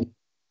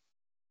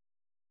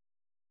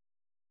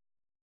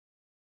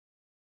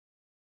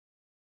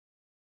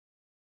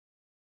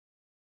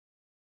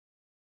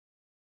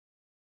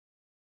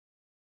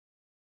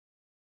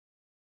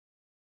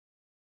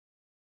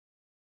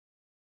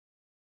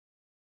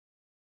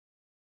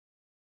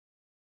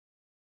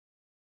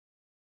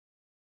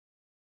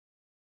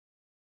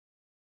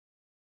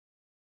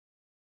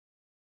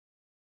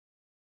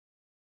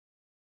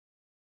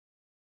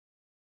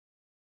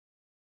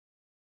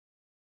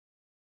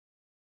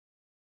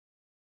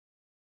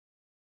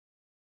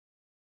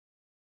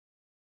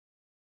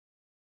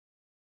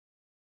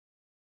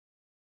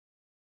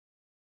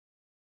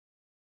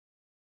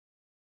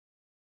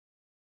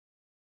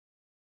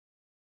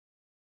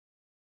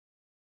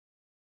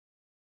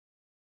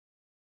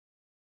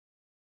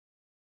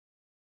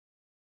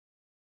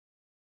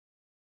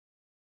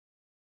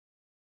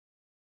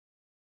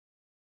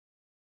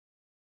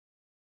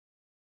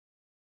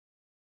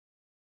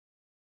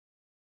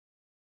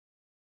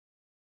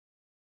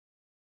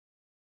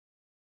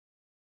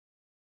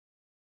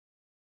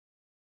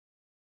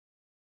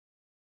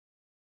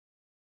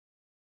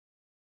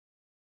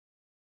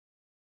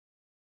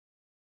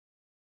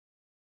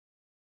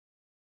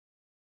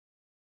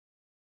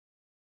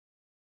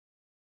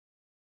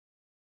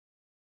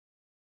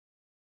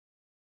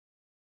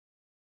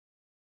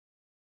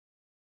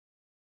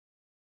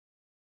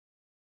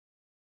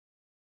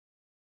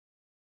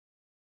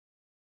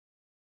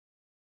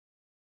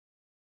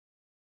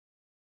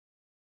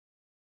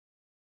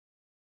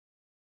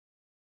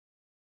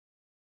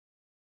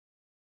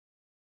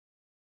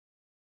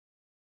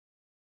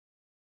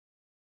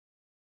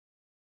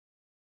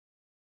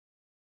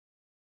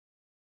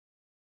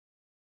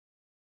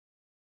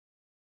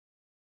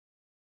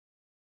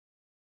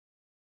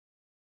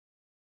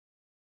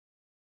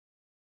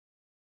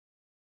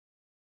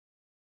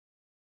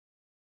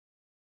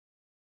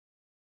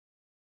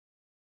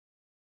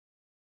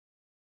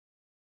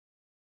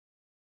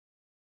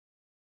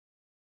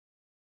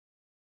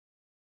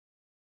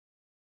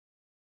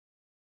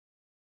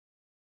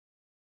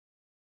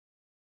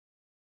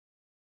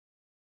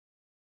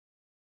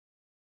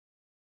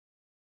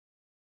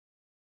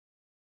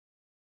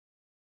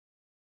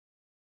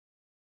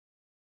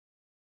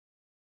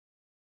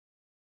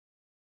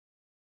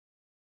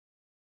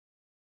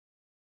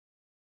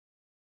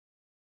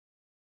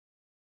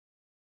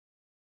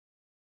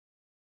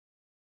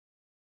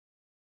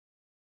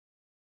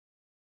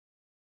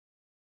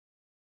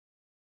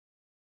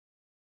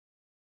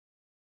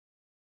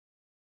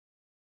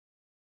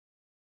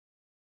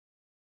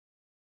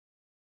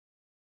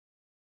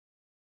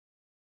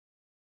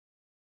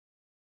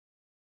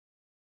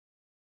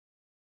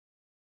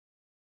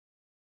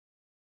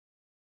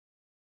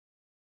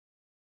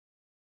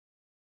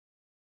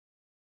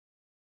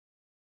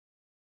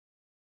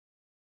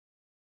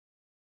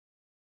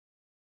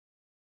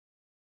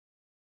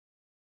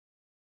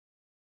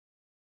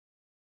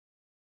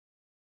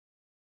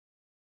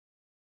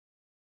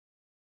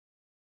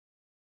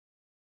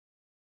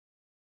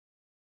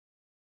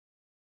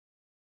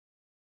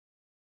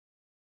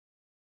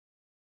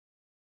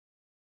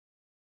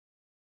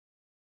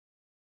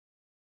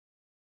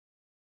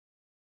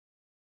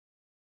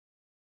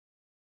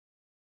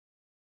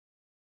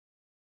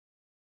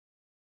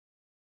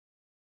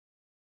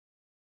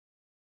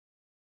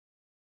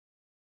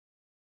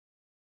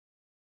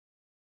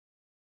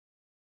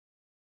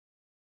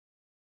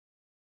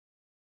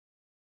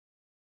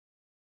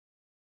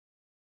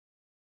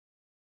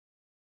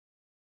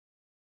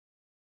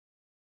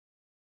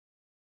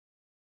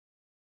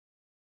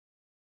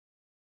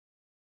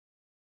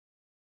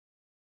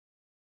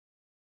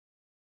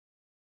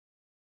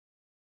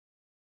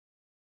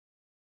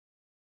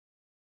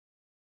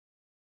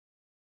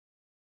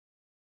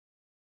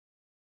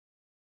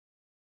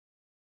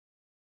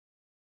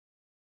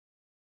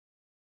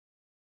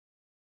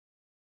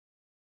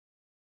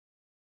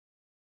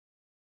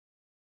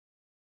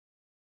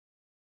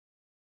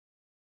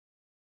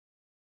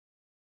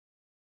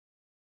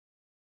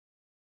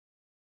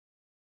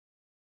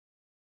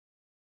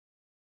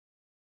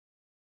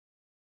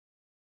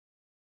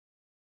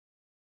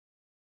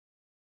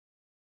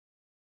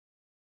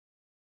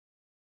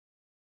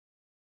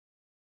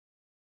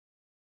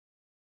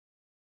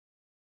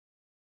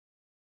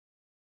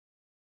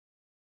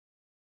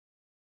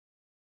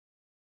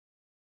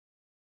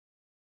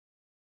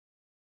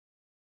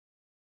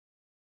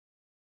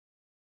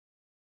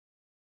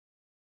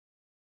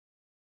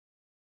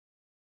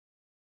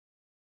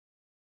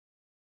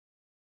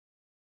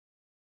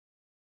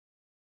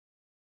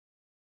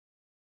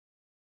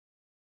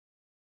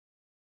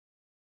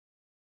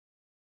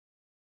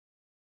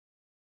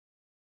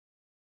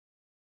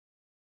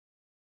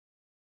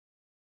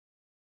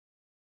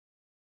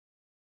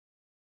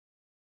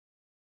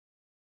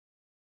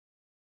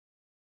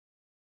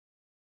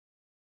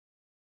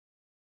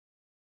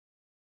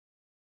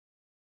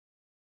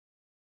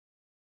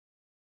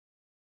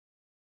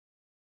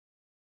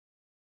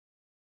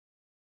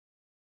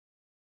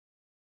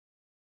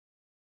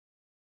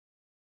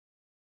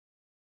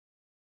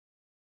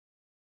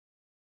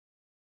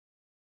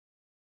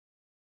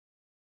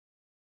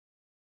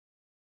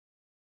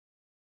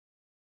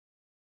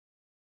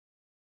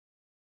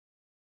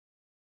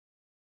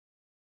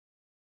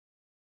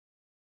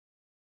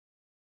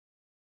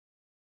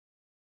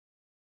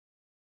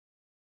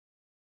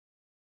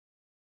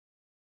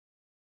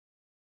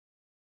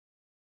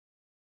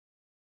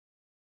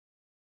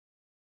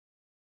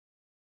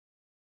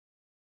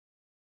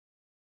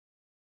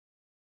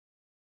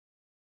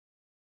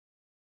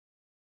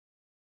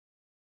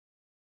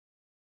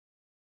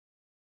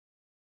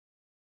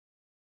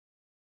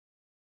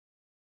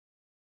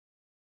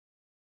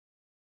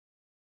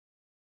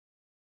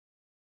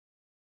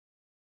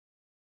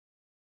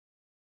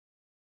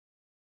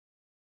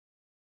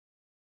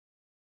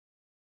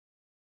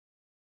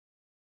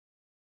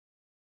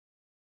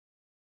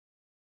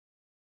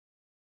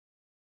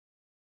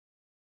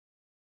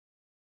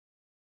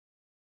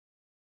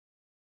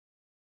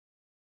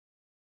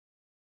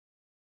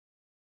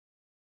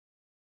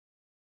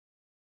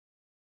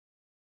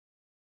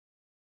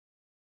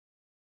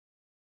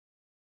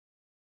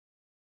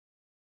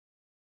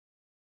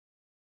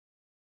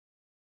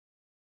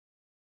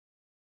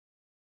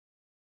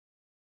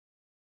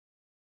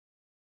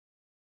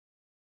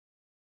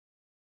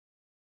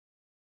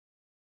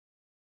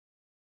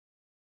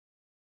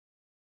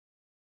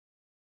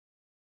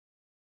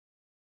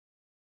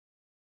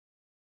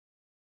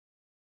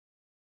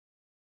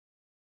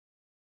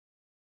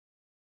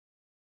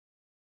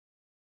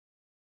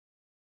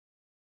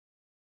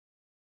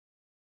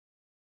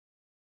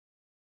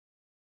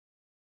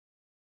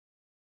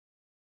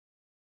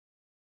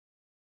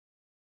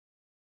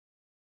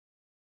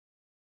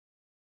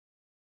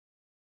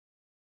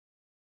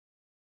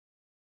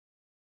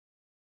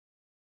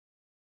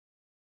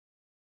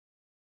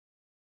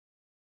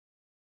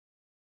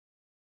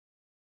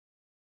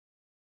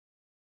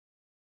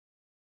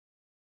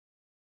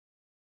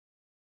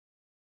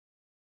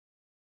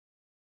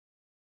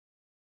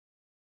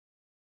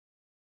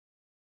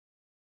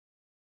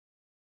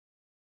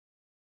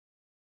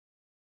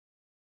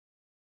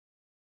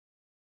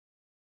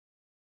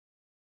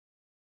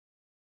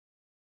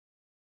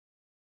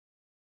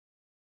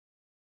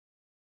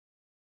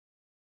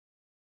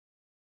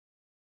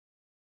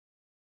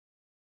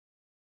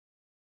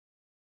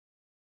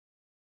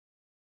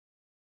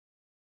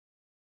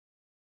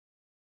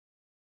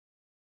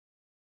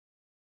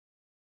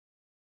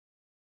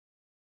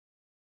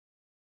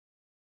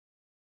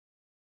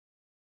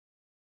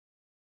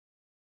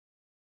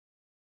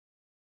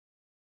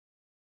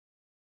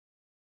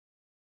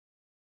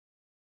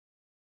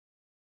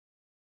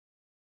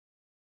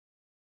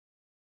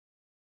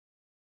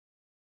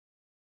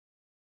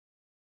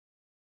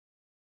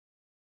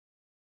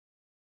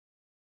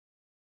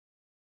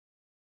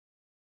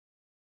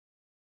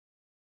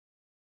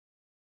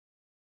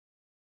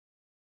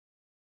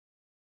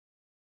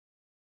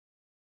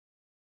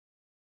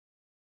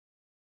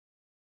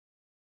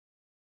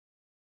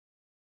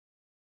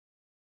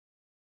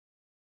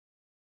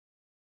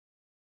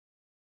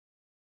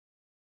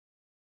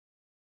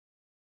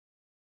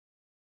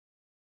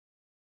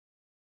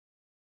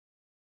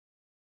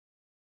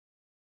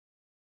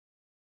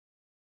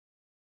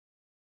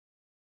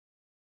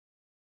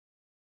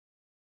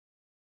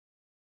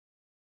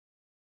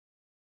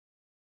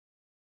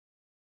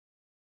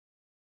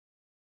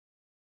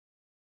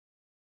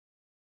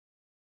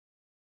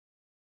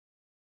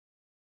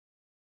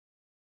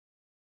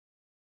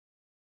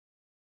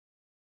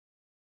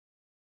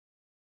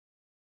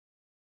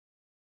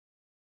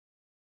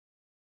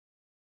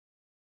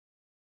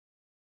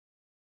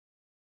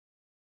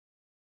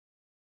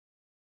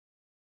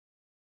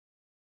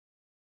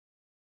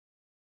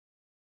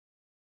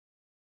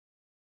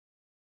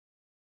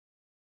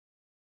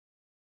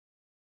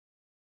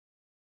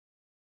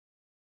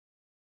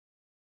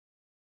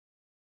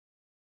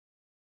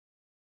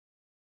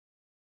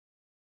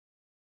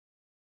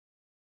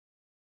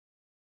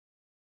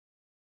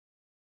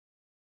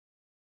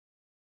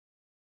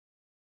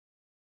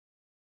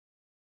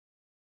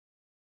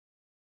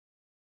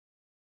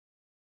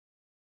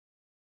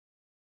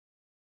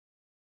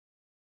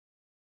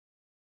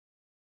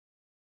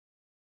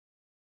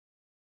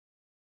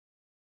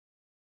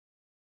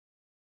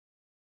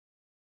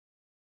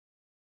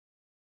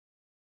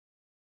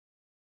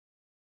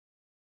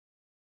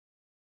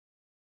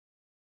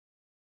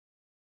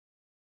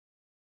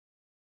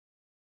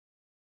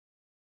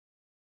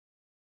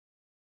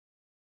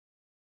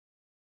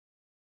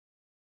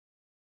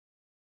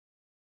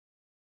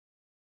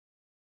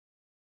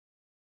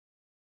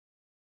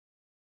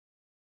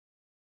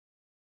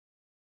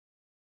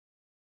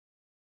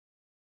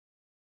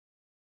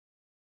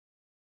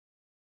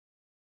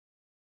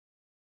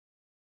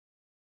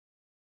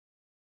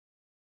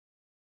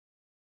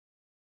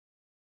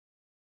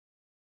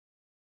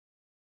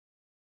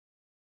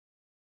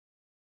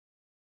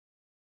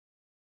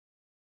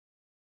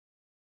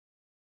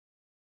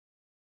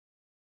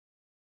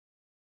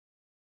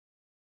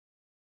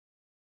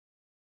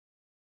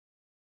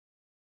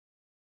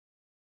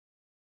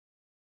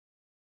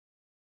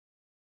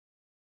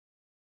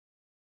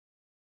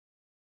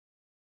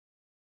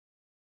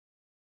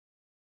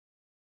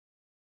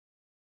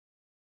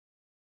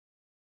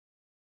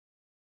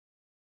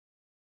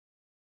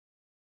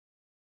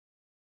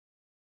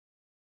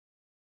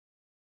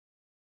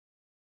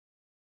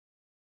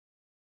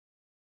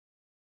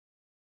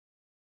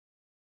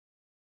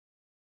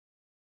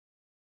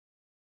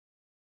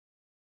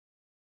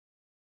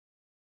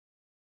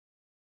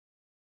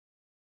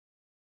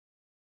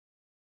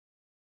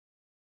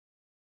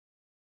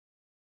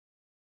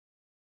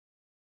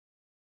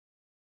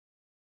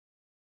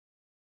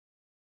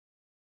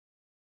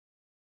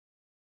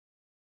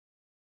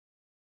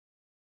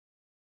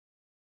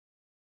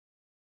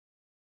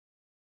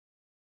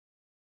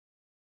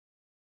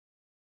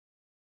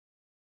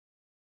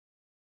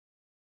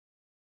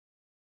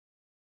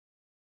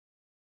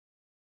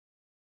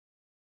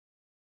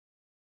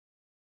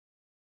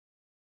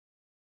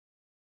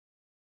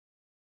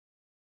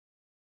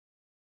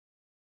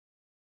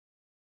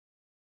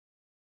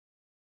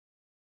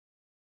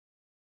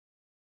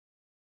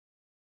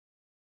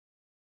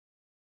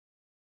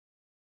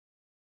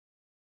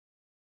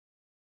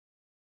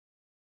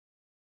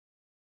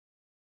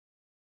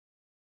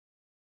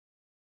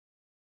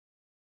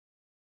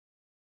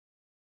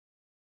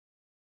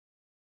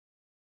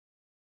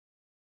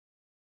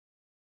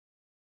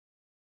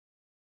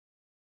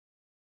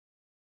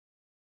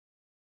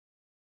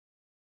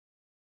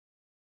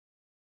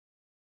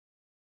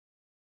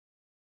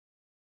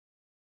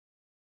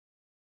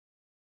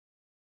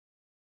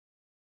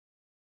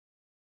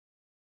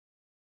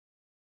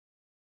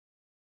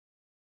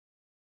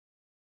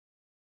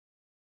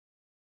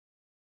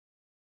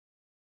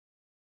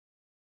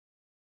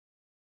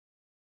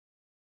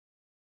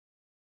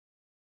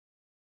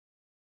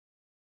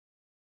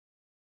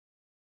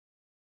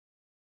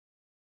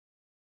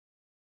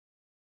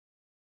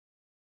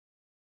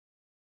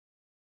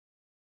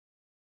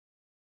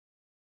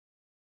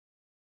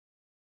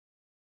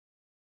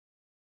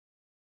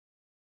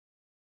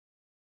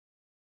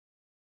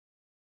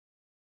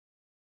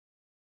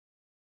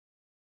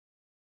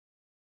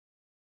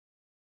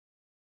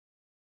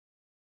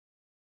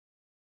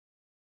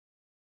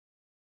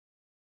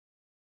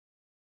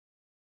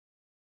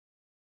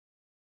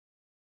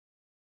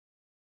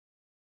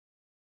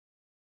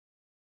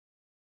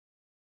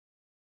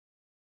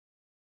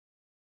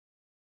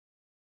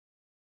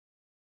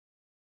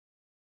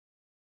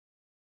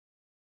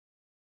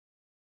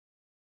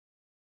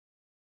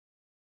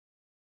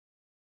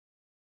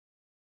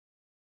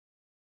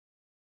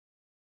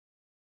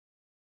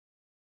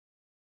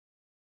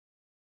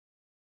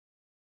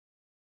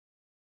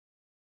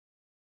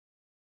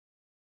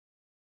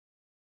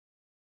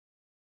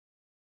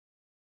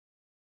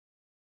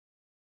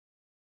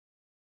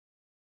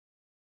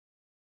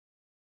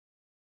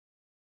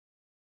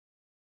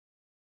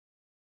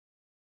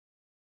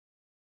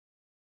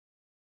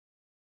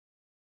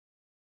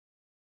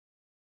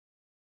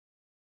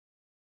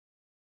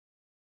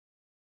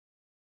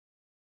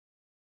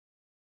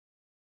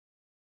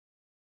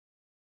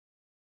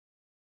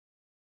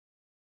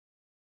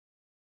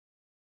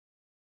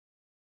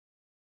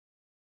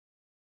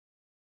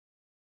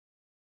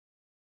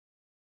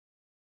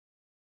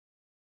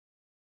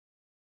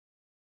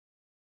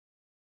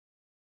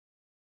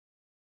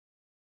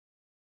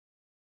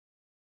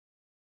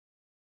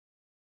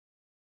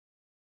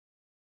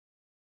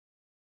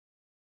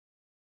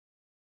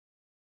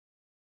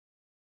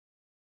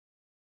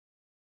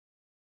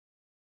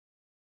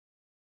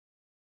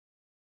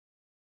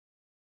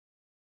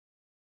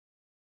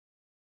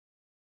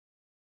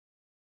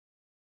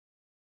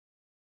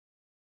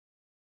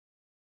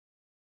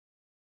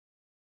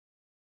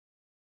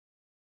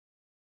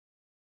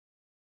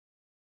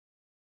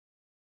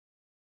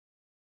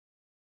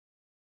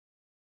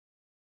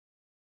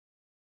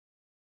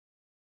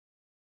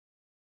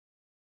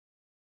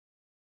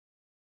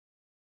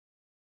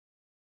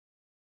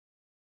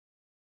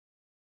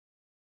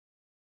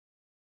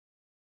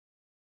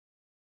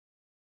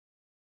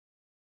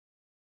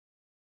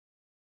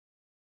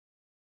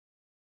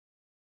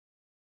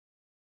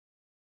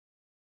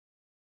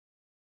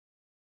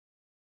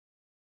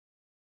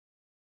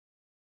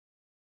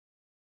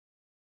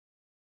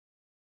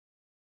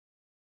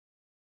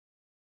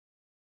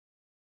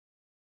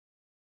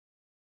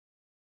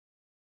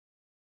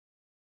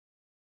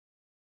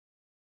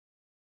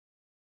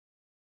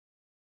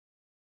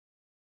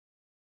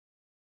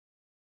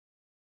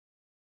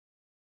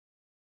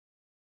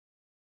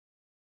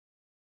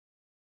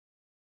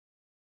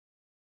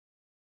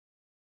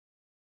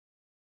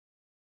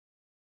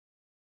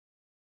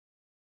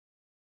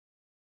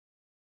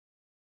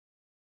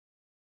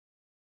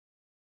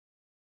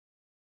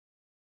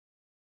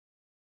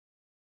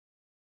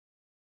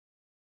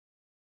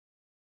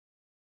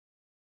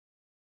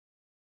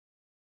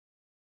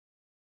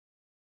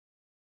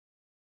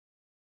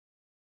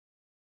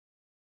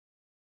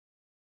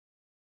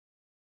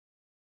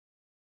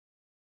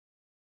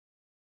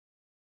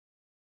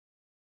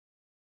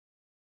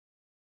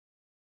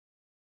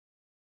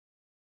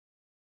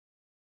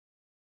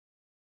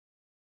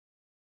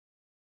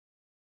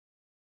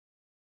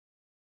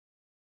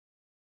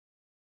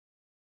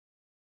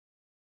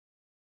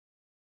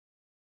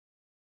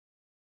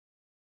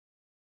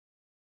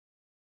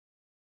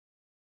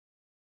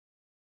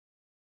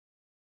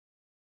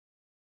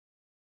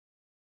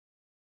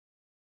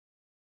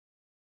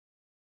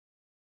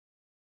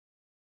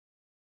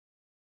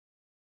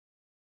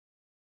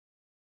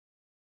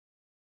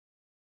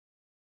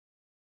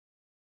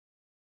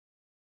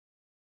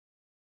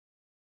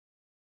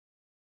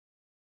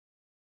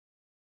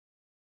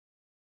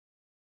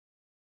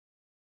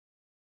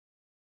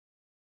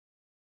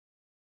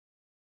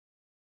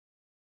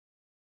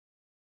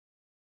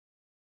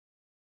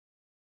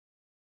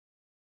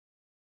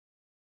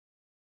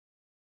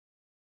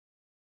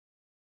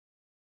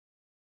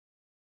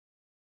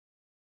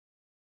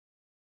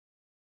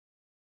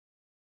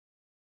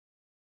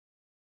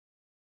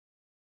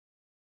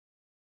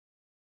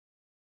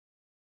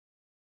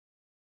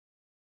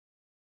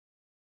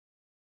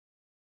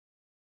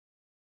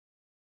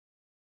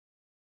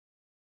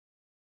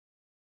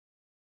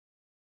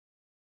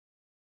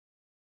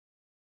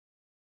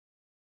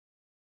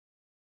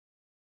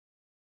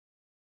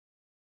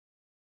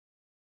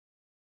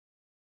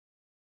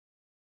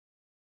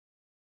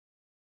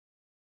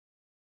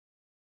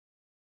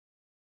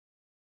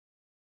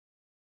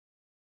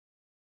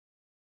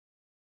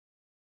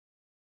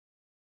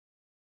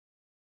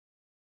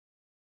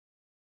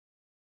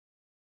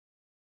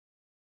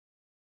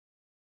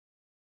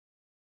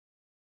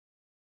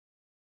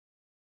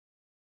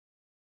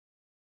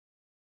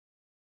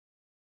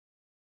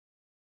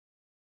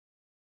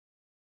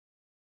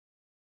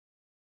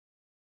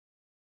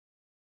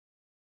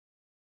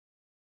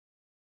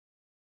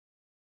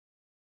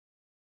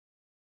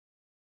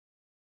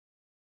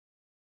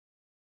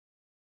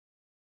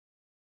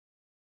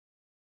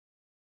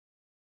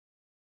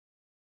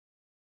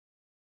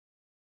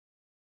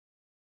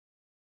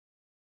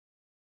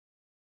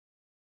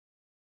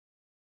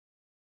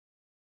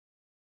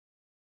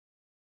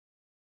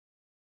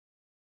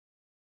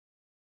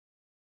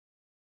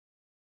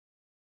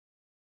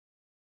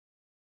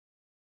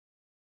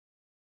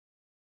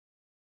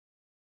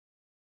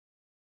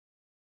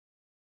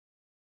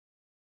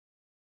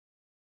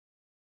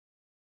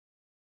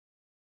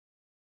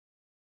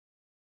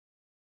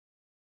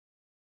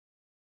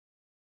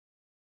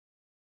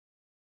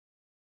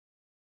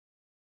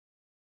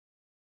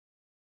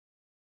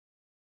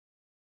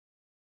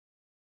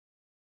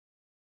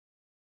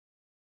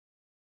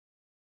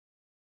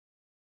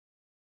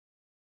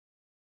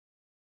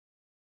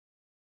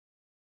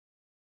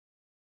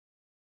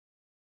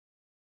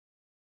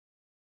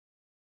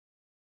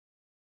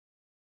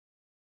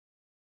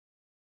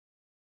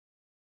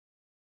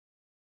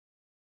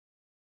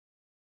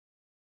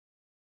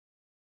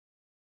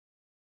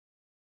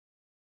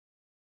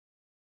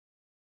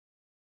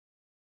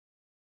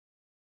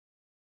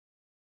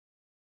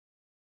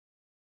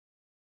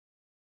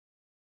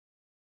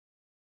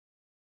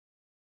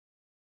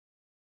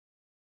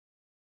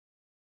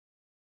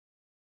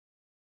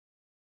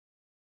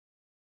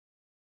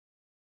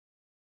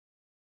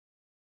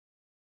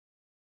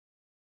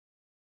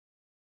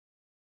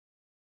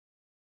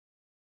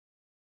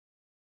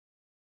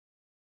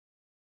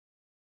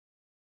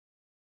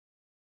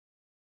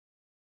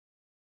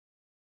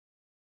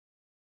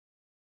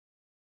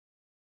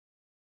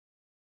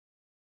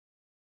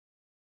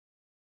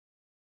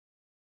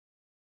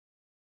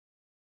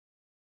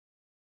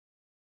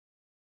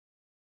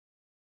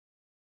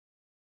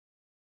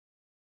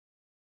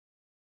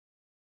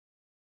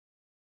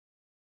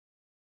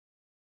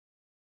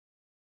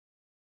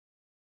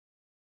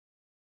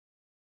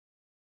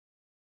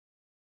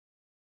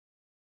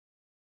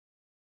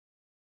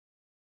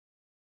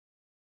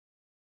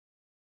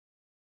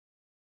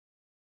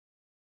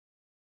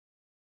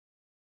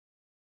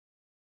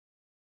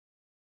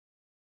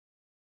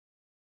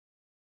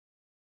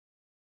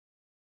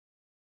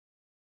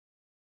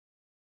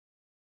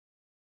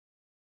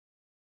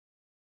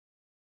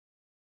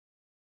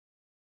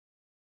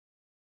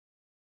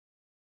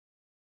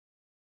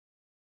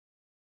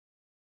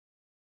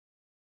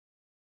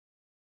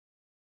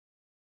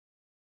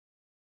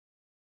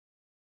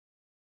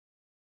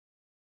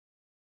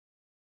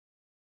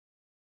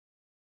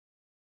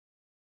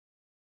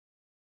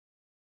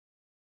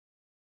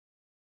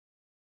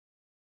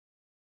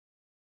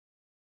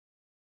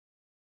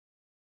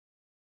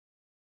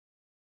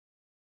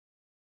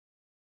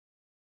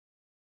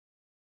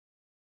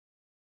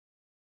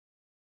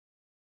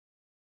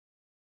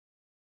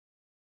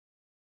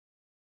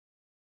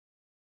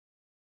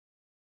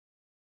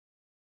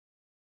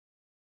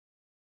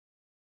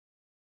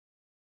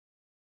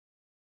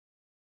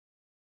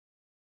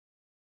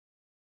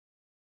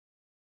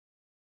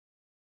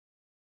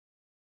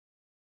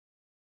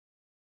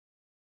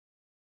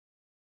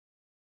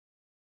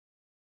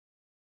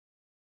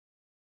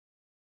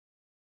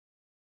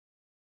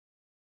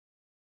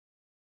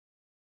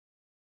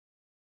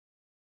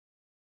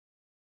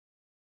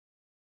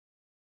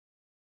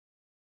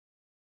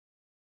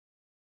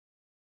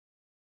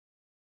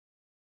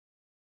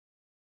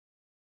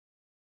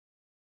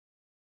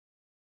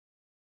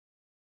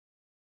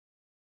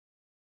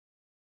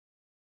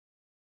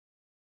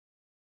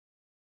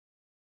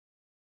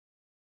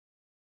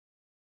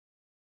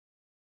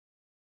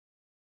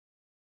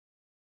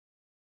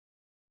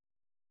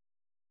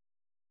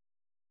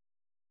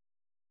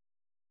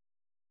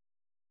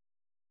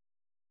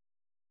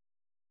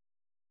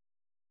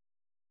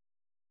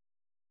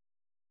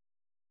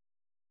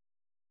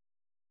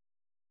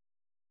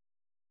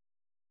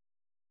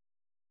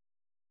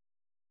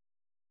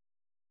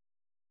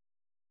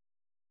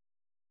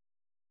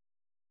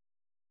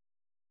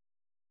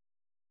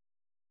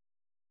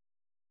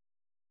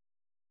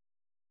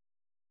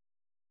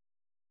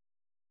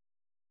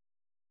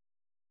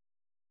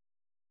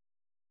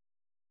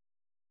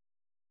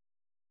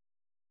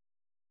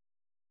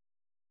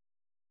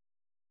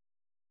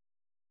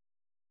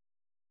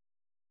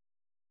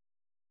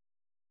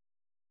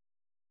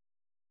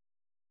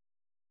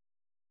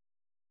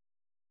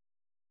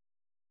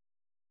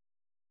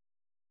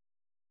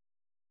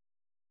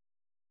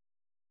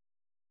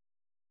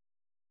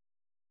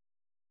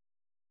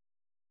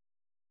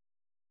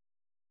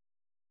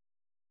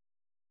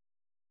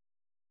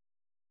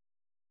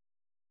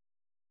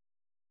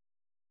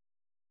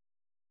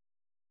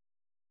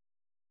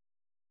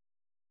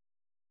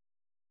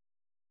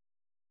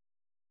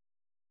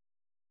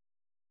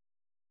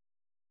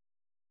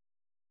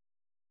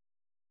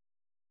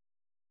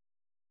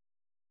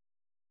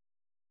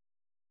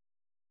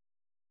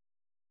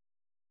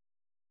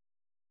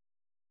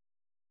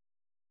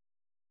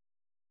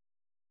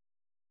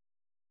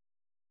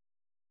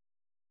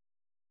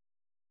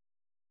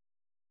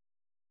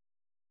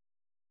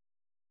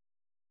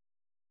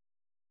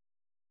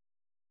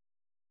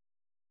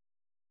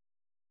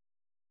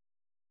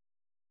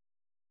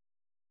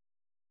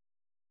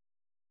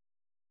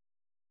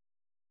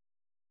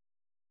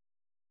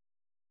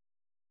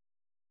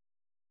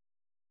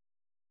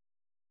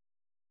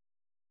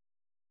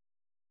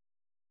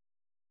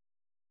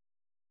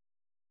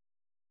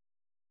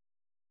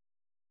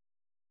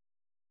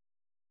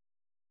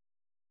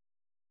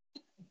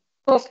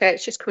 Okay,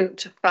 it's just coming up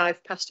to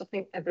 5 past. I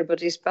think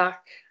everybody's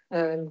back.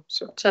 So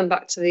I'll turn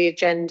back to the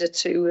agenda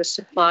to the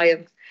supply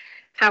of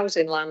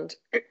housing land.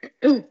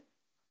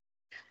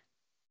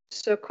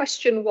 So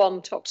question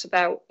 1 talks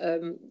about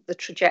the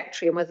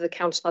trajectory and whether the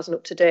council has an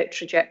up-to-date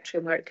trajectory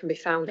and where it can be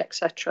found,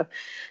 etc.,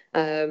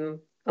 and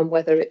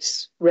whether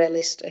it's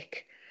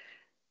realistic.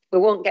 We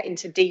won't get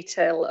into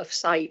detail of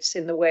sites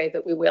in the way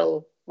that we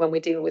will when we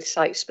deal with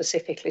sites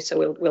specifically,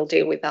 so we'll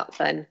deal with that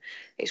then.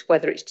 It's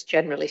whether it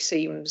generally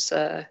seems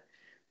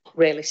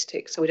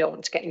realistic, so we don't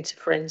want to get into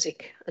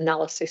forensic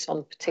analysis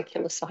on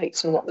particular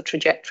sites and what the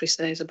trajectory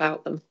says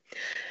about them.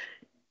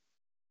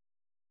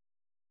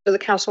 Does the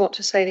council want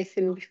to say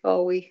anything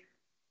before we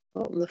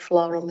open the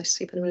floor on this,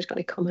 see if anybody's got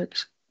any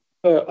comments?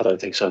 I don't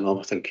think so, Mum.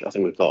 I think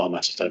we've got our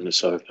master statement,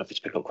 so happy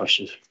to pick up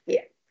questions.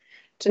 Yeah.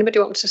 Does anybody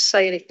want to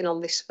say anything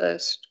on this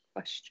first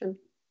question?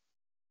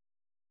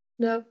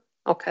 No?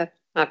 Okay.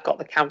 I've got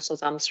the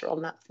council's answer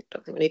on that. I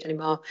don't think we need any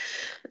more.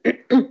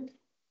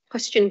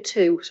 Question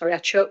 2. Sorry, I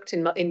choked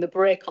in the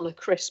break on a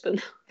crisp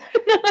and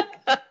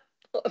got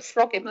a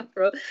frog in my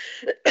throat.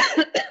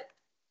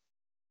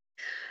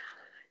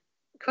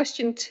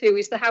 Question 2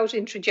 is the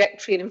housing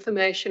trajectory and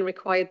information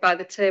required by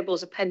the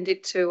tables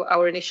appended to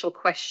our initial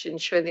question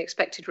showing the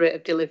expected rate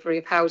of delivery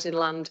of housing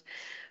land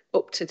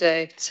up to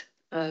date.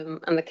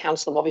 And the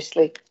council have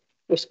obviously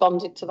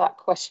responded to that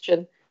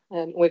question.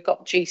 We've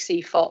got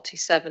GC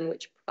 47,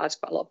 which provides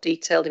quite a lot of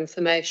detailed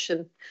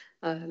information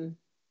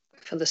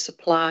for the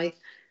supply.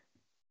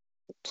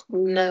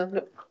 No, I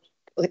don't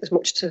think there's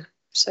much to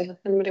say.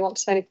 Anybody want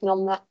to say anything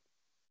on that?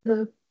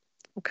 No?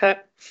 Okay.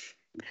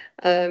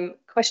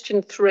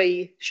 Question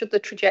 3, should the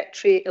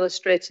trajectory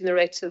illustrating the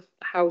rate of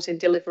housing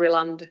delivery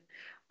land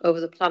over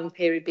the plan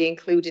period be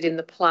included in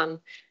the plan?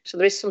 So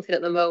there is something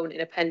at the moment in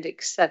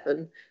Appendix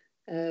 7,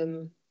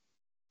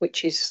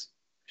 which is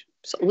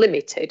sort of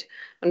limited,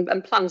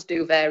 and plans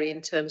do vary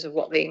in terms of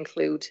what they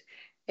include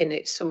in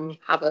it. Some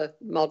have a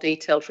more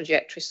detailed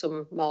trajectory,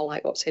 some more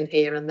like what's in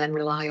here, and then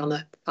rely on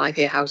a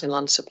 5-year housing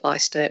land supply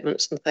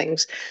statements and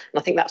things. And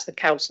I think that's the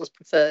council's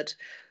preferred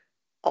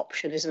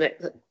option, isn't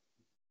it?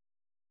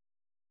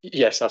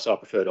 Yes, that's our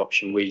preferred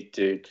option. We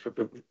do.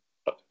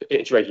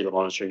 It's regular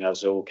monitoring,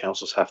 as all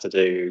councils have to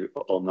do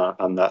on that,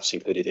 and that's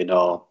included in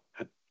our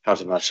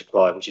housing land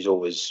supply, which is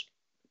always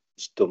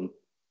done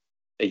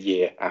a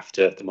year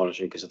after the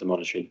monitoring because of the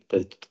monitoring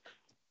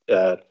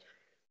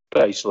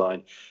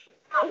baseline.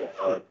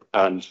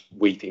 And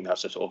we think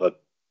that's a sort of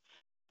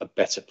a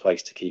better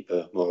place to keep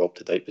a more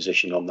up-to-date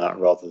position on that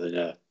rather than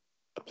a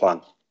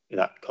plan in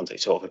that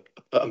context, sort of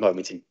a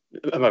moment in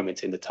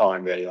the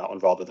time, really, that one,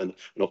 rather than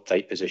an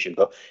update position.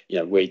 But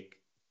we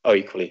are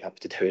equally happy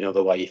to do it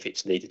another way if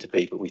it's needed to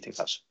be, but we think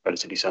that's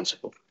relatively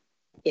sensible.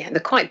 Yeah,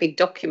 they're quite big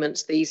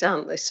documents, these,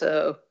 aren't they?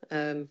 So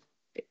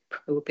it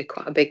probably would be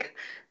quite a big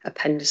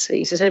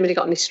appendices. Has anybody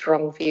got any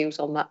strong views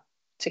on that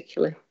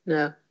particularly?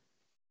 No.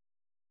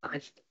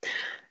 Fine.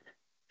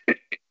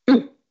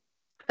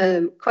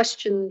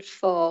 Question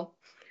 4.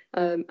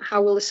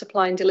 How will the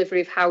supply and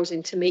delivery of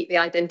housing to meet the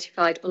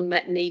identified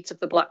unmet needs of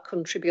the Black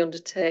Country be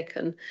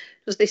undertaken?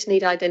 Does this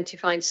need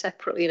identifying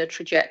separately in a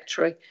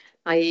trajectory,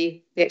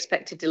 i.e. the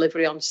expected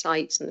delivery on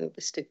sites and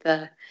listed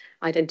there,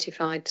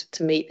 identified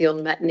to meet the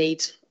unmet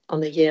needs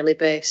on a yearly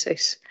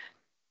basis?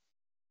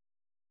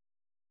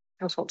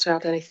 I just want to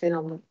add anything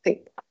on. I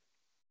think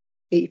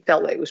he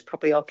felt that it was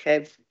probably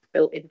okay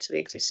built into the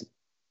existing.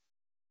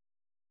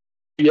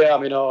 Yeah, I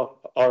mean,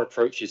 our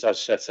approach is as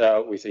set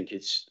out. We think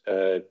it's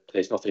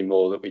there's nothing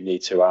more that we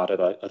need to add.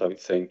 I don't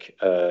think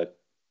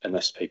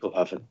unless people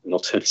have an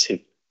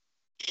alternative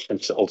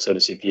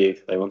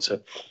view they want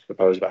to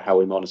propose about how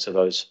we monitor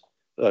those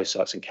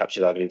sites and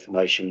capture that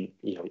information.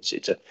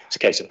 It's a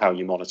case of how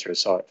you monitor a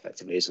site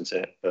effectively, isn't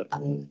it? But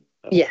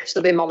yes,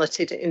 they'll be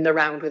monitored in the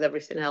round with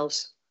everything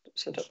else.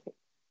 So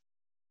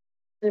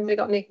anybody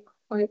got any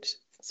points?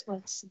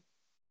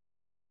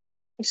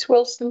 Miss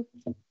Wilson?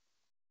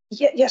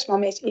 Yes,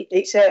 Mum.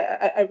 It's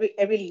a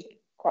really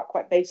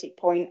quite basic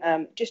point.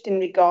 Just in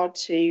regard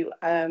to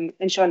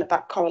ensuring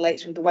that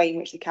correlates with the way in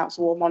which the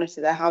council will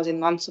monitor their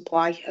housing land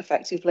supply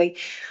effectively.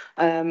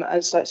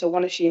 And so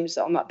one assumes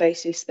that on that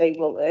basis they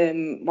will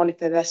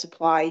monitor their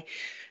supply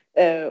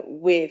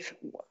with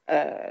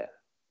the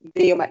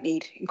unmet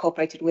need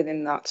incorporated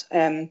within that.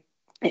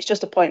 It's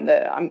just a point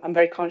that I'm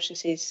very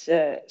conscious is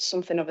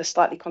something of a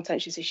slightly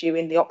contentious issue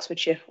in the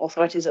Oxfordshire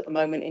authorities at the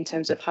moment in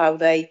terms of how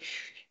they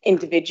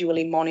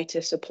individually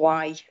monitor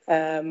supply,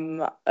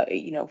 for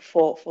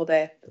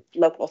their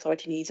local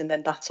authority needs, and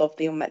then that of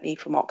the unmet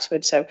need from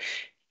Oxford. So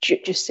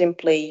just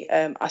simply,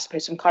 I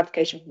suppose, some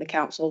clarification from the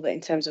council that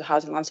in terms of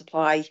housing land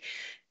supply,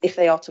 if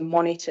they are to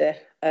monitor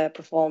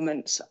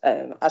performance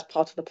as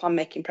part of the plan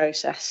making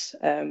process,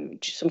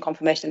 just some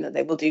confirmation that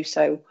they will do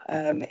so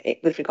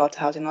with regard to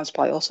housing land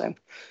supply also.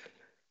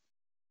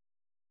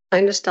 I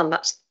understand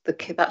that's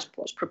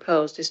what's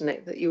proposed, isn't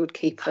it? That you would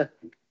keep a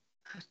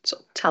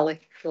sort of tally,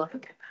 if you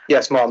like.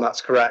 Yes, Ma'am,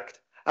 that's correct.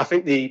 I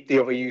think the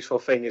other useful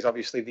thing is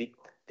obviously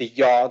the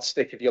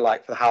yardstick, if you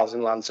like, for the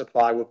housing land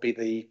supply would be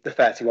the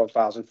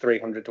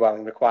 31,300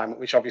 dwelling requirement,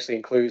 which obviously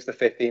includes the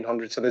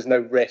 1,500. So there's no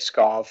risk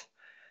of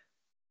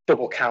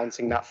double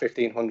counting that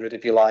 1,500,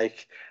 if you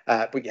like.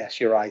 But yes,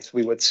 you're right.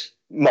 We would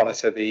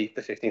monitor the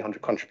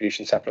 1,500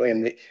 contribution separately,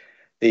 and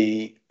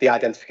the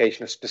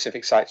identification of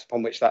specific sites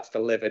upon which that's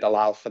delivered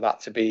allows for that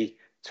to be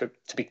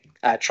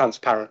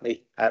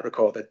transparently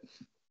recorded.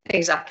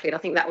 Exactly, and I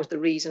think that was the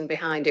reason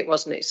behind it,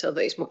 wasn't it? So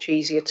that it's much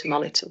easier to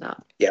monitor that.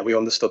 Yeah, we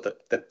understood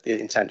the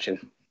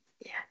intention.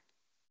 Yeah.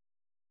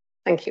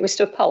 Thank you,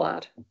 Mr.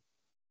 Pollard.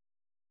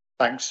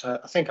 Thanks. I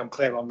think I'm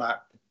clear on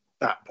that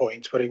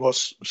point, but it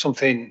was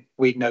something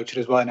we noted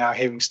as well in our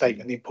hearing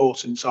statement, the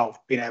importance of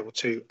being able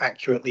to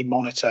accurately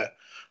monitor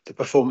the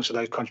performance of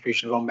those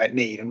contributions of unmet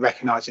need, and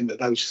recognising that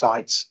those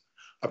sites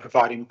are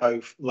providing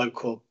both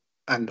local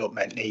and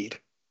unmet need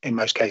in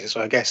most cases.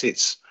 So I guess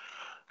it's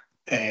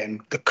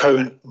the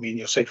current, I mean,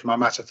 you'll see from our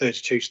Matter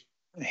 32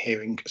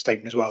 hearing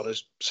statement as well,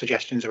 there's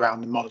suggestions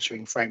around the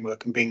monitoring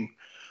framework and being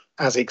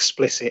as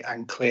explicit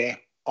and clear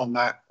on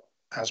that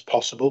as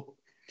possible.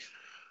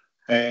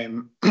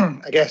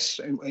 I guess,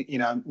 you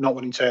know, not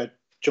wanting to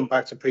jump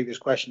back to previous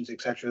questions,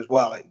 etc. as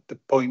well, the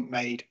point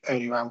made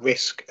earlier around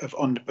risk of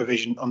under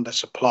provision, under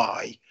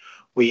supply,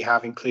 we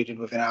have included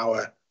within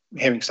our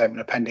hearing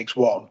statement Appendix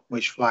 1,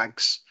 which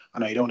flags, I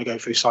know you don't want to go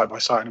through site by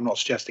site, and I'm not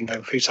suggesting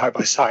going through site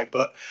by site,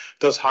 but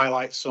does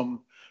highlight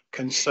some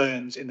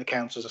concerns in the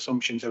council's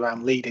assumptions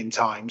around lead-in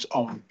times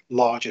on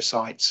larger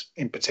sites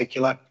in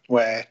particular,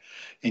 where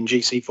in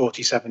GC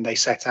 47 they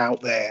set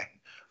out their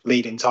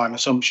lead-in time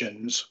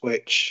assumptions,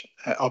 which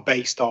are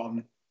based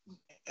on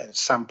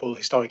sample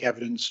historic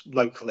evidence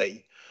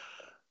locally.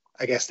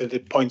 I guess the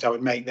point I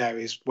would make there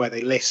is where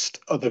they list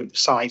other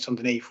sites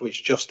underneath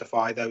which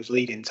justify those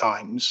lead-in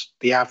times.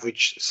 The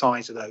average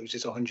size of those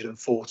is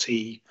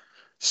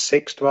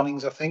 146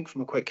 dwellings, I think,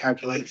 from a quick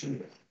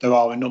calculation. There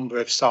are a number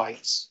of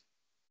sites,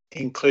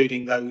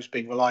 including those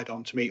being relied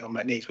on to meet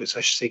unmet needs, which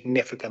are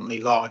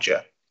significantly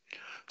larger.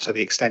 So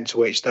the extent to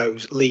which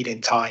those lead-in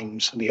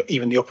times, and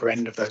even the upper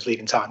end of those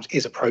lead-in times,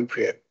 is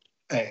appropriate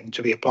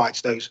to be applied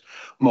to those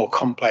more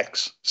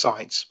complex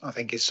sites, I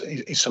think is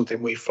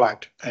something we've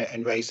flagged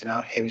and raised in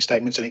our hearing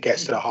statements, and it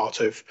gets to the heart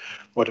of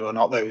whether or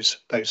not those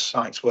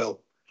sites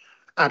will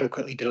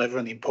adequately deliver,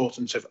 and the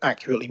importance of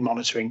accurately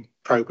monitoring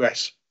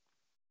progress.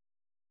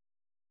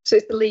 So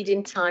it's the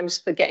lead-in times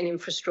for getting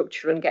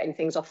infrastructure and getting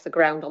things off the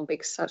ground on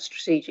big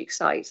strategic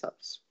sites.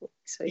 That's what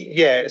we say.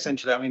 Yeah,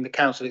 essentially. I mean, the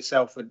council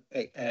itself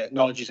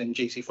acknowledges in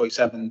GC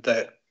 47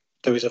 that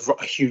there is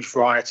a huge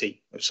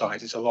variety of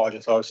sites. It's a large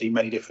authority,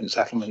 many different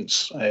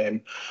settlements.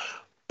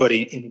 But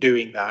in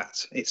doing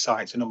that, it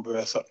cites a number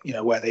of, you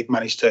know, where they've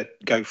managed to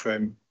go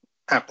from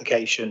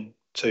application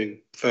to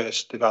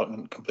first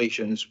development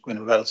completions in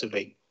a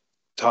relatively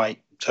tight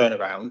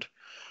turnaround.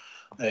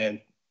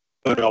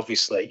 But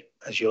obviously,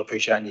 as you'll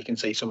appreciate, and you can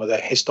see some of the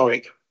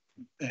historic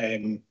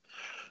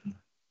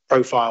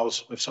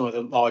profiles with some of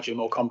the larger,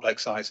 more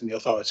complex sites in the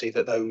authority,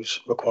 that those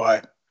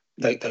require,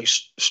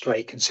 those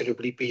stray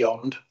considerably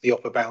beyond the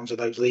upper bounds of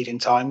those lead-in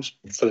times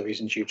for the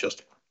reasons you've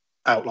just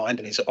outlined.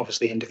 And it's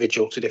obviously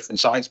individual to different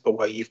sites, but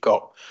where you've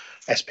got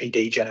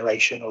SPD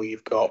generation, or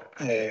you've got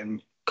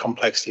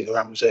complexity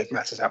around reserved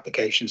matters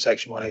application,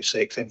 section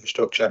 106,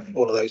 infrastructure,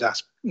 all of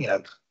those, you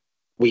know,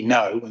 we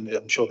know, and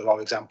I'm sure there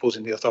are examples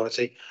in the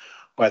authority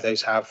where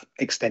those have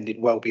extended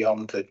well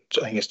beyond the,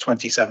 I think it's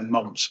 27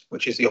 months,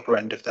 which is the upper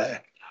end of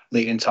their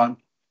lead-in time.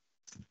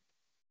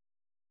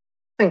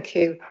 Thank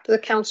you. Do the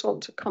council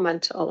want to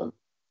comment on?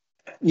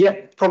 Yeah,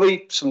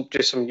 probably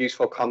just some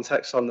useful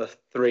context on the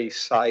three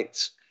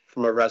sites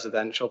from a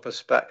residential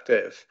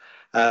perspective.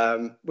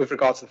 With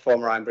regard to the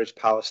former Ironbridge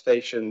Power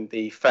Station,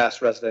 the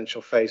first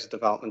residential phase of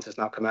development has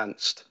now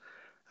commenced.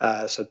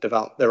 So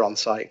they're on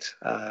site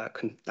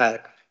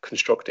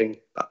constructing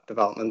that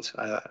development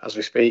as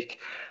we speak.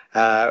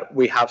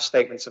 We have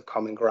statements of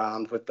common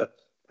ground with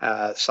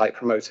the site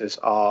promoters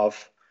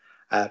of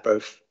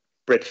both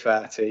Brid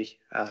 30,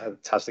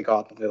 Tasley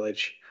Garden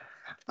Village,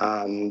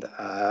 and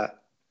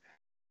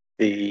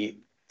the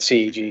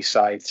CEG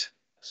site,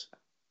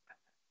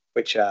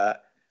 which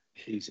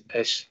is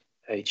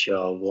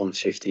SHR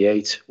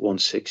 158,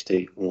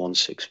 160,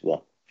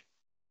 161.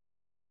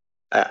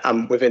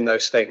 And within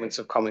those statements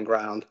of common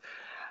ground,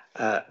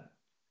 I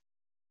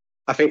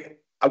think,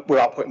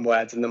 without putting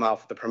words in the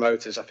mouth of the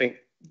promoters, I think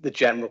the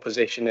general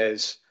position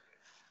is,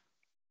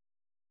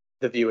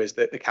 the view is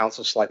that the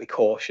council's slightly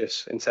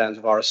cautious in terms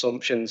of our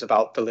assumptions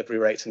about delivery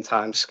rates and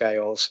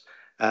timescales.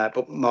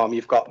 But Mom,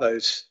 you've got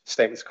those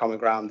statements of common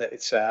ground that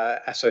it's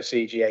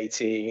SOCG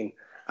 18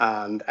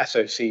 and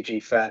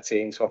SOCG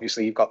 13. So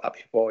obviously you've got that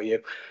before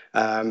you.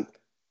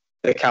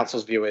 The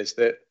council's view is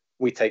that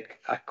we take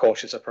a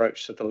cautious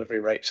approach to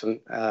delivery rates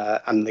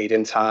and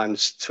lead-in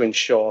times to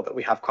ensure that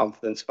we have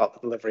confidence about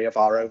the delivery of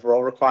our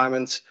overall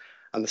requirements.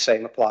 And the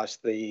same applies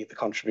to the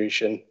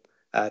contribution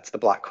to the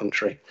Black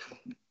Country.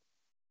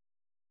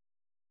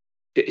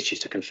 It's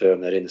just to confirm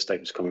that in the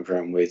statements coming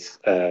from with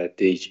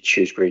the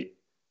Shrewsbury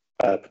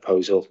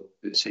proposal,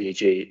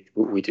 CEG,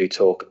 we do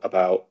talk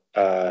about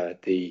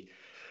the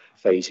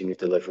phasing of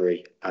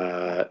delivery,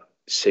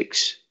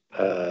 6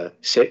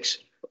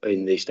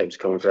 in the statements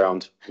of common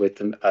ground with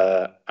them,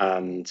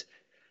 and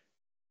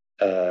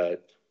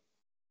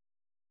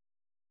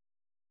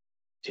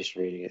just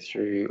reading it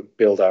through,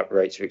 build out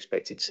rates are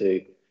expected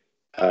to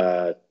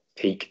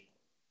peak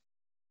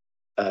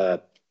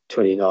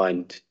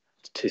 29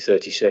 to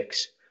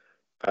 36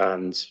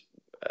 and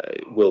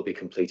will be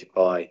completed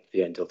by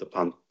the end of the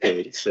plan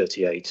period at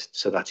 38.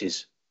 So that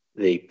is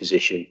the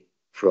position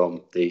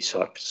from the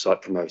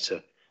site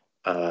promoter.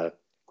 We have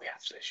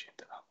to issue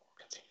that.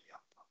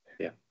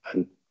 Yeah,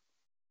 and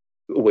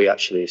we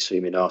actually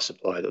assume in our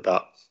supply that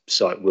that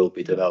site will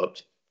be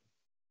developed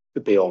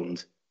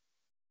beyond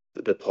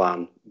the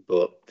plan,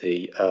 but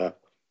the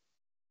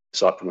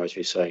site promoter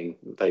is saying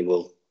they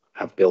will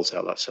have built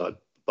out that site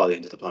by the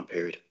end of the plan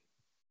period.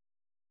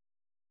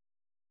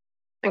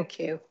 Thank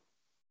you.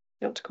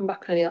 You want to come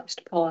back on any of that,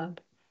 Mr.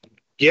 Pollard?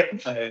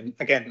 Yep.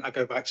 Again, I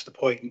go back to the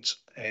point.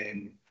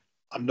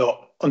 I'm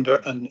not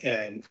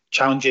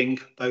challenging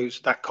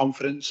that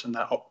confidence and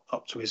that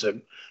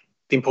optimism.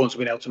 The importance of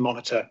being able to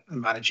monitor and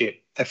manage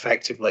it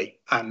effectively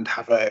and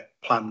have a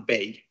plan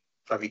B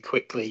very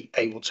quickly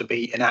able to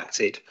be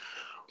enacted,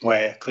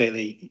 where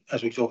clearly,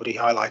 as we've already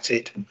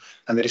highlighted,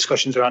 and the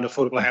discussions around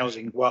affordable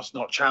housing, whilst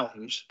not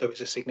challenged, there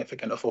is a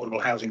significant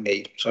affordable housing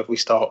need. So if we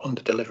start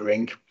under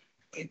delivering,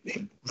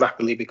 it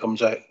rapidly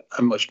becomes a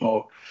much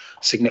more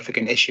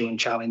significant issue and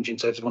challenge in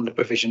terms of under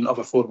provision of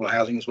affordable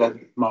housing as well,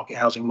 market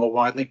housing more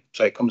widely.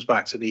 So it comes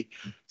back to the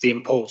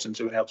importance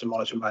of being able to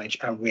monitor, manage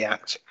and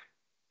react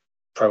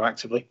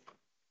proactively.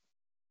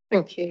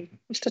 Thank you.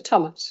 Mr.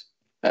 Thomas.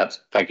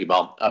 Thank you,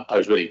 Ma'am. I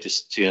was really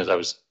just, as I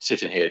was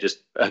sitting here,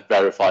 just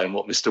verifying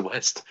what Mr.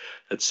 West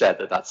had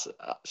said, that's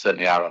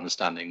certainly our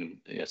understanding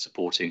and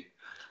supporting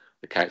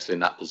the council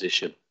in that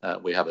position.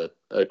 We have a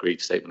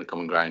agreed statement of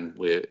common ground.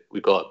 We've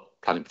got a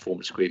planning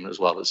performance agreement as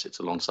well that sits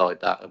alongside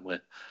that, and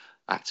we're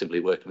actively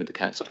working with the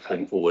council to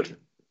bring forward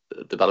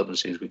the development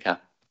as soon as we can.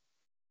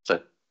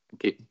 So,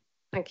 thank you.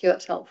 Thank you,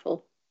 that's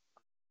helpful.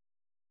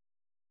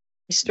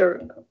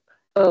 Mr.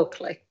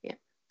 Oakley. Yeah,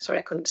 sorry,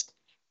 I couldn't.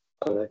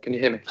 Can you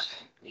hear me?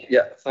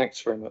 Yeah,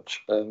 thanks very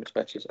much, Ms.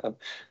 Matthews.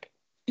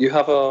 You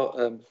have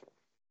our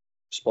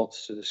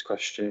response to this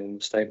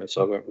question statement,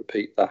 so I won't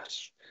repeat that.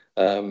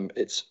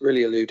 It's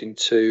really alluding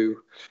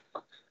to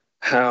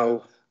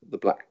how the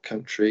Black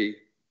Country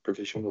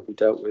provision will be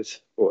dealt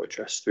with or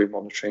addressed through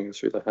monitoring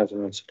through the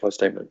housing and supply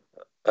statement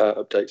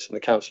updates, and the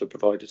council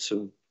provided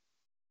some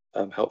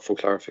helpful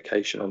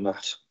clarification on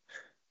that.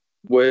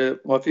 Where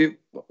my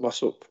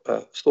sort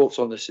of thoughts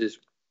on this is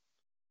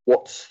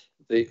what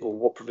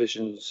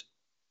provisions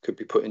could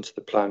be put into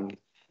the plan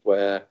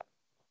where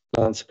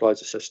land supply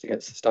is assessed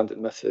against the standard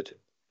method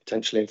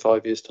potentially in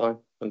 5 years' time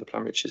when the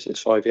plan reaches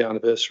its 5-year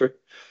anniversary.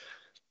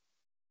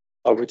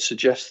 I would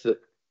suggest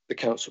that the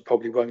council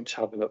probably won't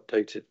have an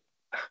updated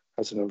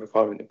housing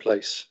requirement in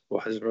place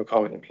or housing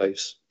requirement in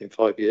place in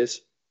 5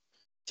 years.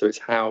 So it's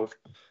how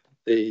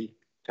the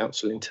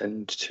council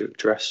intends to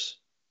address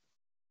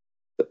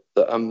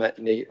the unmet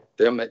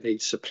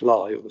need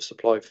supply, or the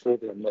supply for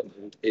the unmet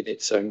need in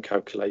its own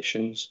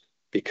calculations,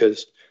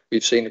 because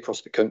we've seen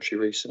across the country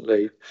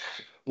recently,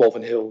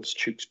 Malvern Hills,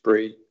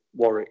 Tewkesbury,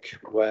 Warwick,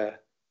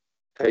 where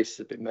cases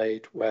have been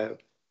made where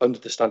under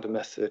the standard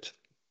method,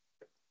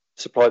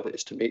 supply that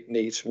is to meet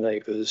needs from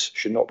neighbours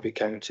should not be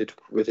counted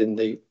within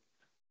the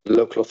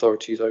local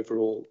authority's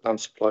overall land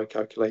supply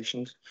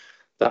calculations.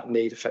 That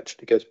need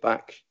effectively goes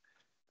back,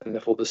 and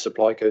therefore the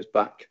supply goes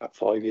back at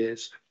 5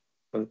 years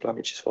when the plan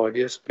reaches 5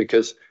 years,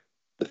 because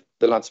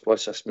the land supply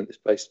assessment is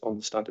based on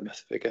the standard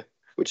method figure,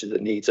 which is a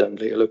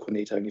local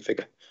needs only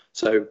figure.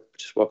 So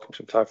just welcome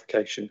some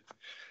clarification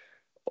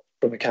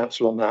from the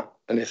council on that.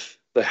 And if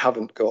they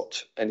haven't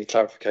got any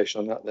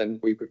clarification on that, then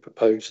we would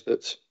propose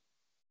that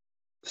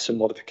some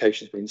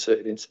modifications be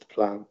inserted into the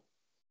plan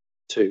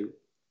to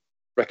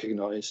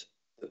recognise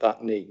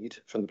that need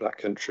from the Black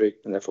Country,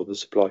 and therefore the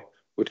supply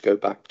would go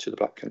back to the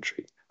Black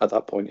Country at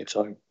that point in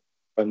time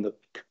when the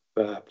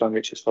plan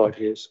reaches 5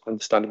 years and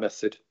the standard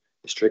method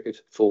is triggered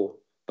for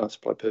land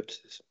supply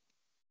purposes.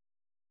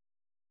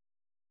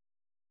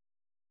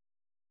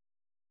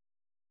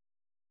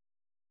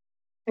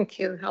 Thank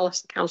you. I'll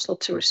ask the council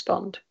to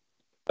respond.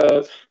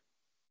 I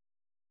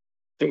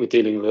think we're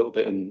dealing a little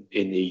bit in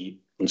the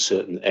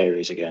uncertain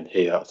areas again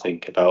here, I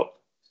think, about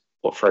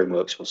what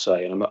frameworks will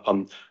say. And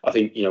I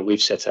think,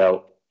 we've set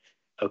out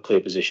a clear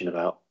position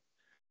about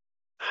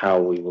how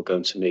we were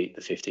going to meet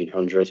the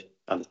 1,500,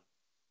 and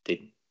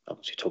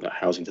obviously talking about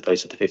housing today,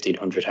 so the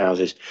 1,500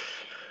 houses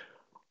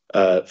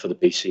for the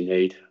BC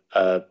need.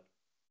 I'm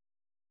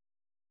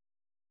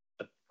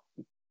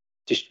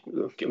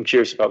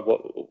curious about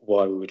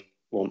why we would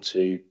want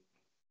to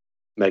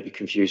maybe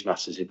confuse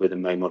matters with a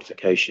main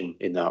modification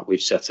in that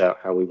we've set out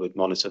how we would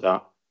monitor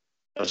that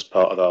as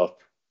part of our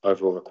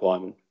overall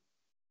requirement.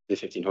 The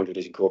 1,500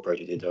 is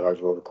incorporated into our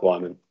overall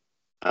requirement,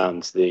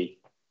 and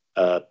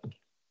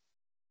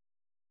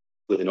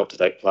with an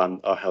up-to-date plan,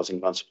 our housing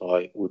land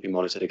supply would be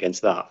monitored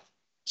against that.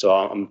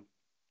 So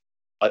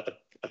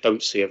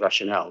don't see a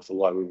rationale for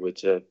why we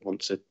would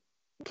want to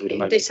include a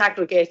moment.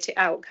 Disaggregate it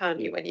out, can't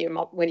you, when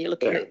you're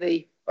looking at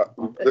the.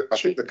 I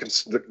think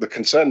the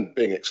concern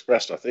being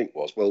expressed, I think,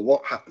 was, well,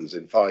 what happens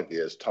in 5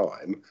 years'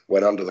 time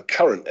when, under the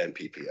current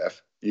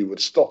NPPF, you would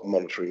stop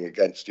monitoring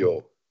against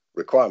your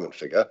requirement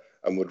figure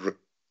and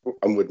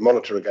would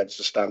monitor against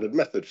a standard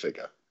method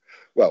figure?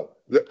 Well,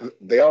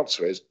 the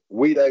answer is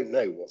we don't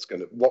know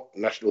what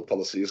national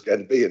policy is going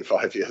to be in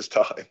 5 years'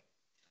 time.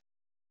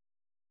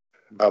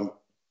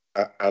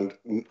 And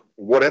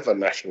whatever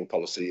national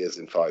policy is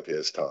in 5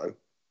 years' time,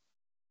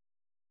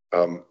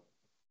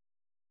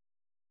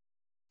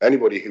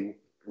 anybody who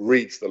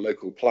reads the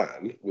local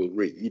plan will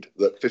read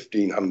that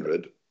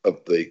 1,500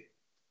 of the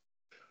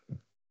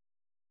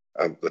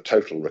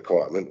total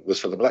requirement was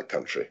for the Black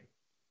Country.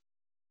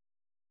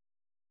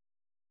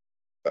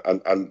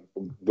 And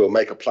we'll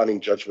make a planning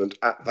judgment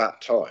at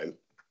that time,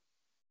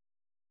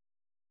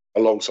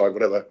 alongside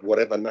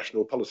whatever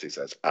national policy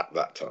says at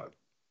that time.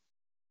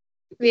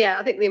 Yeah,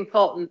 I think the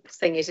important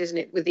thing is, isn't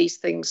it, with these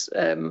things,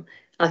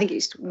 I think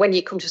it's when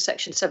you come to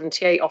section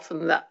 78,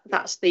 often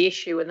that's the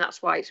issue, and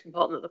that's why it's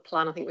important that the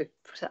plan, I think we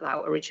set that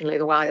out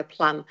originally, why the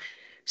plan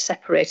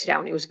separated out,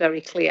 and it was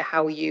very clear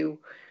how you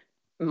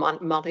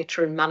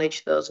monitor and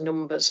manage those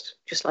numbers.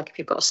 Just like if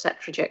you've got a step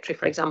trajectory,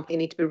 for example, you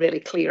need to be really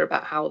clear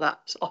about how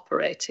that's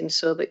operating,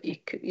 so that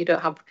you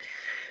don't have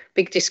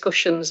big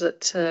discussions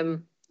at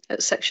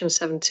section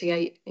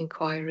 78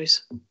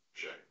 inquiries.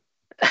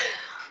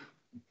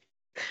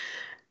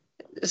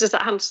 Does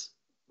that answer?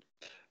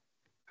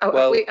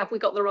 Well, have we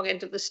got the wrong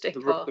end of the stick?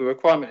 The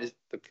requirement is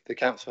the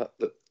council.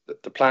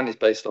 The plan is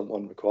based on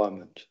one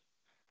requirement,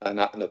 and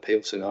at an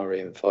appeal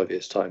scenario in 5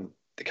 years' time,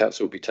 the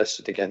council will be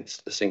tested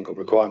against a single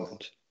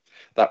requirement.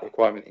 That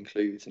requirement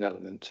includes an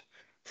element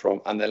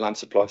and their land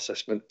supply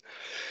assessment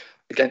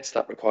against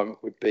that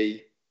requirement would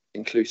be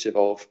inclusive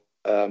of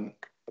a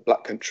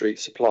Black Country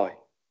supply,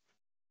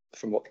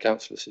 from what the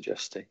council is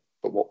suggesting.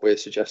 But what we're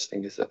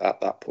suggesting is that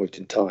at that point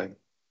in time,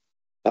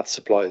 that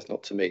supply is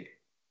not to meet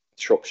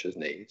Shropshire's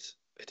needs,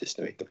 it is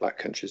to meet the Black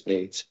Country's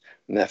needs,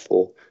 and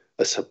therefore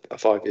a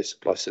 5 year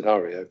supply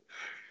scenario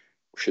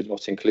should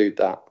not include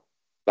that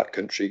Black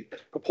Country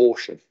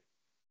proportion.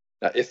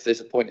 Now, if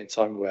there's a point in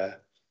time where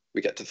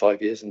we get to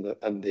 5 years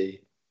and the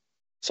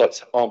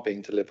sites aren't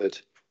being delivered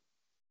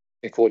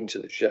according to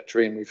the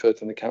trajectory, and we've heard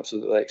from the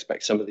council that they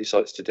expect some of these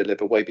sites to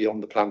deliver way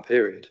beyond the plan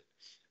period,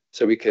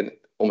 so we can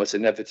almost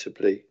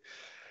inevitably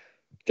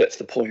get to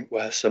the point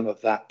where some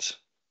of that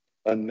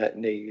unmet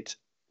need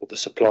or the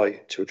supply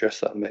to address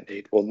that unmet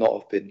need will not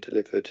have been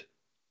delivered,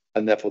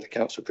 and therefore the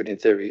council could in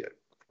theory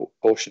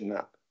portion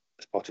that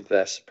as part of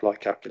their supply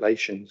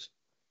calculations.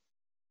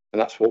 And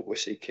that's what we're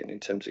seeking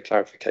in terms of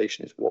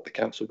clarification, is what the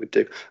council would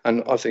do.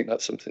 And I think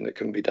that's something that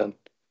can be done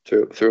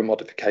through a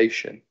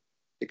modification.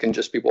 It can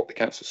just be what the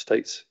council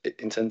states it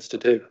intends to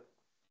do.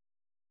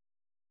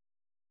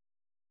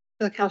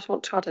 Does the council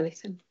want to add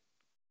anything?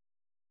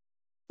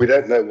 We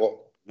don't know what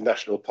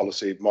national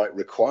policy might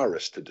require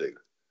us to do.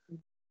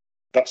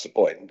 That's the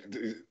point.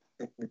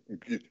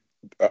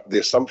 The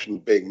assumption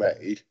being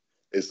made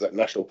is that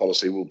national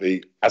policy will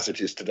be as it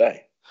is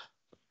today.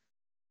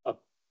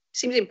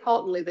 Seems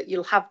importantly that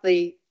you'll have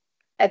the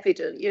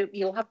evidence,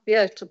 you'll have to be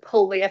able to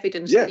pull the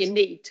evidence that you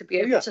need to be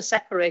able to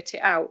separate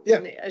it out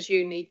as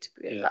you need to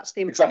be. That's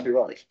the important exactly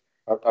right.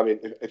 I mean,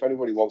 if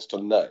anybody wants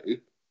to know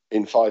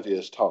in 5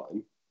 years'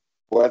 time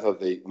whether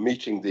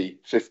meeting the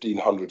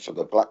 1,500 for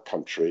the Black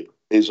Country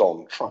is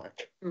on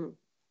track,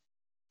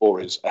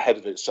 or is ahead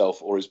of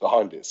itself, or is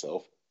behind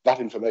itself, that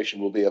information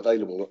will be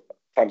available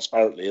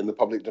transparently in the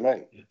public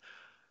domain.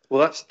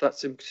 Well,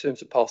 that's in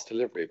terms of past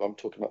delivery, but I'm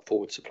talking about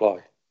forward supply.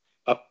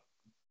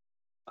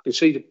 I can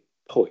see the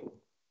point,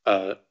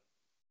 but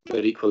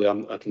equally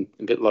I'm a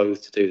bit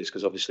loath to do this,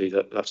 because obviously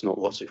that's not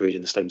what's agreed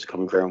in the statement of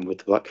common ground with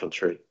the Black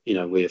Country. You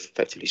know, we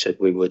effectively said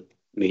we would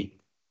meet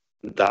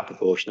that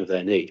proportion of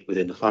their need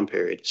within the plan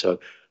period. So,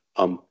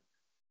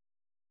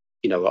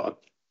 you know, I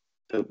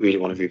don't really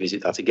want to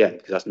revisit that again,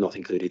 because that's not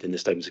included in the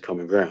statements of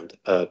common ground.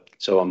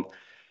 So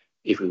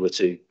if we were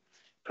to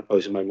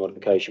propose a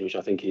modification, which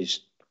I think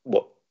is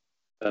what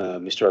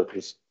Mr. Oak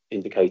is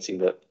indicating,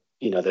 that,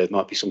 you know, there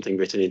might be something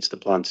written into the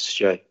plan to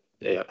suggest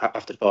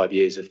after 5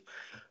 years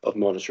of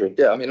monitoring.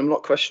 Yeah, I mean, I'm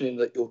not questioning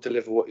that you'll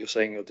deliver what you're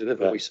saying you'll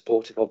deliver. We're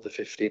supportive of the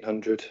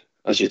 1,500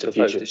 as you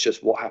proposed. It's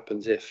just what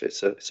happens if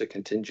it's a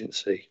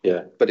contingency.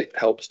 Yeah, but it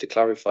helps to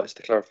clarify. It's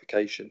the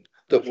clarification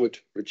that would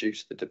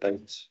reduce the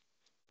debates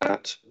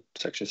at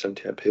Section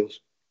 78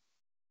 appeals.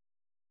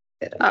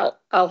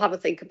 I'll have a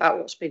think about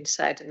what's been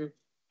said. And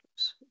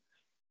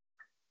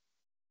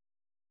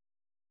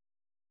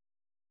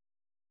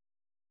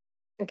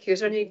thank you.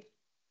 Is there any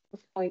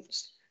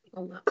points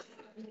on that?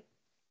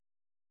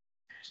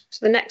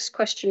 So the next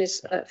question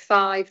is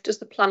 5. Does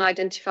the plan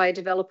identify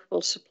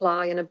developable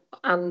supply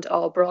and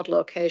or broad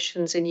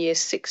locations in years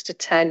 6 to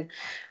 10,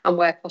 and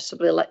where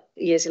possibly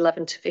years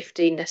 11 to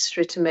 15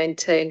 necessary to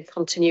maintain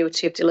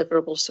continuity of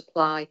deliverable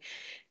supply,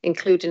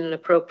 including an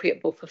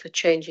appropriate buffer for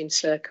changing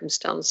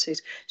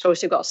circumstances. So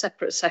obviously we've got a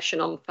separate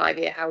session on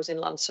 5-year housing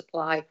land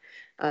supply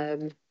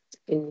in,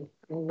 I'm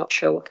not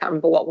sure, I can't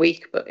remember what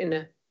week, but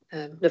in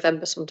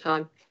November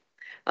sometime.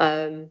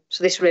 So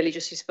this really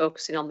just is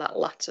focusing on that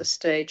latter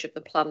stage of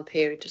the plan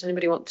period. Does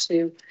anybody want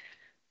to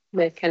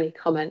make any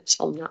comments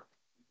on that?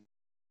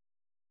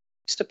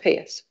 Mr.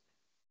 Pearce.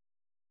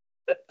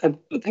 Thank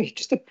you.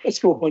 Just a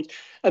small point.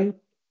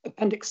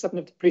 Appendix 7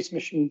 of the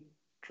pre-submission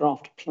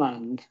draft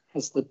plan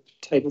has the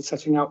table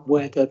setting out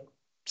where the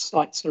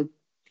sites are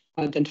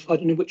identified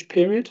and in which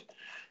period.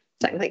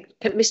 I think,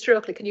 Mr.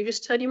 Oakley, can you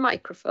just turn your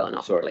microphone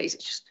off, Sorry. please?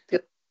 It's just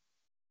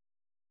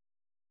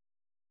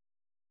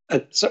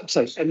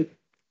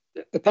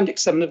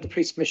Appendix 7 of the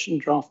pre-submission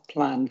draft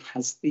plan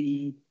has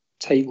the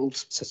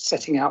tables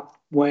setting out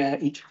where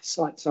each of the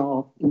sites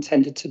are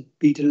intended to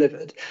be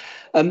delivered.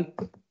 I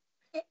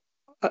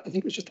think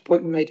it was just a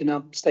point we made in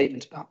our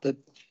statement about the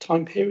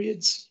time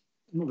periods.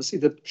 And obviously,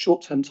 the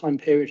short-term time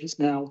period has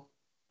now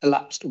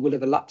elapsed or will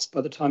have elapsed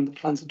by the time the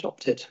plan's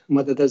adopted, and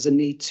whether there's a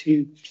need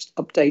to just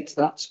update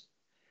that,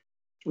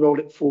 roll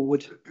it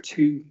forward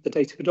to the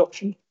date of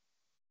adoption.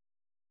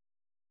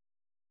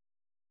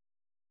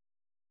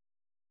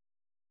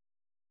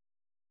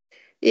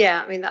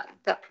 Yeah, I mean,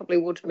 that probably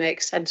would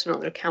make sense. I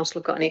don't know if the council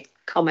have got any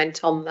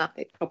comment on that.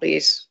 It probably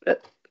is,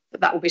 but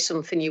that would be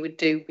something you would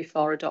do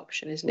before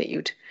adoption, isn't it?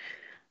 You'd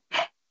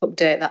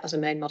update that as a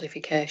main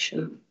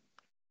modification.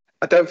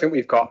 I don't think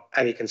we've got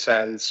any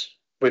concerns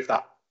with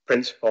that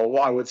principle.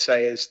 What I would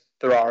say is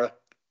there are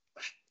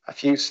a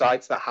few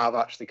sites that have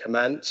actually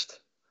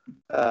commenced.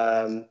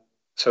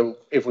 So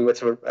if we were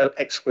to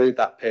exclude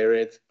that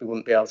period, we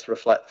wouldn't be able to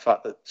reflect the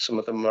fact that some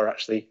of them are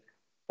actually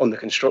under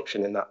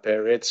construction in that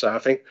period. So I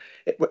think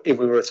if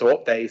we were to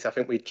update, I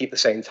think we'd keep the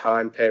same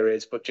time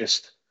periods, but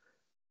just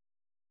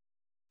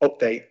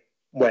update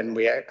when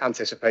we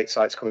anticipate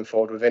sites coming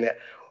forward within it.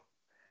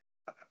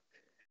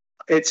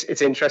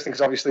 It's interesting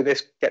because obviously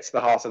this gets to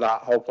the heart of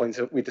that whole point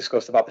that we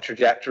discussed about the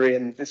trajectory,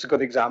 and it's a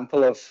good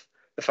example of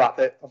the fact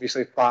that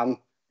obviously the plan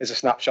is a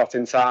snapshot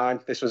in time.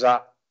 This was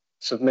at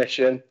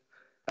submission.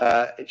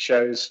 It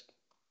shows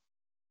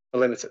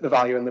the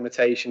value and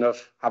limitation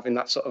of having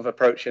that sort of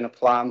approach in a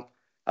plan,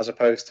 as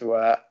opposed to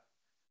a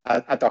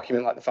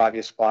document like the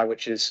 5-year supply,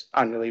 which is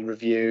annually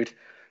reviewed.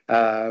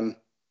 So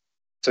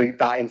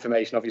that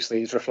information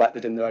obviously is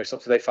reflected in the most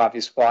up-to-date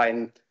 5-year supply,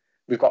 and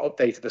we've got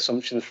updated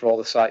assumptions for all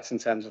the sites in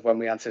terms of when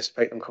we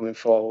anticipate them coming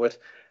forward.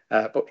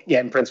 But yeah,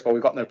 in principle,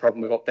 we've got no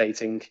problem with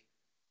updating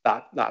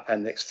that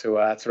appendix to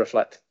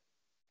reflect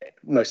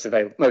most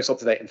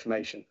up-to-date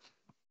information.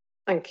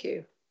 Thank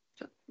you.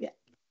 Yeah.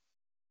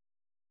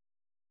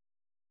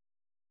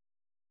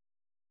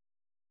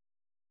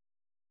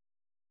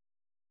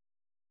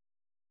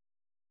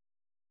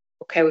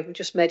 Okay, we've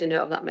just made a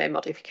note of that main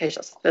modification.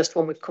 That's the first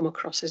one we've come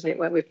across, isn't it?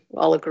 Where we've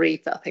all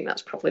agreed that I think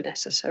that's probably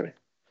necessary.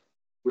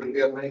 Would it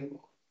be a main?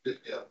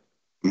 Yeah.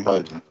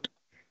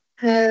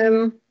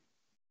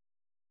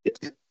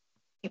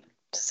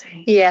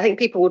 Yeah, I think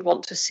people would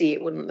want to see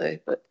it, wouldn't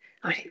they? But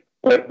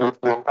well,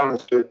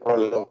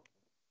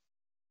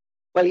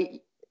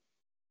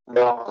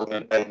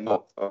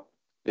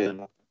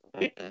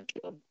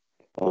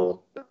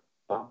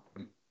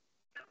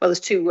 there's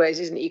two ways,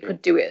 isn't it? You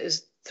could do it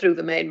as through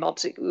the main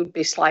mods. It would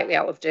be slightly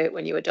out of date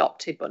when you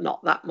adopted, but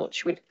not that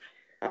much. Yeah,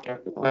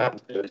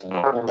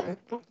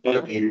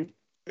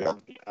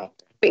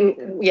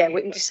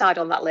 we can decide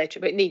on that later,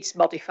 but it needs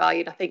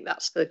modifying. I think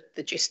that's the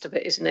gist of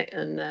it, isn't it?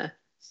 And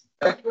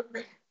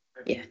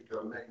yeah,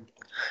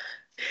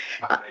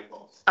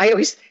 I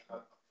always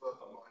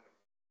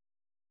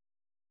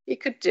you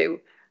could do.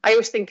 I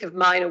always think of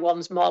minor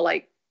ones more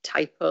like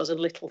typos and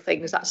little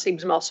things. That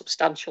seems more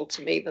substantial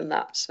to me than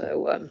that.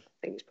 So I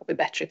think it's probably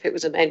better if it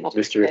was a main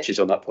modification. Mr. Rich is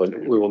on that point.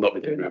 We will not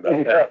be doing that.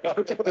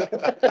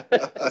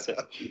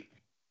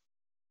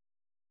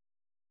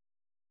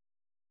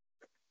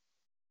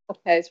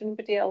 Okay, is there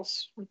anybody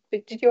else?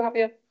 Did you have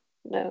your...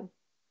 No.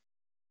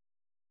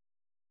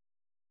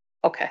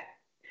 Okay.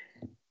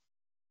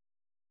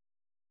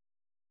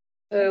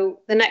 So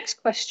the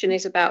next question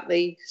is about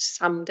the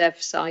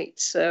SAMDEV site.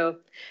 So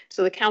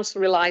the council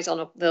relies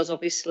on those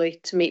obviously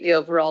to meet the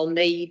overall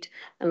need,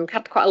 and we've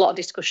had quite a lot of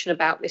discussion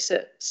about this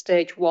at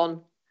stage 1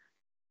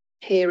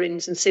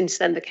 hearings, and since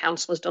then the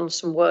council has done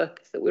some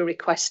work that we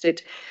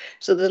requested.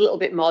 So there's a little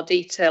bit more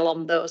detail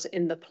on those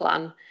in the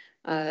plan.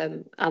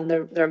 And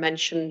they're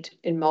mentioned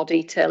in more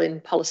detail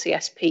in policy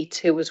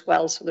SP2 as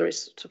well, so there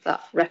is sort of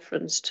that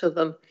reference to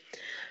them.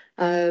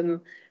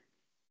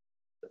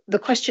 The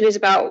question is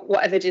about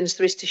what evidence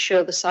there is to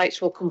show the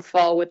sites will come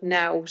forward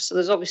now. So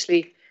there's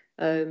obviously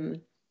the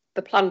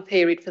plan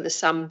period for the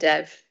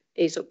SAMDEV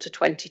is up to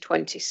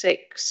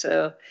 2026,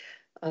 so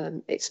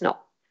it's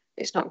not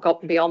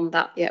got beyond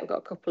that yet. We've got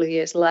a couple of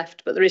years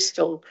left, but there is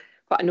still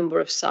quite a number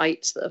of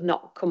sites that have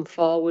not come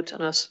forward,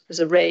 and there's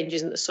a range,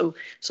 isn't there? Some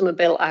are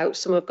built out,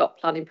 some have got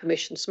planning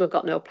permission, some have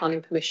got no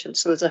planning permission.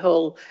 So there's a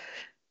whole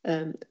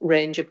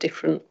range of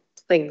different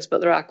things,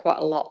 but there are quite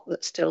a lot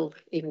that still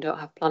even don't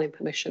have planning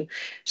permission.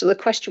 So the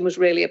question was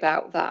really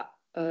about that,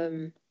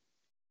 and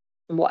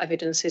what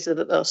evidence is there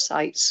that those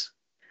sites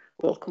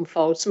will come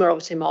forward. Some are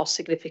obviously more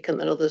significant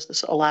than others, the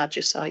sort of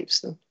larger sites.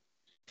 Do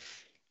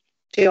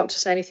you want to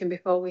say anything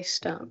before we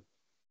start?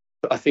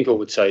 I think all I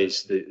would say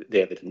is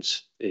the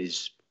evidence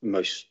is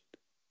most,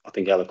 I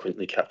think,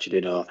 eloquently captured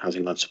in our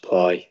housing land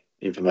supply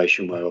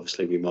information, where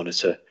obviously we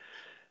monitor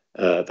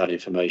that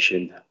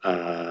information,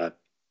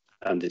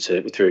 and it's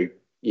through,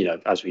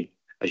 as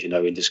you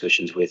know, in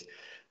discussions with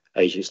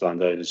agents,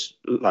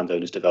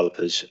 landowners,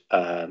 developers,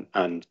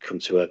 and come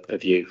to a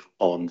view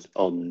on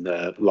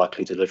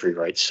likely delivery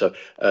rates. So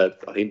I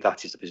think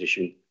that is the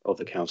position of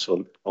the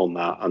council on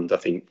that, and I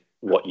think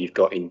what you've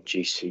got in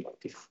GC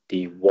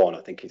 51, I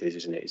think it is,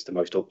 isn't it? It's the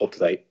most up to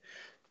date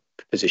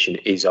position,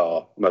 is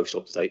our most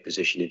up to date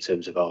position in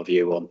terms of our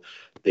view on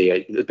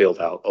the build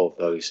out of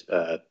those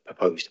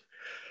proposed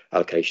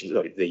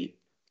allocations, the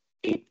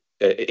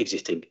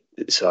existing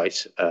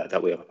sites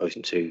that we are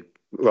proposing to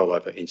roll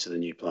over into the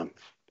new plan.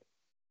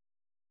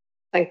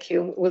 Thank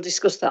you. We'll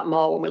discuss that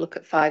more when we look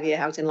at 5-year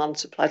housing land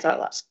supply.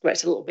 That's where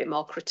it's a little bit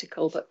more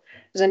critical. But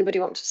does anybody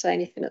want to say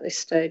anything at this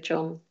stage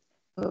on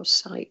those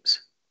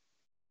sites?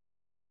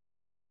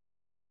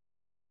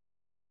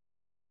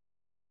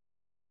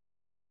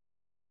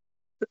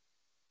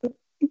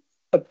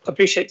 I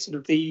appreciate sort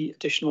of the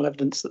additional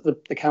evidence that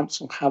the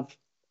council have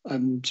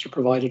sort of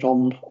provided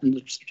on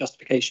the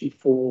justification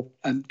for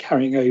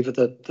carrying over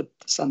the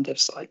Sandev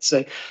site.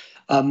 So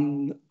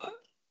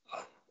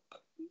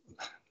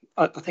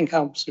I think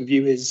our sort of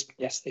view is,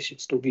 yes, they should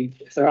still be,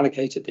 if they're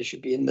allocated, they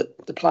should be in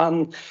the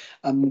plan.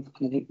 And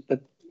I think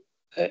that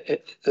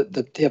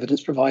the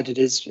evidence provided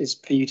is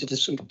for you to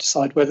sort of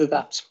decide whether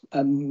that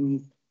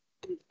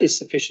is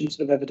sufficient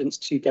sort of evidence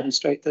to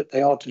demonstrate that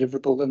they are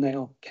deliverable and they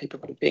are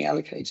capable of being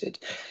allocated.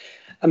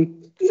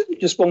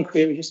 Just one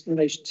query, just in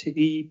relation to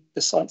the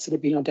sites that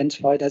have been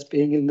identified as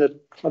being in the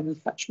flood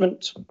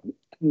catchment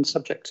and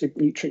subject to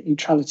nutrient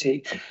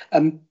neutrality.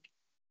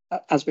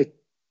 As with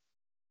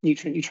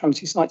nutrient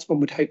neutrality sites, one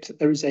would hope that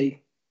there is a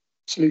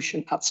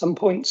solution at some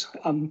point.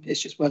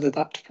 It's just whether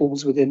that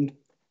falls within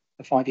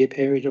a 5-year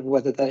period or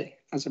whether they,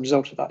 as a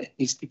result of that, it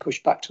needs to be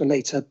pushed back to a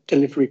later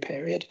delivery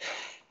period.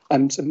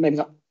 So maybe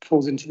that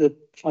falls into the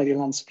 5-year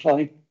land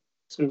supply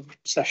sort of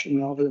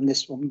session rather than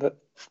this one. But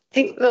I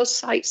think those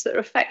sites that are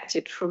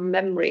affected, from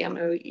memory, I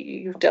know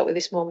you've dealt with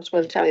this more as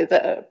well, Tally,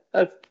 that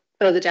are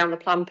further down the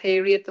plan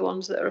period, the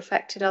ones that are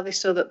affected, are they,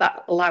 so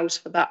that allows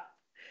for that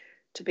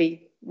to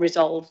be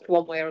resolved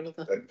one way or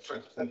another?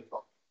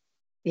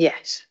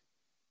 Yes.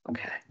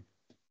 Okay.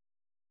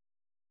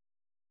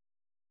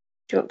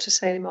 Do you want to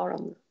say any more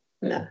on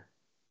that?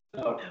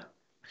 No.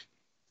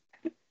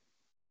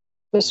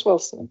 Ms.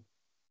 Wilson.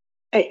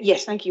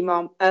 Yes, thank you,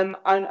 Ma'am. And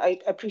I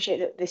appreciate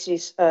that this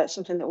is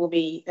something that will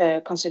be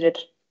considered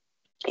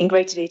in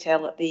greater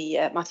detail at the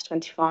Matter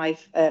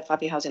 25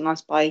 5-year housing land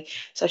supply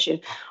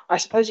session. I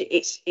suppose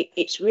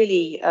it's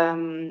really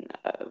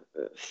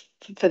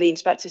for the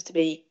inspectors to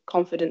be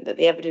confident that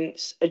the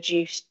evidence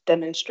adduced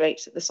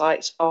demonstrates that the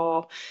sites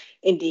are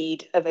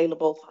indeed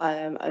available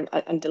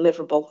and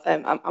deliverable.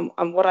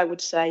 And what I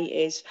would say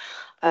is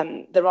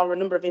there are a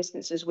number of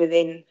instances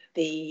within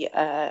the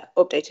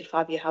updated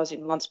 5-year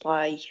housing land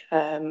supply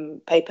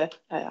paper,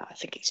 I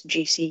think it's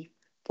GC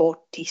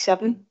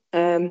 47,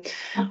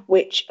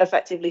 which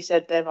effectively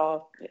said there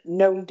are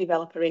known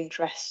developer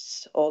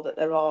interests, or that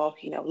there are,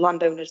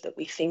 landowners that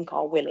we think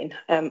are willing,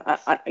 and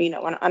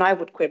I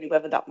would query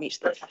whether that meets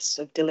the tests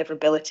of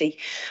deliverability,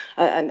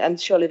 and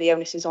surely the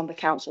onus is on the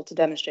council to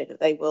demonstrate that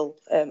they will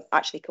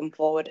actually come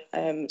forward.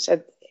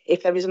 So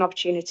if there is an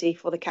opportunity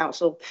for the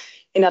council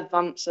in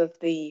advance of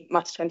the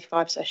Matter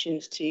 25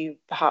 sessions to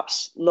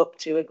perhaps look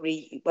to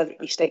agree, whether it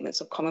be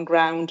statements of common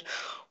ground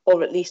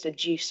or at least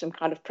adduce some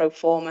kind of pro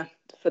forma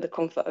for the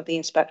comfort of the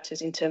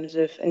inspectors in terms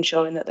of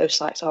ensuring that those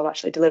sites are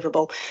actually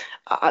deliverable.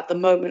 At the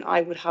moment,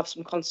 I would have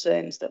some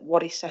concerns that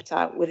what is set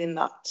out within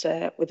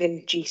that,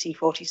 within GC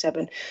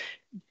 47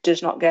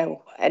 does not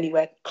go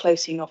anywhere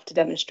close enough to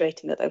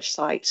demonstrating that those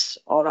sites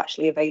are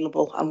actually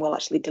available and will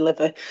actually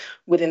deliver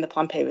within the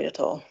plan period at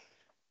all.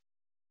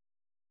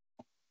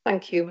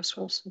 Thank you, Ms.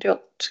 Wilson. Do you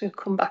want to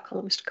come back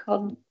on that,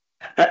 Mr.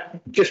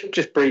 Corden?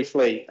 Just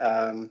briefly,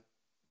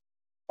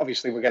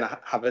 obviously we're going to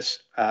have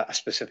a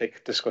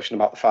specific discussion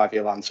about the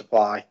 5-year land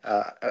supply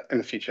in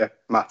the future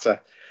matter.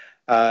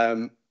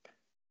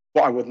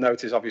 What I would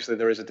note is obviously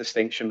there is a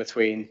distinction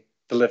between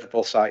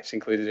deliverable sites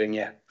included in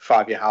your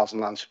 5-year housing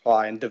land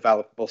supply and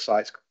developable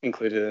sites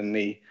included in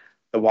the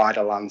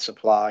wider land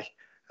supply.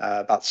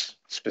 That's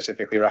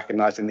specifically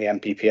recognised in the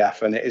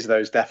NPPF, and it is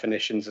those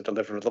definitions of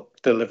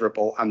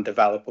deliverable and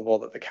developable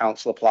that the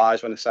council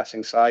applies when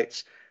assessing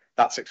sites.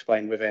 That's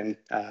explained within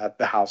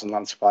the housing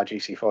land supply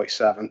GC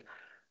 47.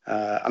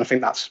 And I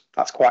think that's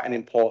quite an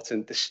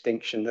important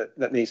distinction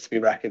that needs to be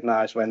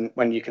recognised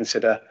when you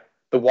consider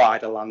the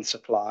wider land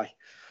supply.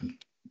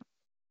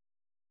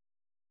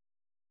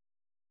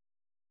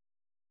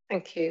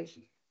 Thank you. Do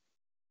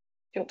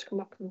you want to come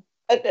back on?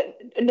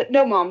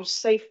 No, Mum,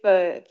 safe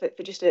for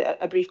just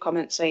a brief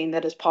comment saying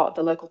that as part of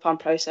the local plan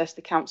process,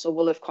 the council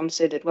will have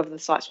considered whether the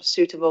sites were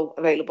suitable,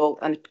 available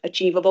and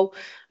achievable.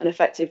 And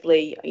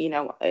effectively,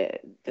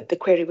 the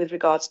query with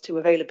regards to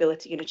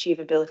availability and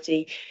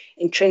achievability,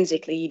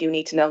 intrinsically, you do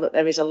need to know that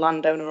there is a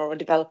landowner or a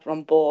developer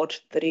on board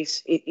that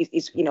is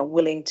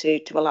willing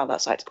to allow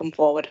that site to come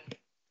forward.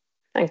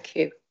 Thank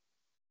you.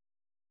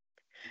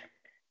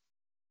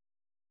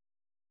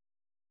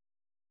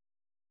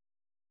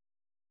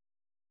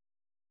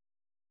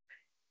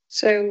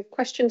 So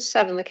question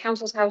 7, the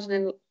Council's Housing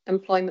and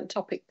Employment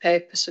Topic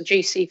Paper, so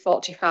GC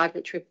 45,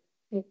 which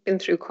we've been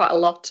through quite a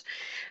lot.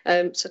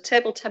 So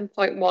table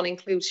 10.1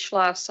 includes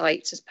Shirehall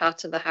sites as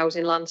part of the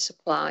housing land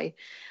supply.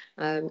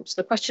 So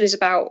the question is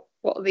about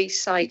what are these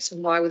sites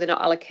and why were they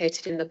not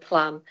allocated in the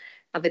plan?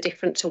 Are they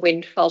different to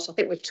windfalls? I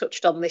think we've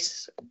touched on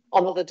this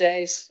on other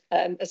days,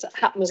 as it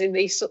happens in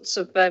these sorts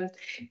of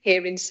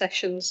hearing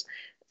sessions.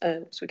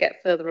 As we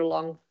get further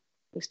along,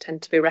 these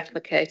tend to be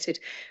replicated.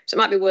 So it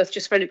might be worth,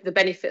 just for the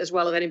benefit as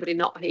well of anybody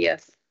not here,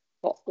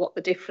 what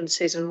the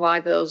difference is and why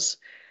those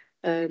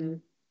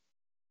Shirehall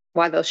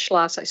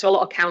sites. So a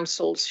lot of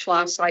councils,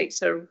 Shirehall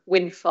sites are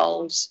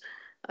windfalls.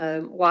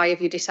 Why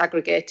have you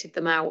disaggregated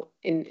them out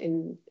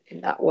in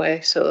that way?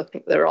 So I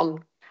think they're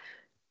on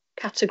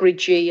category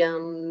G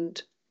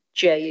and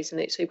J, isn't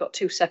it? So you've got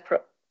two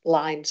separate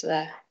lines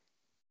there.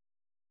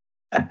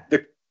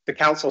 The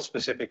council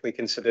specifically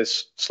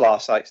considers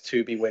Shirehall sites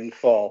to be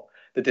windfall.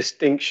 The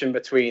distinction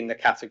between the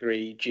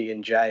category G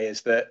and J is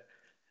that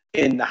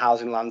in the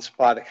housing land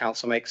supply, the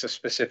council makes a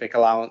specific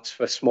allowance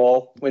for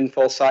small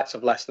windfall sites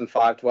of less than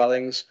 5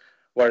 dwellings,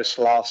 whereas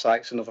Shirehall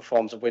sites and other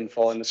forms of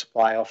windfall in the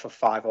supply offer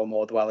 5 or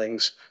more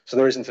dwellings. So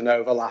there isn't an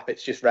overlap,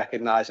 it's just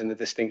recognising the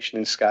distinction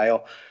in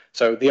scale.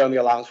 So the only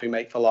allowance we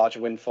make for larger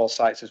windfall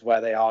sites is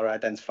where they are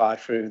identified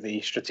through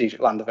the strategic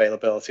land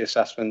availability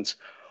assessment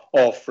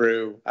or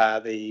through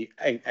the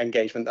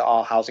engagement that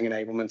our housing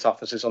enablement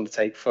officers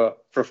undertake for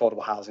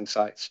affordable housing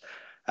sites.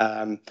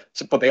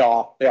 But they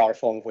are a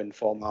form of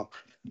windfall now.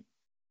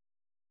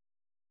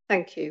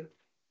 Thank you.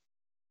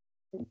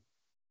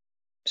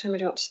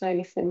 Somebody want to say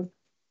anything?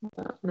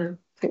 No, I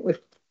think we've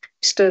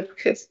stood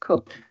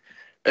cool.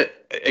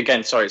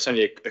 Again, sorry, it's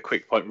only a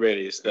quick point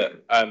really, is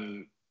that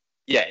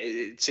yeah,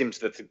 it seems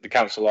that the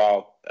council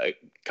are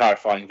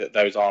clarifying that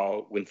those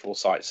are windfall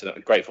sites, and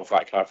I'm grateful for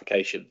that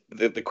clarification.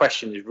 The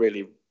question is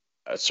really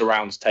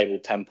surrounds table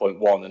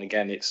 10.1, and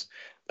again, it's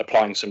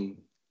applying some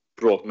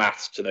broad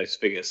maths to those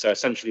figures. So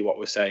essentially what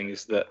we're saying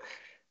is that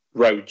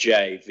row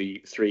J,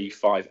 the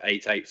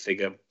 3588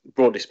 figure,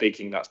 broadly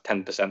speaking, that's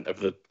 10% of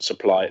the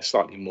supply. It's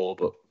slightly more,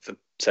 but for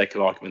sake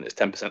of argument, it's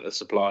 10% of the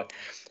supply.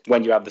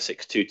 When you add the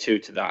 622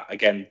 to that,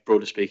 again,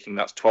 broadly speaking,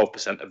 that's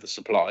 12% of the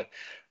supply.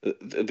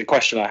 The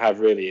question I have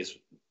really is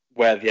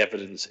where the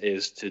evidence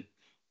is to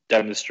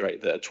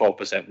demonstrate that a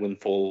 12%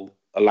 windfall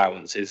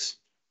allowance is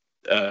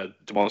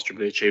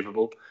demonstrably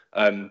achievable.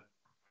 I've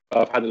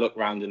had a look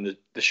around in the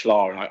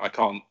Shirehall, and I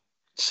can't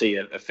see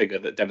a figure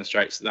that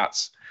demonstrates that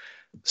that's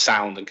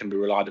sound and can be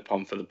relied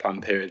upon for the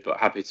planned period, but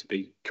happy to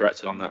be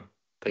corrected on that.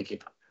 Thank you.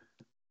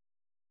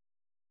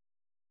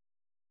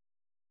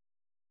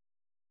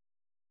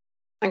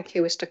 Thank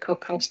you, Mr.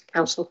 Cook. I'll ask the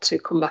council to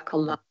come back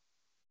on that.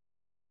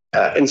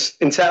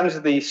 In terms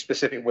of the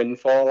specific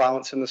windfall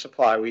allowance in the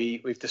supply,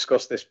 we've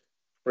discussed this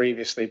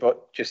previously,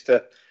 but just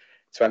to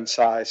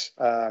emphasise,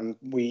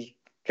 we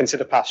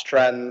consider past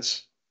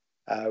trends,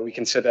 we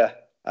consider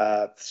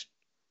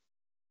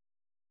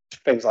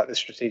things like the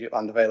strategic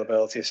land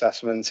availability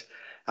assessment,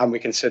 and we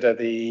consider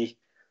the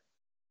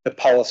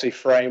policy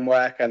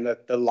framework and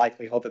the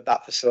likelihood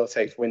that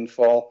facilitates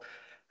windfall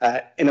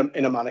in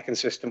a manner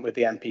consistent with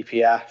the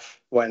NPPF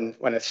when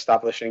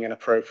establishing an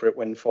appropriate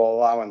windfall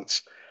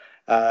allowance.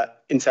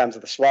 In terms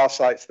of the Shirehall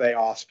sites, they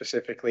are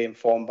specifically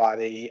informed by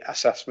the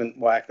assessment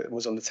work that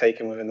was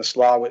undertaken within the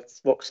Shirehall, which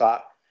looks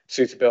at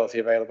suitability,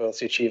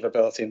 availability,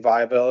 achievability and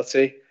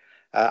viability,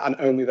 and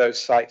only those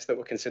sites that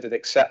were considered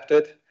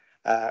accepted,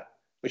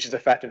 which is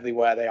effectively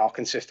where they are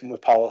consistent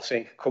with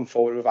policy, come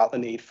forward without the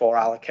need for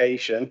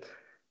allocation,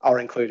 are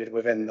included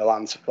within the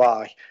land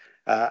supply.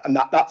 And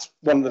that's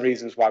one of the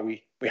reasons why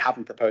we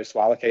haven't proposed to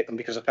allocate them,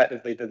 because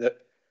effectively the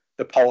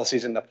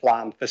policies in the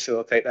plan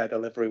facilitate their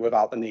delivery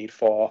without the need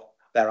for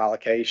their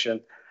allocation.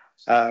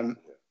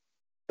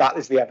 That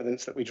is the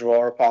evidence that we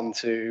draw upon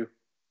to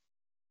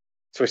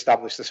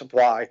establish the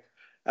supply.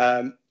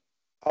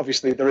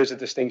 Obviously, there is a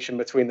distinction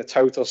between the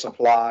total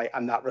supply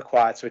and that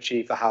required to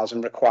achieve the housing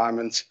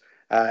requirements.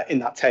 In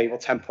that table,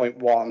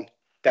 10.1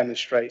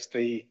 demonstrates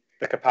the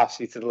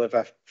capacity to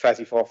deliver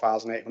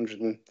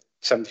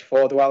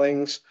 34,874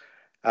 dwellings,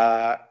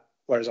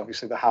 whereas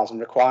obviously the housing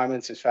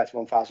requirements is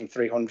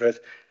 31,300.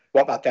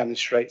 What that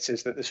demonstrates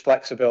is that there's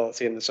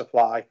flexibility in the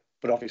supply,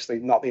 but obviously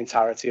not the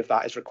entirety of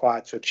that is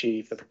required to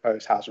achieve the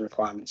proposed housing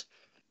requirements.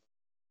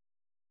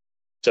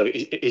 So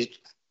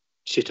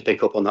just to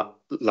pick up on that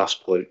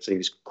last point, I think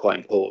it's quite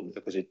important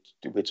because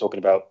we're talking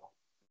about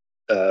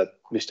we're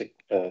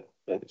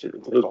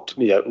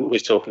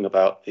talking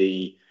about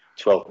the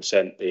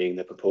 12% being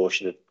the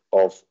proportion of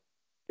of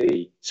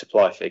the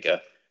supply figure,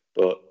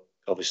 but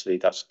obviously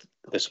that's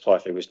the supply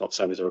figure is not the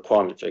same as the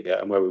requirement figure.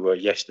 And where we were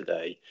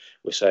yesterday,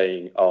 we're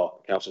saying our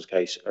council's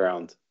case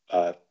around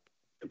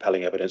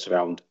compelling evidence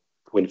around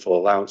windfall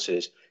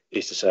allowances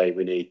is to say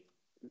we need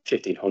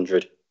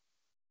 1,500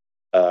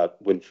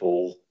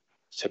 windfall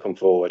to come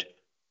forward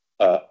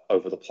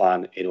over the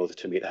plan in order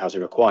to meet the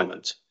housing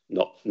requirement.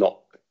 Not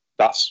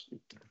that's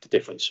the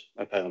difference,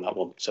 okay, on that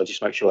one. So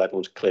just make sure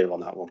everyone's clear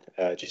on that one.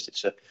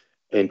 It's an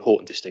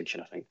important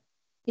distinction, I think.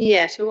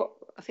 Yeah, so what,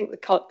 I think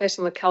based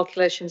on the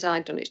calculations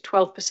I've done, it's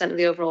 12% of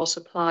the overall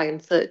supply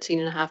and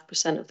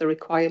 13.5% of the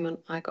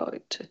requirement. I got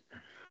it to.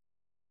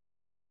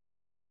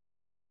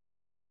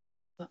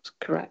 That's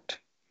correct.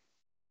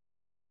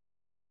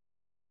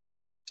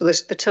 So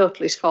the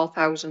total is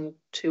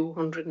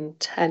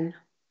 4,210,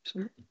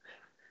 isn't it?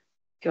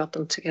 If you add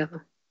them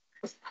together.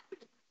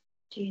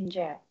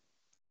 Ginger.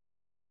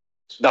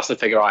 That's the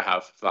figure I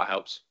have, if that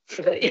helps.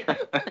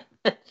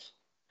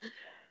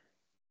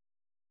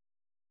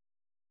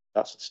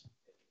 That's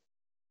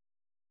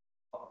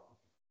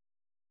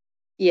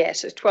yeah,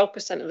 so it's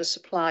 12% of the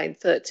supply and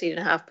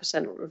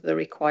 13.5% of the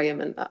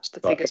requirement. That's the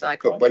figures I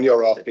got. But when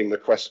you're asking the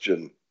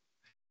question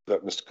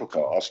that Mr. Cook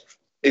asked,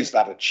 is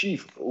that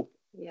achievable?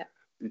 Yeah.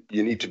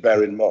 You need to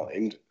bear in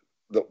mind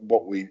that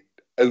what we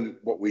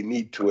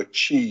need to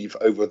achieve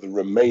over the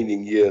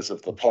remaining years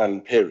of the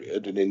plan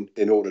period, and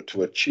in order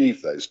to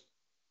achieve those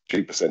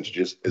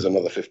 2% is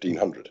another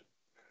 1,500.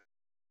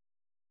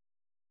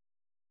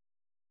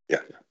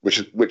 Yeah,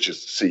 which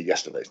is to see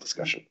yesterday's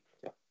discussion.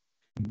 Yeah.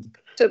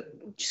 So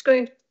just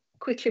going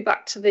quickly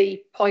back to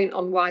the point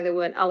on why they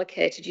weren't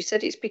allocated, you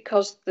said it's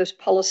because there's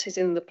policies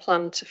in the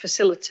plan to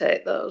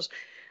facilitate those,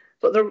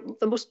 but there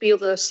must be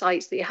other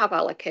sites that you have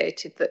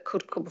allocated that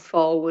could come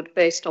forward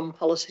based on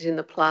policies in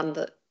the plan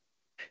that,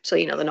 so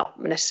you know, they're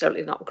not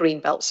necessarily not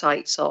greenbelt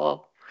sites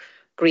or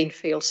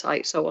greenfield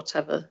sites or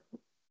whatever.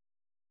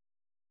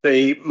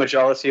 The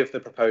majority of the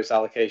proposed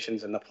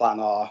allocations in the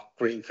plan are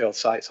greenfield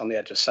sites on the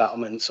edge of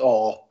settlements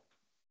or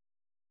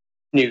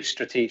new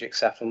strategic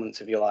settlements,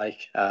 if you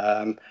like.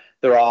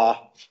 There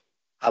are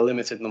a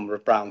limited number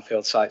of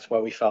brownfield sites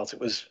where we felt it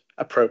was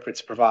appropriate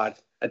to provide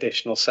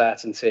additional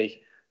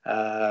certainty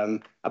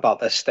about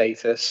their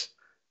status.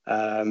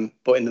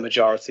 But in the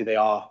majority, they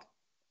are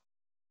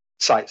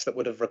sites that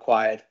would have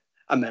required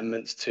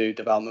amendments to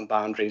development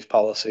boundaries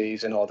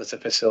policies in order to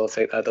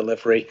facilitate their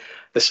delivery.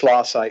 The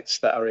SLAR sites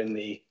that are in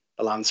the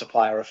land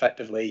supply are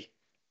effectively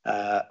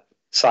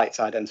sites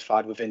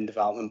identified within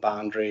development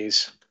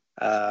boundaries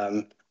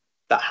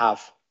that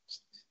have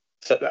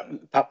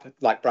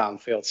like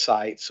brownfield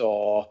sites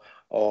or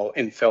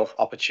infill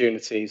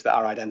opportunities that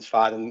are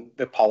identified, and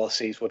the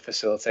policies would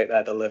facilitate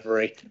their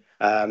delivery.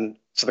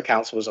 So the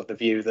council was of the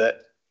view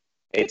that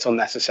it's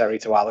unnecessary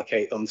to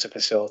allocate them to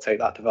facilitate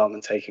that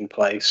development taking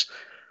place.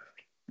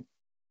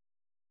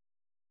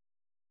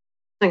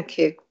 Thank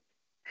you.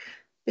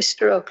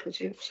 Mr. Oakley,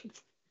 do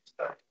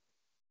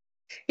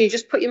you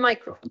just put your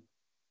microphone?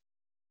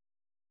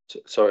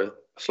 Sorry,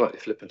 slightly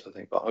flippant, I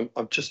think, but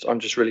I'm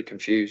just really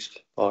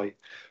confused by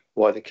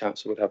why the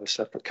council would have a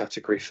separate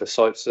category for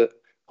sites that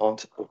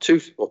aren't, or two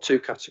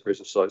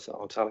categories of sites that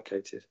aren't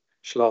allocated: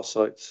 SLAR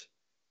sites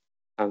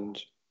and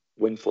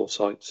windfall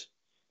sites.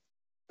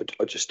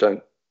 I just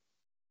don't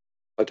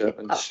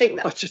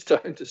understand. I just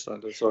don't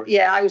understand. I'm sorry.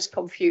 Yeah, I was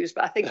confused,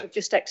 but I think we've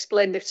just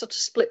explained. They've sort of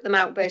split them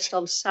out based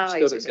on size.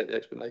 Still don't get the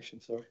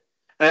explanation. Sorry.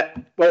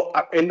 Well,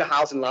 in the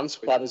housing land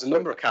supply, there's a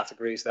number of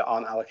categories that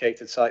aren't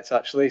allocated sites,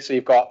 actually. So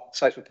you've got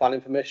sites with planning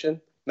permission.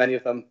 Many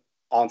of them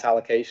aren't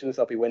allocations,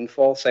 they'll be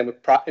windfall. Same with,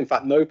 in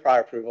fact, no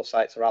prior approval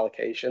sites are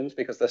allocations,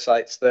 because they're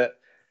sites that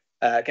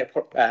get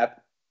put,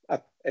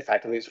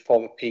 effectively it's a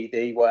form of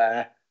PD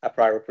where a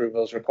prior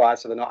approval is required,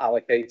 so they're not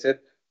allocated.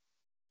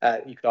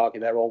 You could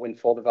argue they're all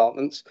windfall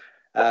developments.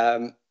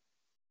 Emerging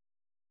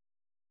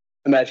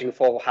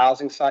affordable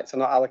housing sites are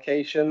not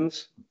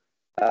allocations.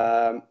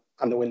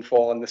 And the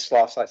windfall and the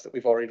SLAR sites that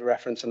we've already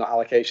referenced are not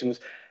allocations.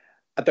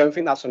 I don't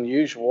think that's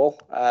unusual.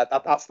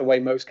 That's the way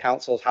most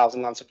councils'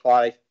 housing land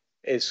supply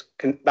is.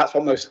 That's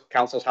what most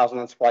councils' housing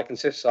land supply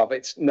consists of.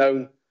 It's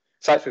known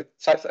sites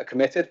that are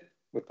committed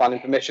with planning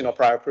permission or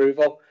prior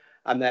approval,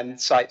 and then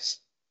sites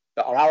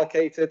that are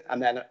allocated,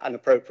 and then an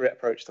appropriate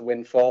approach to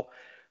windfall.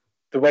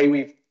 The way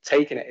we've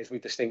taken it is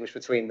we've distinguished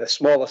between the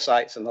smaller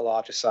sites and the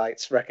larger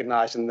sites,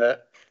 recognising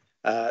that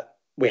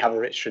we have a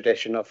rich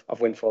tradition of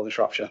windfall in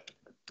Shropshire.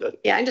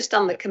 Yeah, I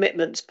understand the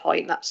commitments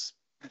point. That's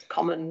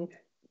common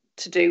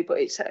to do, but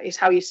it's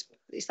how it's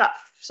that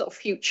sort of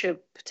future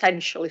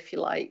potential, if you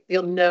like, the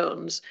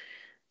unknowns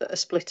that are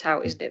split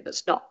out, isn't it?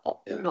 That's not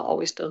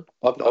always done.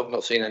 I've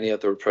not seen any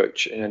other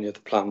approach in any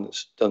other plan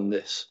that's done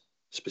this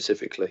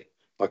specifically.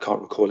 I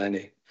can't recall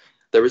any.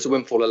 There is a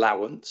windfall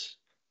allowance,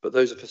 but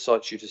those are for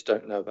sites you just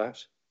don't know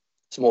about.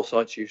 Small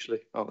sites usually,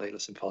 aren't they?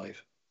 Less than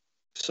 5,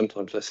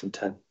 sometimes less than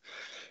 10.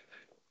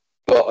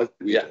 But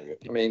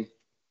I mean,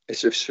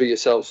 it's for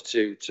yourselves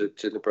to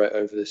deliberate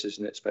over this,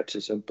 isn't it,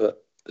 Spectrism?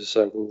 But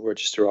so we'll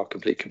register our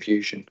complete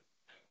confusion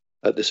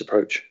at this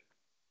approach.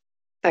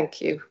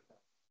 Thank you.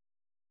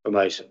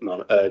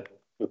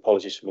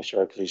 Apologies for Mr.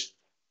 Oakley's,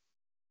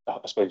 I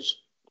suppose,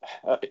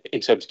 in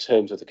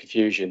terms of the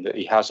confusion that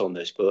he has on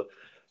this, but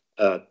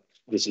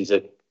this is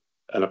an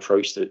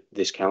approach that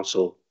this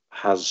council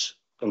has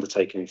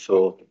undertaken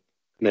for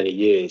many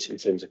years in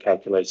terms of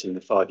calculating the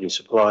 5-year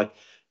supply,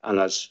 and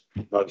as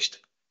most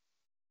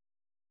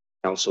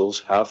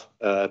councils have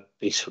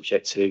been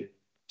subject to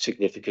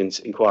significant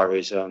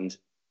inquiries and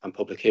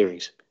public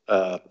hearings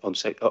in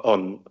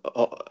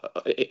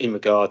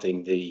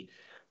regarding the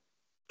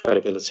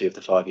credibility of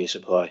the 5-year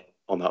supply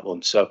on that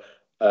one. So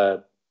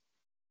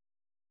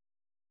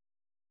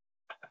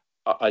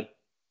I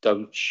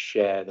don't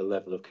share the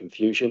level of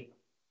confusion.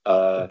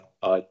 I'm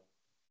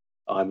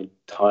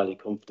entirely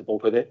comfortable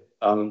with it.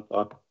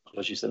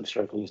 Apologies that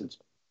Mr. Oakley isn't.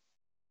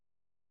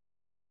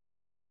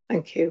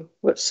 Thank you.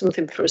 What's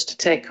something for us to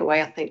take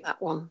away? I think that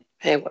one.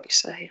 Hear what you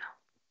say.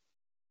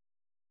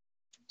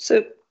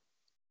 So,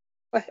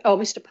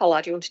 Mr.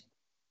 Pollard, you wanted.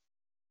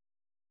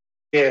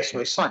 Yeah, so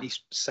a slightly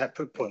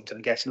separate point, and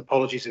I guess, and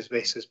apologies if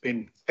this has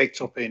been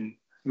picked up in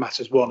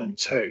matters 1 and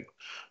 2,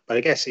 but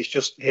I guess it's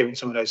just hearing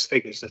some of those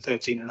figures, the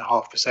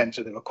 13.5%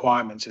 of the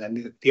requirement, and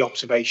then the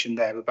observation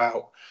there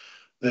about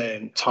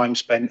the time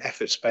spent,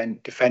 effort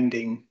spent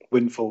defending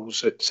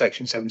windfalls at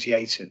Section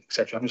 78,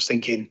 etc. I'm just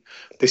thinking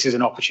this is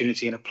an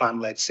opportunity in a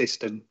plan-led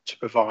system to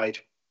provide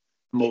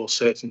more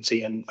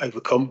certainty and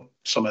overcome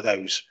some of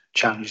those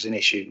challenges and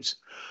issues.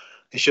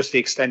 It's just the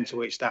extent to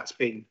which that's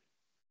been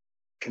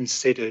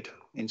considered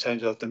in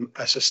terms of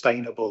a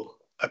sustainable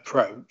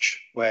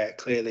approach, where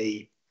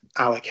clearly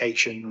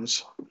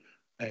allocations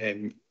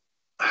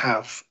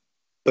have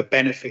the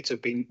benefit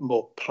of being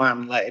more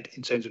plan-led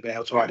in terms of being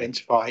able to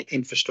identify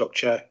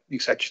infrastructure,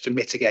 etc., to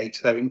mitigate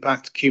their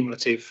impact.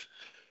 Cumulative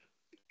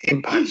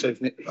impacts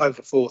of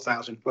over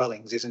 4,000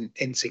 dwellings isn't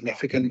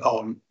insignificant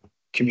on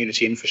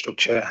community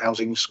infrastructure,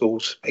 housing,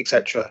 schools,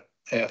 etc.,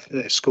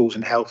 schools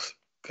and health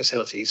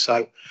facilities.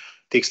 So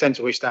the extent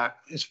to which that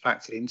is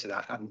factored into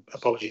that, and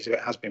apologies if it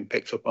has been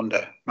picked up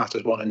under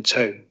matters 1 and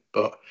 2,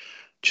 but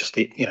just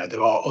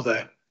there are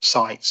other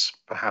sites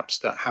perhaps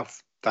that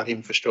have that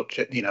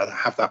infrastructure, that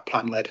have that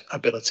plan-led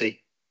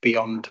ability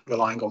beyond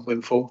relying on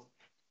windfall.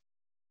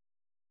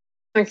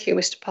 Thank you,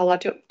 Mr. Pollard.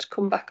 Do you want to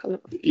come back on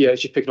it? Yeah,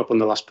 just picking up on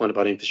the last point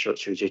about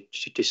infrastructure,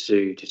 just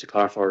to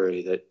clarify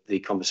really that the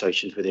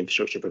conversations with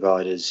infrastructure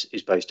providers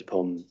is based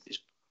upon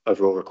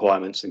overall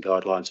requirements and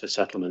guidelines for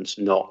settlements,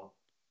 not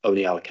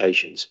only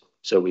allocations.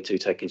 So we do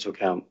take into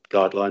account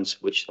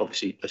guidelines, which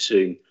obviously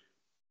assume,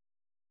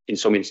 in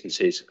some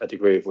instances, a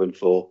degree of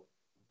windfall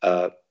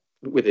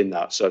within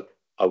that. So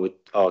I would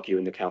argue,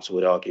 and the council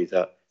would argue,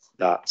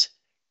 that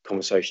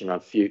conversation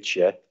around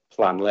future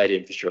plan-led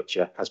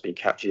infrastructure has been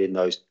captured in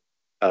those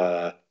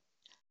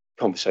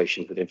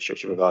conversations with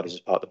infrastructure providers as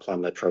part of the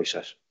plan-led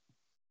process.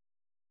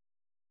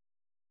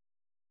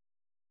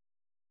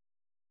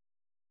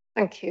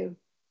 Thank you.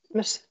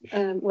 Ms.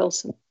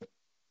 Wilson.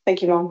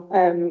 Thank you,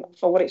 Mom.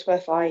 For what it's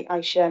worth,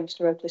 I share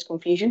Mr. Oakley's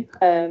confusion.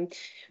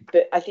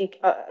 But I think,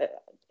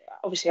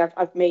 obviously,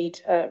 I've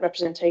made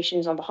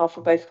representations on behalf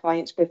of both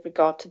clients with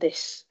regard to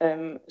this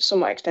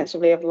somewhat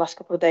extensively over the last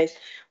couple of days.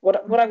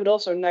 What I would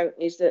also note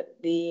is that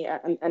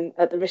and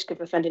at the risk of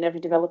offending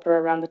every developer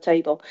around the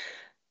table,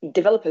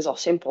 developers are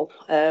simple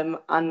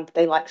and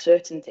they like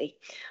certainty.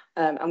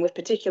 And with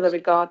particular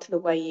regard to the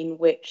way in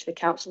which the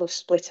council have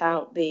split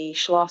out the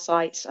Shirehall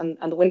sites and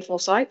the windfall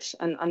sites,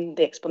 and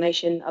the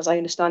explanation, as I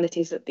understand it,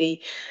 is that the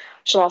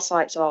Shirehall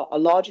sites are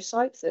larger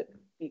sites that,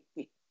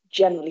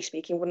 generally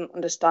speaking, wouldn't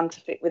understand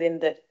to fit within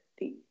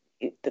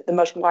the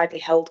most widely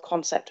held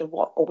concept of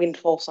what a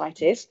windfall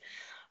site is.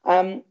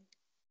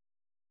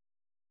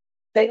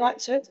 They like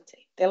certainty.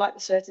 They like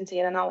the certainty,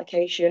 and an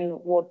allocation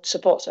would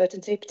support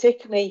certainty,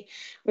 particularly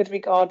with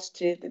regards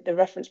to the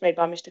reference made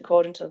by Mr.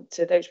 Corden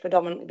to those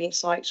predominantly being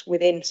sites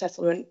within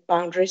settlement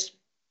boundaries.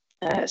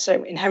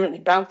 So inherently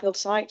brownfield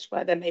sites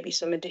where there may be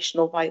some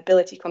additional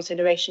viability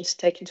considerations to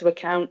take into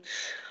account.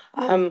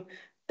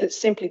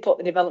 Simply put,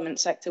 the development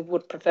sector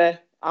would prefer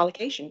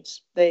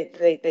allocations.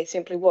 They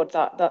simply would.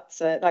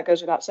 That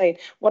goes without saying.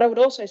 What I would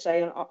also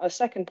say on a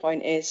second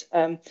point is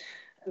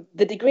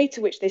the degree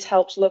to which this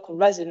helps local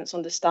residents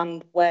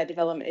understand where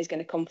development is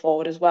going to come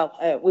forward as well.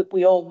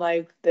 We all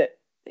know that,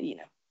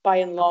 by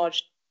and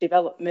large,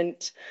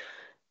 development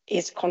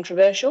is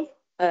controversial.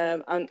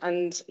 And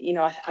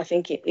I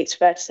think it's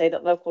fair to say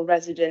that local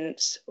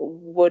residents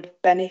would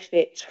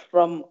benefit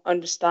from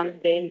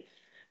understanding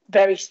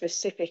very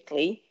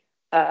specifically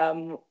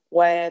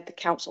where the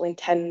council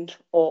intend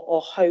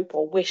or hope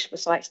or wish for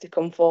sites to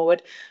come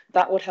forward.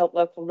 That would help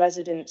local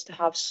residents to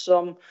have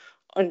some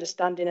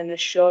understanding and a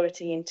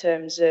surety in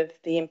terms of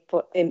the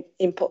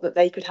input that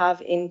they could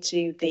have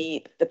into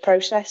the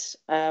process,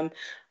 and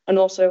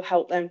also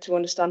help them to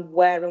understand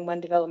where and when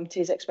development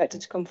is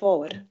expected to come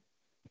forward.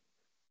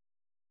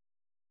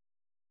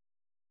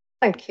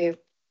 Thank you.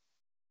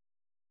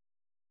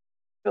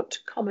 Want to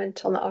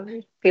comment on that?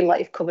 I feel like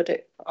you've covered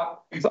it. I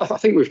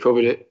think we've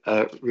covered it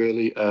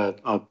really.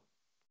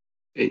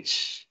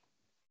 It's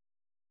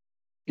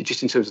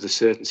just in terms of the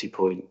certainty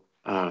point.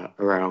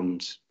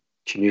 around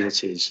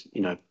communities,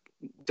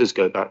 does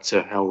go back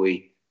to how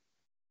we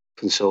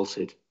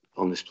consulted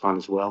on this plan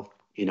as well.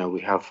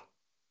 We have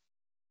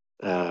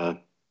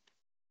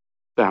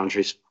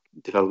boundaries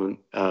development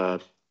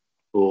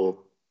for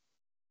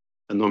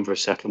a number of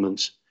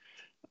settlements,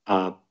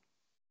 and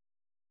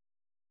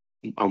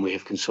we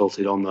have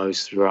consulted on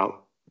those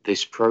throughout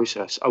this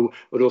process. I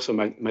would also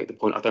make the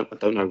point. I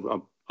don't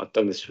know. I've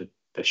done this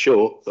for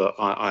sure, but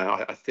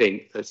I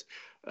think that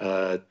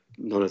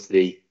none of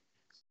the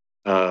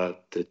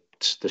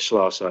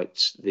SLAR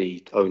sites,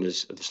 the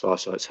owners of the SLAR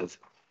sites, have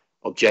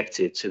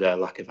objected to their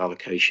lack of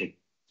allocation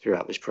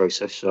throughout this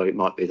process. So it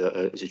might be that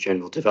as a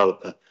general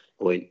developer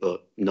point,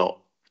 but not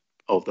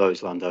of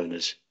those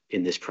landowners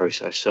in this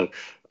process. So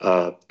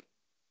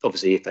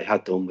obviously, if they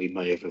had done, we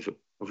may have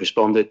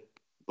responded,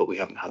 but we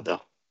haven't had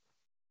that.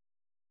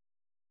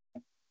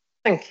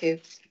 Thank you.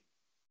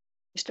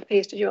 Mr.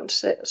 Pearce, did you want to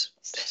say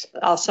it?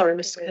 Oh, sorry,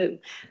 Mr. Coombe.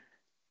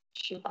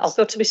 I'll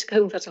go to Mr.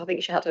 Coombe first. I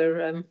think she had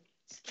her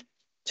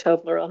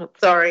Tobler on.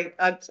 Sorry,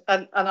 and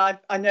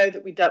I know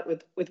that we dealt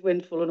with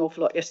windfall an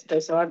awful lot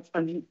yesterday, so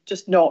I'm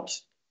just not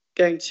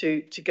going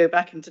to go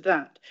back into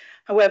that.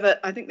 However,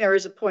 I think there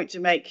is a point to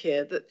make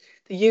here that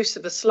the use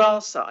of a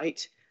SLAR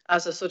site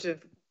as a sort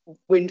of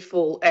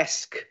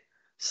windfall-esque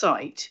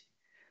site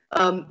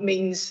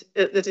means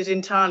that it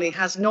entirely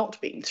has not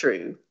been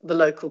through the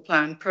local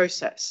plan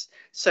process.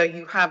 So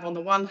you have, on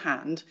the one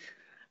hand,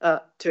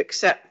 to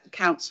accept the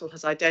council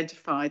has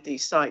identified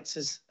these sites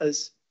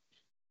as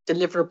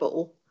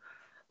deliverable,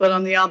 but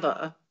on the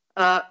other,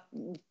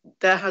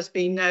 there has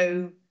been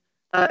no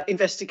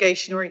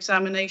investigation or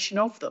examination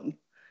of them,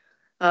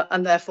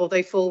 and therefore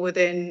they fall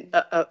within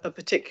a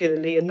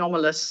particularly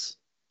anomalous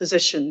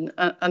position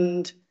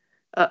and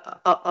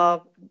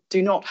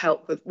do not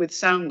help with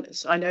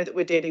soundness. I know that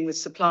we're dealing with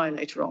supply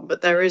later on,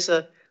 but there is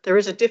a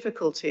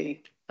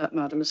difficulty,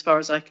 Madam, as far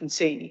as I can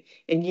see,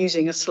 in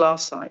using a SLAR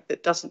site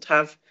that doesn't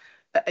have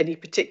any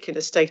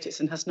particular status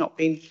and has not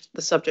been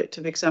the subject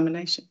of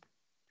examination.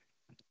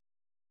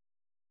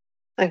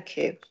 Thank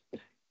you.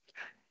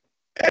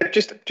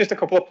 Just a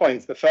couple of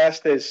points. The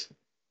first is,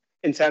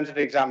 in terms of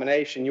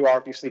examination, you are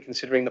obviously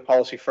considering the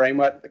policy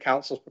framework that the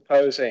council's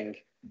proposing.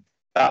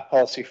 That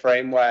policy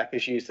framework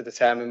is used to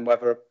determine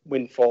whether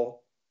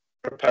windfall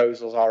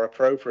proposals are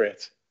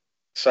appropriate.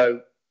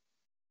 So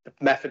the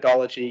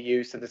methodology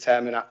used to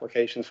determine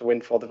applications for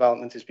windfall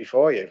development is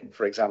before you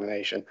for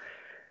examination.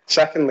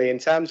 Secondly, in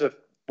terms of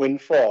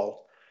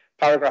windfall,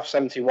 paragraph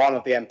 71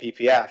 of the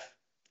MPPF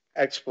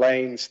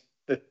explains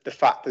the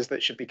factors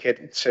that should be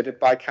considered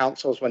by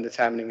councils when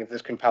determining if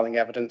there's compelling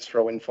evidence for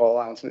a windfall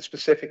allowance, and it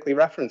specifically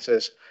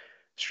references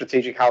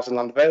strategic housing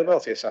land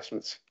availability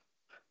assessments.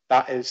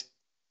 That is,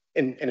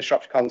 in a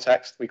Shropshire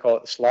context, we call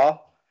it the SLAR,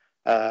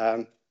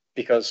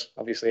 because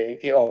obviously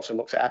it also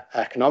looks at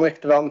economic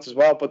development as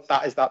well, but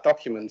that is that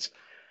document.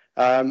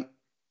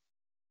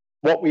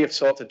 What we have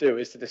sought to do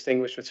is to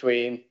distinguish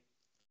between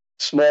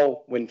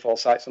small windfall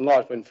sites and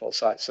large windfall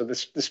sites. So the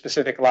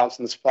specific allowance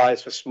in the supply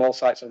is for small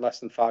sites of less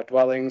than 5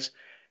 dwellings.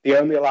 The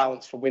only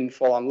allowance for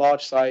windfall on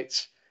large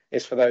sites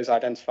is for those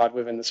identified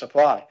within the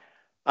supply.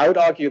 I would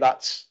argue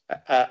that's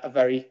a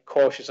very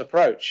cautious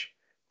approach.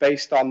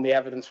 Based on the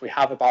evidence we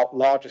have about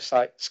larger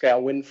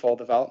scale windfall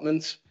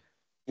developments,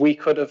 we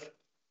could have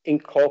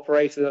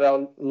incorporated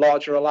a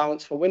larger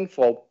allowance for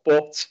windfall,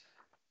 but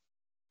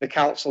the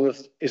council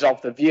is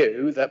of the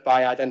view that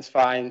by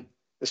identifying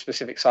the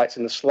specific sites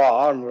in the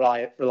SLAR and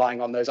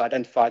relying on those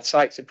identified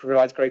sites, it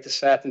provides greater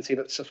certainty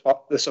that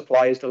the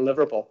supply is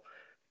deliverable.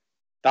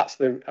 That's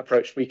the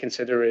approach we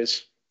consider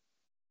is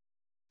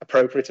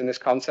appropriate in this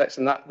context,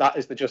 and that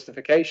is the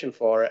justification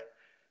for it.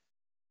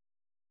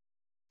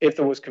 If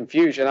there was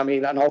confusion, I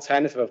mean, an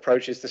alternative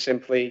approach is to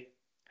simply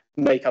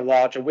make a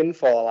larger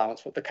windfall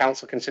allowance, but the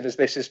council considers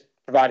this is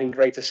providing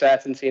greater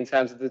certainty in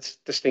terms of the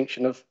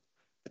distinction of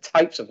the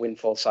types of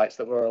windfall sites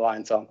that we're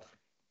reliant on.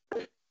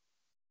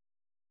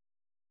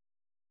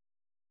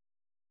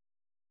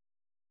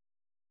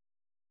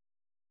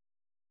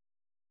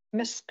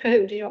 Ms.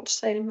 Coombe, do you want to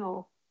say any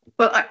more?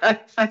 Well,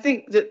 I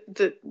think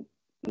that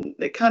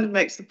it kind of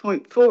makes the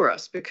point for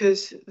us,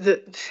 because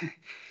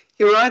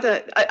you're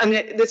either, I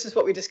mean, this is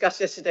what we discussed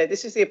yesterday.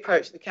 This is the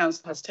approach the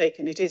council has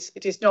taken. It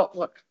is not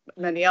what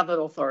many other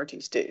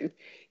authorities do.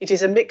 It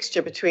is a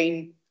mixture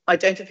between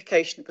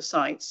identification of the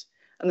sites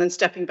and then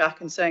stepping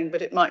back and saying,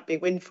 but it might be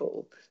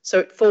windfall. So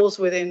it falls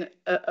within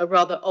a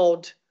rather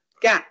odd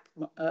gap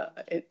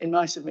in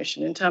my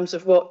submission in terms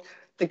of what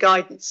the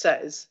guidance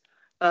says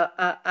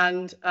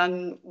and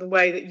the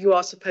way that you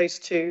are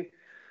supposed to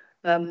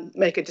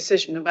make a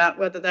decision about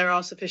whether there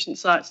are sufficient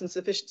sites and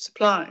sufficient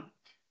supply.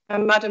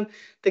 Madam,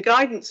 the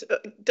guidance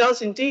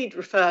does indeed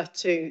refer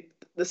to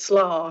the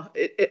SLAR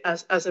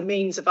as a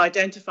means of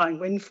identifying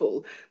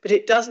windfall, but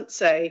it doesn't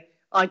say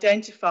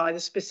identify the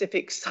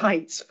specific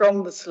sites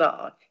from the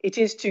SLAR. It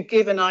is to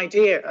give an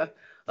idea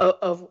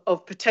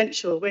of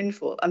potential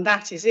windfall, and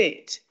that is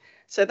it.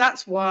 So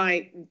that's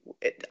why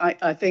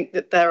I think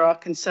that there are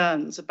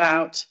concerns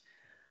about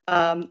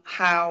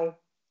how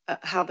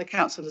how the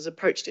council has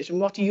approached it and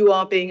what you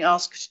are being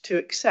asked to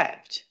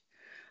accept.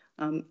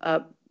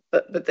 But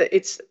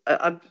it's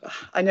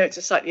I know it's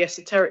a slightly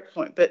esoteric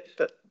point, but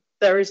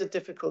there is a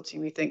difficulty,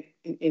 we think,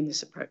 in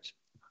this approach.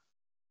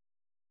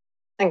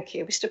 Thank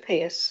you, Mr.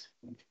 Pearce.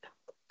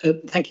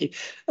 Thank you.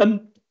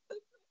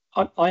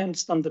 I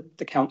understand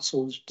the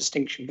council's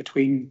distinction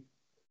between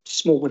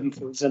small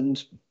windfalls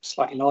and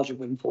slightly larger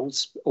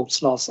windfalls or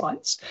SLAR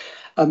sites.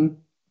 I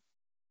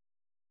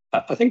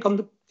think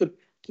on the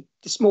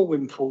small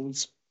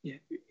windfalls,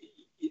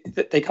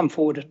 they come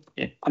forward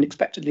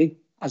unexpectedly,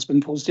 as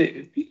windfalls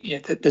do.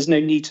 There's no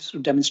need to sort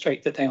of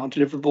demonstrate that they are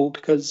deliverable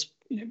because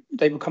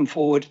they will come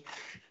forward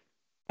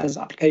as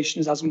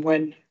applications as and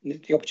when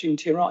the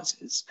opportunity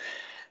arises.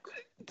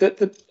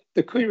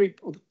 The query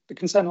or the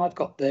concern I've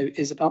got, though,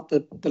 is about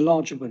the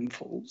larger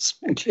windfalls.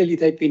 And clearly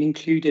they've been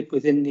included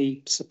within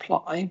the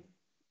supply.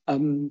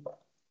 And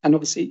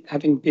obviously,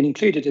 having been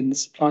included in the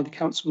supply, the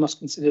council must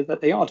consider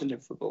that they are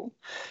deliverable.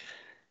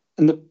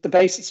 And the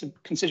basis of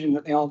considering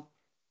that they are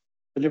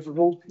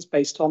deliverable is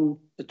based on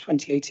the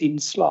 2018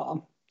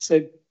 SLAR.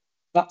 So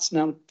that's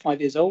now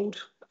 5 years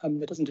old.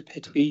 There doesn't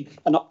appear to be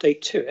an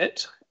update to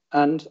it.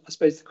 And I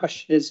suppose the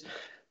question is,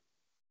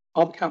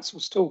 are the council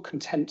still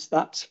content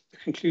that the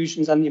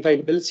conclusions and the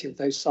availability of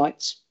those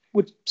sites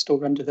would still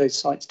render those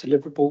sites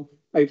deliverable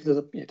over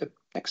the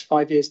next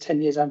 5 years,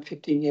 10 years and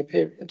 15-year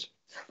period?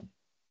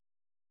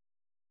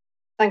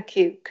 Thank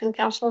you. Can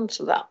council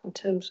answer that in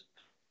terms?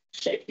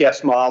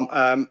 Yes, ma'am.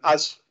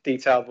 As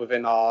detailed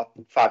within our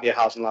 5-year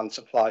housing land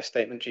supply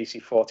statement,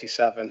 GC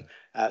 47,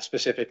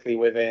 specifically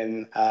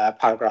within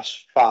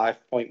paragraphs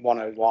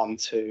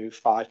 5.101 to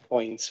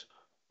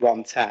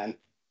 5.110,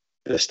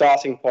 the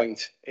starting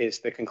point is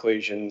the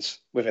conclusions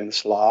within the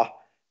SLAR.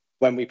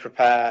 When we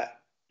prepare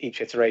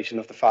each iteration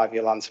of the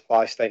 5-year land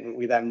supply statement,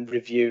 we then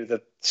review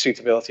the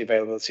suitability,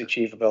 availability,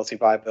 achievability,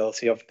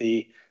 viability of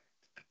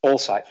all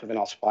sites within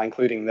our supply,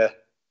 including the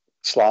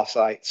SLAR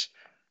sites.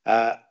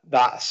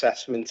 That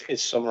assessment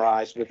is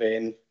summarised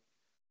within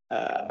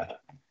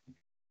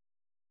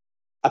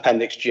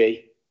Appendix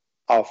G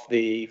of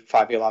the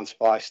 5-year land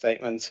supply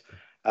statement.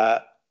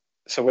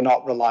 So we're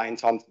not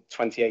reliant on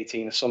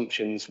 2018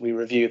 assumptions. We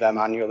review them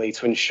annually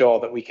to ensure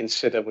that we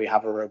consider we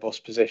have a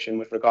robust position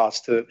with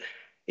regards to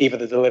either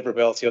the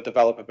deliverability or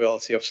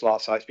developability of SLAR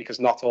sites, because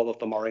not all of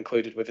them are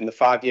included within the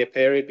 5-year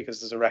period, because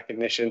there's a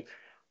recognition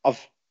of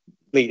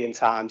lead-in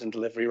times and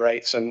delivery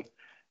rates, and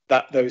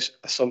that those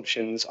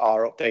assumptions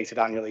are updated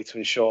annually to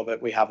ensure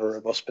that we have a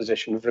robust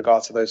position with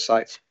regard to those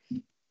sites.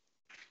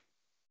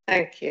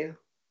 Thank you.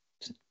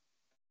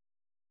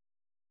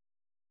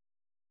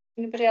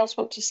 Anybody else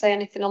want to say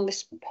anything on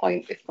this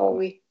point before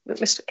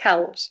Mr.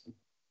 Kells?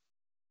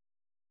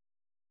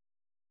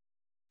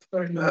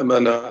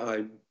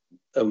 I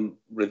am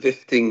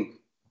resisting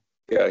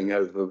going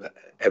over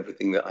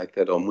everything that I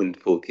said on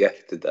windfalls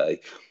yesterday,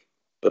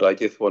 but I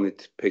just wanted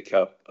to pick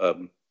up a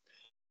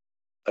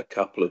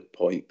couple of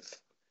points.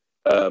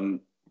 The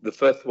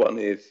first one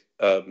is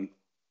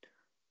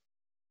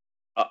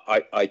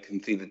I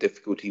can see the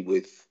difficulty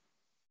with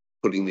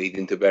putting these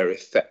into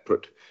various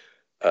separate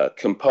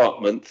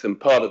compartments, and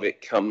part of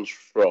it comes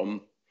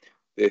from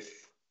this.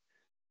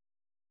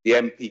 The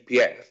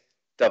MPPF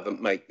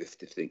doesn't make this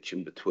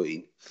distinction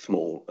between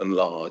small and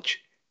large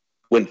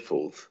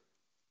windfalls,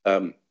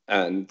 and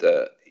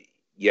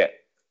yet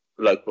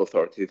local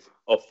authorities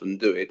often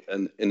do it,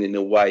 and in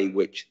a way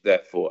which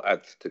therefore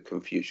adds to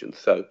confusion.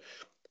 So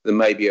there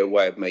may be a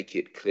way of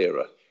making it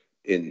clearer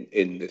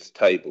in this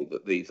table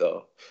that these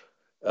are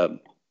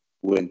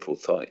windfall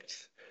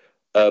sites.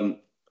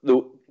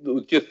 There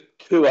were just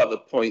two other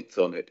points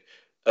on it.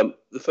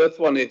 The first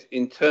one is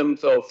in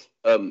terms of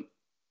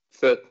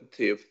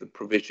certainty of the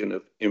provision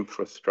of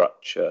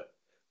infrastructure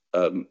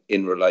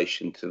in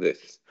relation to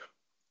this.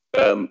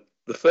 The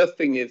first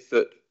thing is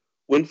that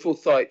windfall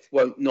sites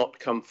won't not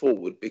come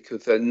forward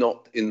because they're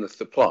not in the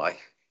supply.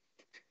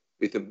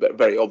 It's a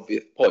very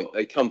obvious point.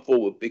 They come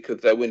forward because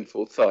they're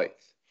windfall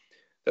sites.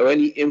 So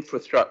any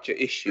infrastructure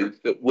issues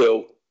that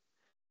will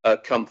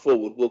come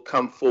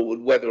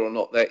forward whether or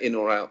not they're in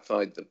or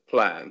outside the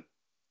plan.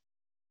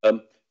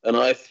 And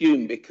I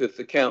assume because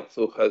the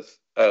council has,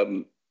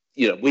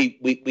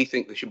 we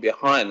think there should be a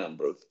higher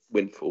number of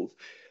windfalls.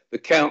 The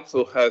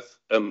council has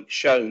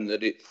shown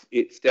that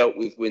it's dealt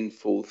with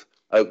windfalls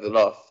over the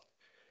last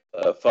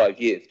 5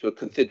 years to a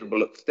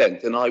considerable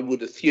extent. And I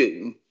would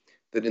assume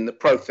that in the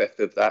process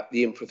of that,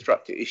 the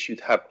infrastructure issues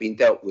have been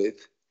dealt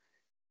with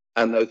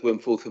and those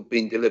windfalls have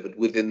been delivered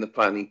within the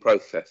planning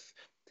process.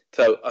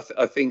 So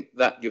I think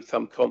that gives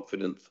some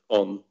confidence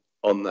on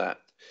that.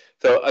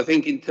 So I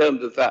think in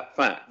terms of that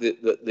fact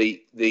that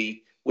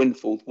the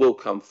windfalls will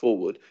come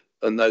forward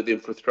and those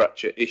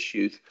infrastructure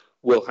issues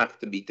will have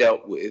to be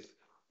dealt with,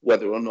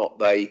 whether or not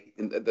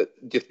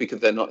just because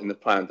they're not in the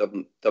plan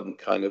doesn't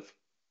kind of,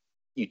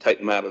 you take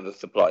them out of the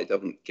supply,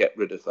 doesn't get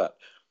rid of that.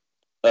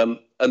 And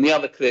the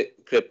other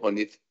clear point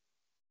is,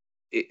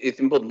 it's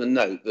important to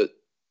note that,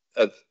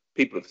 as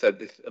people have said,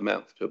 this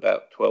amounts to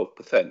about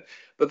 12%,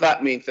 but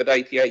that means that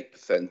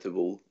 88% of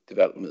all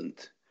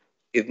development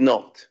is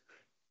not,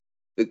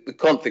 the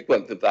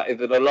consequence of that is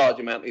that a large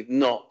amount is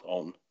not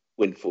on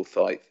windfall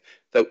sites.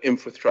 So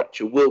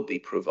infrastructure will be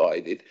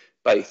provided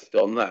based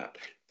on that.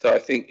 So I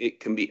think it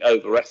can be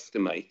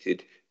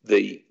overestimated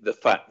the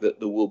fact that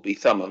there will be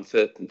some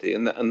uncertainty,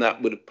 and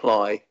that would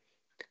apply.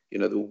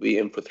 There will be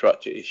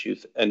infrastructure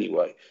issues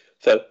anyway.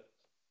 So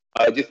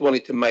I just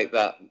wanted to make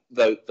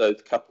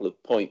those couple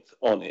of points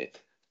on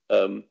it.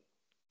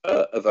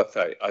 As I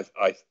say,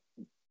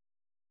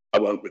 I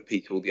won't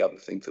repeat all the other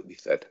things that we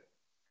said.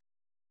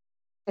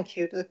 Thank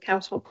you. The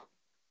council.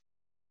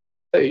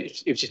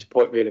 It was just a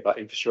point really about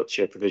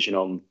infrastructure provision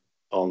on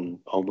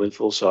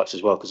windfall sites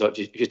as well, because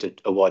just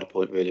a wider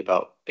point really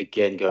about,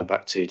 again, going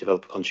back to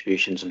developer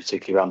contributions and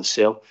particularly around the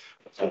SIL.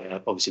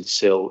 Obviously, the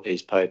SIL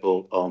is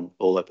payable on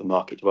all open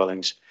market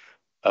dwellings.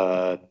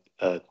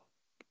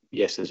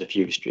 Yes, there's a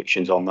few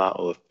restrictions on that,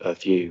 or a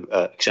few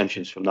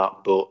exemptions from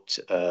that, but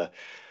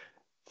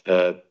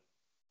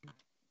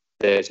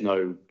there's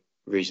no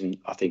reason,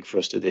 I think, for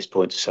us at this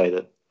point to say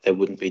that there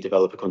wouldn't be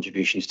developer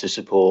contributions to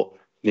support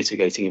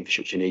mitigating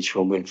infrastructure needs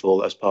from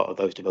windfall as part of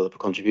those developer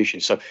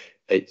contributions. So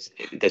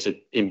there's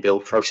an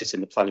inbuilt process in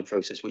the planning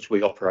process which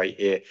we operate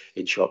here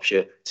in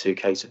Shropshire to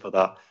cater for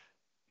that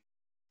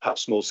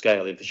perhaps small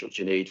scale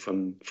infrastructure need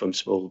from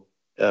small,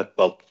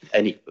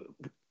 any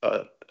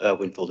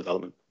windfall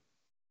development.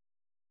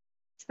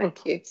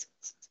 Thank you.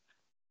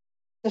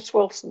 Ms.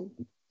 Wilson.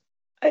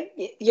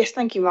 Yes,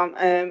 thank you,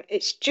 ma'am.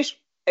 It's just,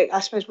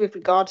 I suppose, with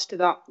regards to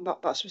that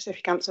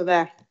specific answer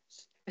there.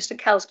 Mr.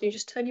 Kells, can you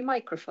just turn your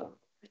microphone?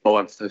 Oh,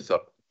 I'm so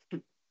sorry.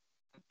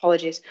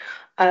 Apologies.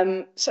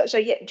 So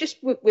yeah,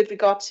 just with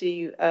regard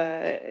to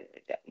that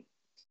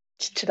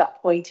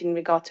point in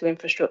regard to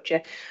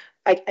infrastructure,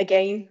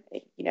 again,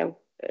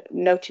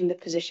 noting the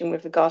position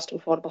with regards to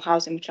affordable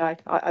housing, which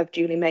I've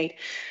duly made.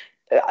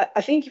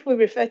 I think if we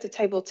refer to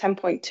table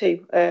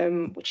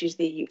 10.2, which is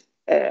the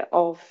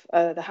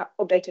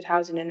updated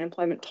housing and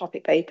employment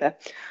topic paper,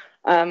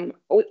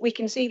 we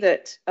can see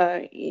that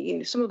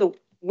some of the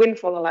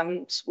windfall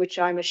allowance, which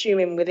I'm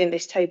assuming within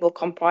this table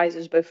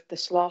comprises both the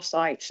SLAR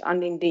sites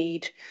and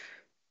indeed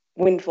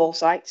windfall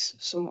sites,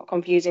 somewhat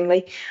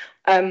confusingly.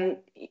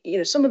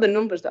 Some of the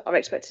numbers that are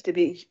expected to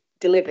be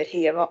delivered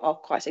here are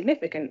quite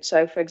significant.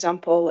 So, for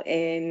example,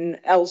 in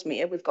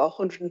Ellesmere, we've got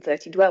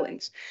 130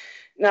 dwellings.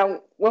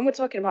 Now, when we're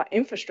talking about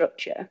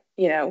infrastructure,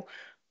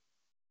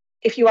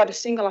 if you had a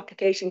single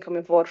application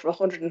coming forward for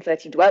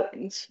 130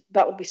 dwellings,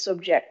 that would be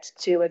subject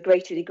to a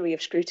greater degree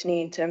of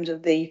scrutiny in terms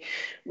of the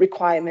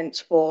requirements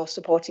for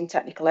supporting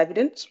technical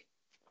evidence.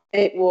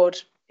 It would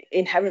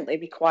inherently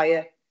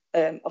require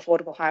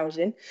affordable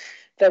housing.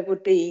 There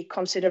would be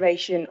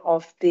consideration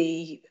of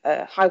the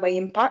highway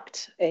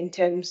impact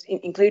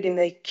including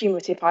the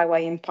cumulative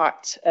highway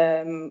impact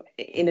in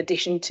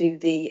addition to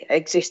the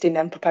existing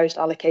and proposed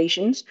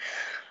allocations.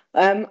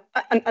 And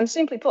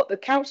simply put, the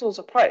council's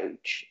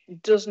approach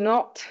does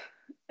not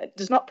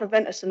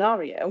prevent a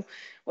scenario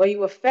where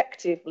you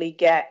effectively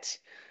get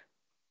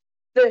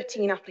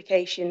 13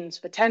 applications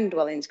for 10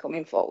 dwellings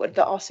coming forward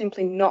that are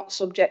simply not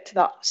subject to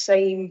that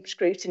same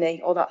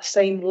scrutiny or that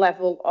same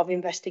level of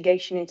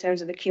investigation in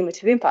terms of the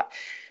cumulative impact.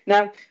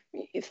 Now,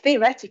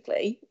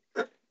 theoretically,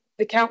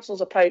 the council's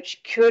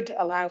approach could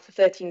allow for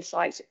 13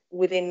 sites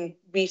within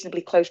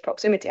reasonably close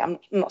proximity. I'm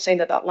not saying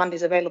that land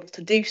is available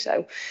to do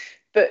so,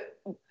 but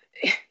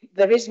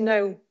there is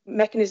no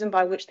mechanism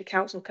by which the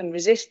council can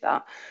resist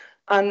that.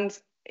 And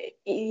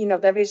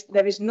there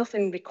is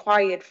nothing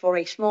required for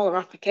a smaller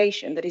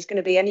application that is going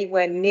to be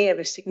anywhere near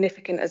as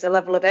significant as a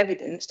level of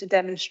evidence to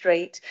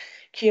demonstrate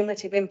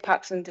cumulative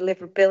impacts and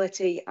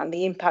deliverability and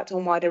the impact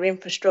on wider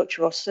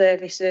infrastructure or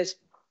services,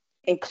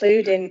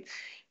 including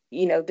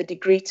the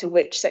degree to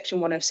which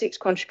Section 106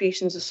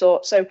 contributions are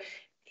sought. So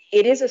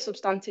it is a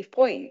substantive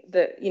point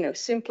that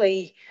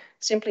simply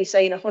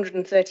saying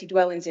 130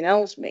 dwellings in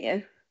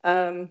Ellesmere,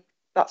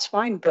 that's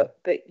fine, but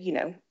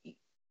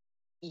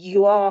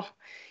you are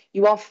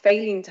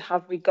failing to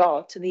have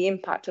regard to the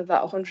impact of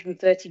that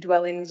 130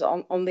 dwellings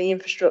on the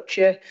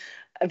infrastructure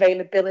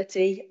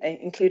availability,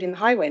 including the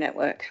highway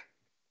network.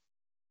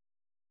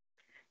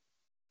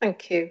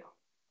 Thank you.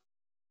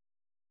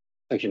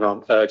 Thank you,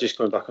 ma'am. Just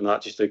going back on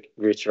that, just to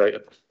reiterate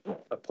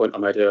a point I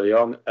made earlier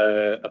on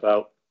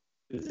about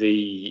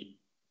the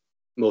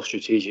more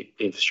strategic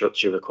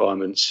infrastructure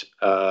requirements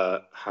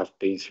have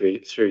been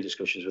through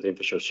discussions with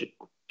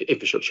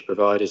infrastructure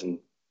providers, and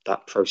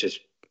that process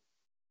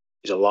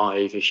is a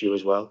live issue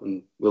as well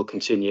and will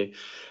continue.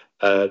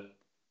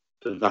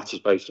 That is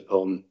based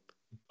upon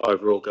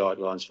overall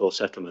guidelines for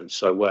settlements.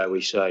 So where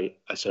we say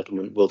a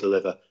settlement will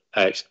deliver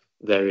X,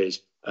 there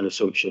is an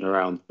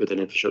assumption with an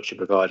infrastructure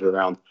provider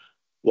around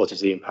what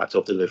is the impact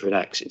of delivering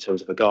X in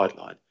terms of a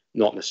guideline,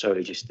 not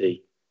necessarily just the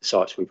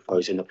sites we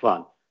propose in the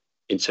plan.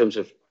 In terms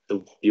of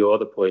your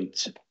other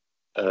point,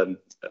 you're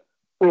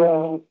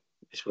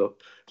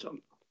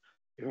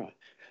right.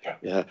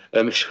 Yeah,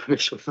 Ms.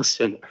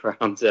 Wilson,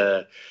 around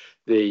the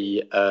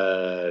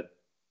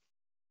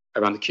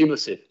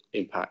cumulative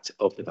impact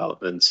of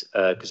development,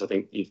 because I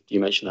think you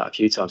mentioned that a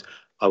few times.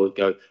 I would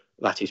go,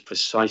 that is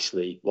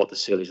precisely what the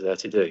SIL is there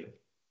to do.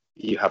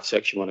 You have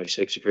Section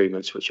 106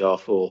 agreements, which are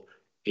for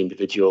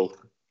individual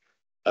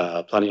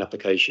planning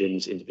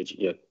applications.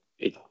 Individual,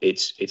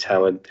 it's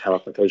how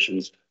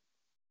applications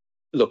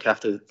look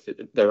after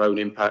their own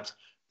impact.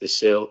 The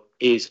SIL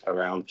is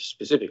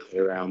specifically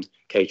around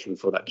catering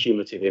for that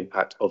cumulative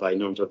impact of a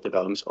number of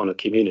developments on a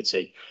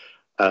community.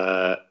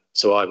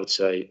 So I would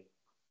say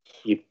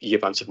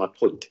you've answered my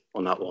point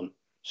on that one.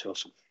 So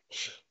awesome.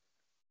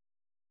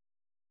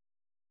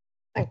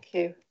 Thank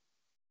you.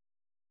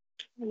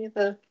 Any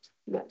other?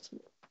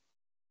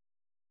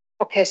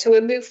 Okay, so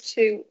we'll move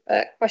to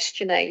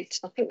question 8.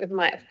 I think we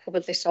might have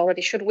covered this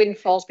already. Should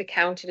windfalls be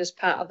counted as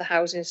part of the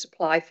housing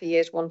supply for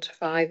years 1 to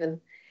 5 and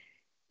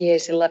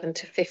years 11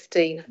 to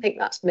 15? I think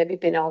that's maybe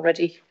been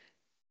already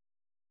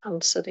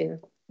answered in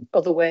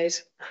other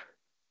ways.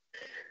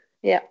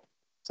 Yeah,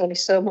 there's only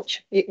so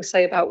much you can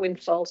say about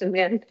windfalls in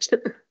the end.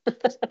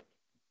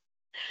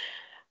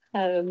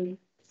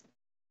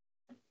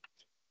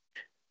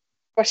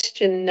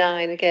 Question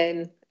 9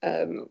 again.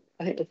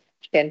 I think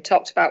again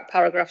talked about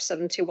paragraph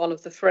 71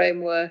 of the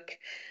framework,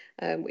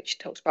 which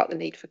talks about the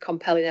need for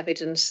compelling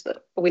evidence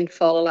that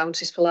windfall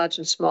allowances for large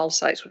and small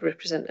sites would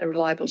represent a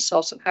reliable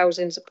source of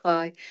housing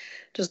supply.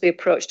 Does the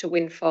approach to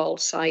windfall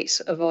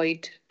sites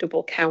avoid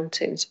double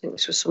counting? So I think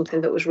this was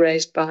something that was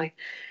raised by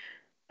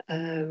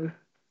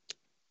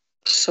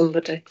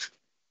somebody.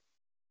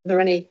 Are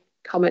there any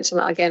comments on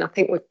that? Again, I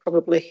think we've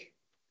probably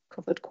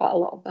covered quite a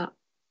lot of that.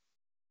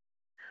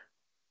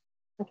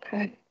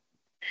 Okay.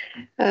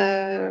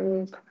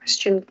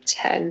 Question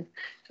 10.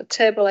 So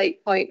table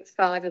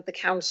 8.5 of the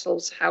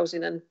Council's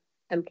Housing and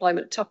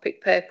Employment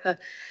topic paper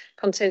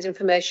contains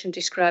information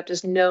described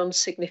as known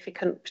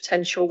significant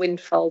potential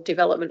windfall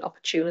development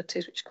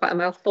opportunities, which is quite a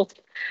mouthful.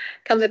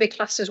 Can they be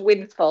classed as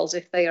windfalls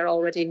if they are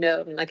already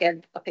known? And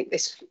again, I think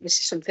this is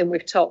something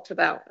we've talked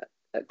about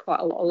at quite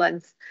a lot of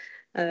length,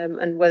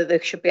 and whether they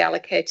should be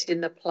allocated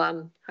in the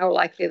plan, how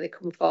likely they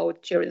come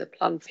forward during the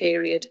plan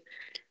period,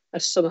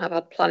 as some have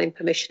had planning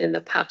permission in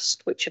the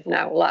past, which have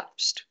now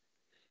lapsed.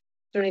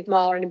 Is there any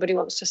more anybody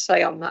wants to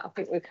say on that? I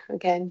think we've,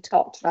 again,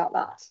 talked about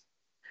that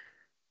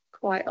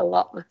quite a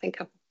lot. I think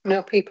I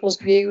know people's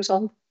views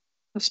on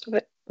most of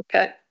it.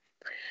 Okay.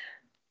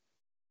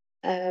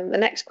 The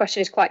next question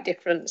is quite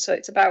different. So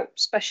it's about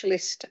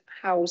specialist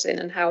housing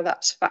and how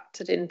that's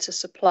factored into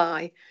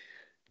supply.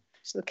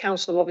 So the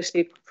council have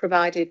obviously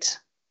provided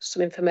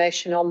some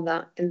information on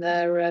that in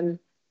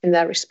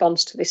their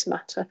response to this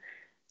matter.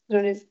 Is there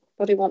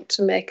anybody want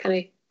to make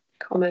any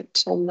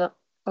comments on that?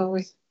 Are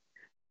we?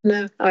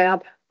 No, I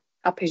am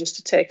happy just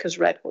to take as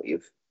read what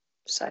you've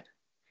said.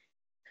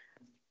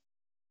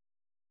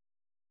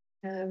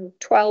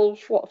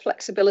 12, what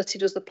flexibility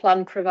does the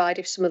plan provide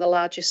if some of the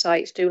larger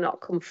sites do not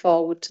come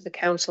forward to the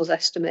council's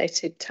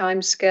estimated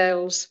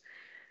timescales?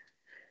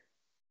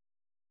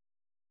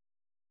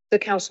 The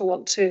council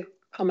want to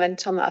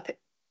comment on that? I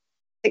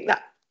think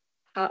that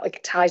partly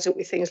ties up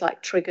with things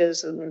like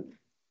triggers and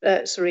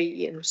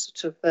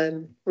sort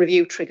of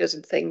review triggers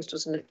and things,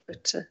 doesn't it?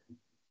 But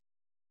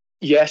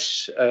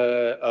yes,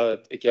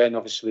 again,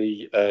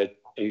 obviously, it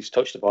was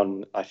touched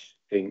upon, I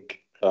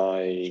think,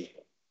 by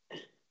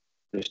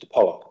Mr.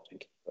 Power, I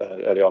think,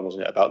 early on,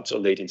 wasn't it, about sort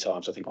of leading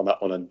times, I think, on that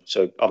one. And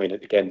so, I mean,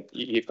 again,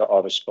 you've got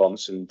our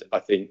response, and I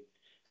think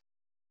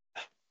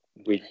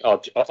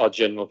our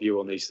general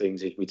view on these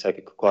things is we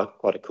take quite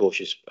a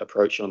cautious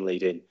approach on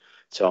lead-in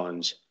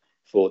times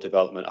for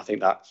development. I think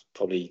that's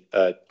probably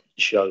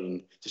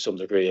shown to some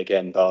degree,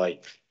 again, by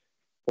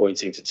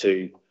pointing to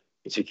 2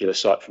 particular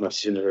site from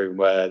us in the room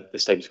where the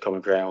statements of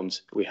common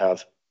ground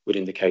would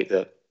indicate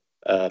that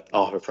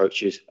our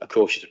approach is a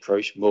cautious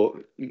approach,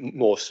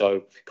 more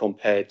so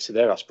compared to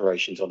their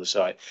aspirations on the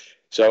site.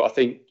 So I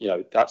think, you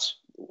know, that's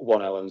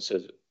one element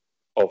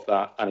of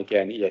that. And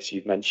again, yes,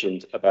 you've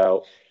mentioned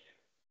about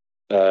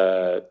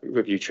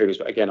review triggers,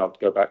 but again, I'll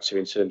go back to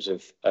in terms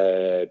of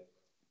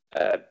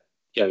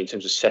in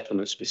terms of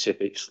settlement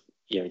specifics,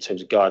 in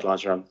terms of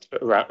guidelines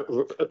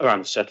around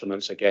the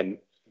settlements. Again,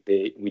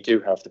 we do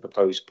have the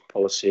proposed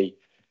policy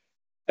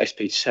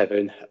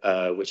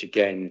SP7, which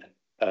again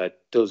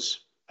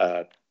does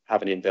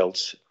have an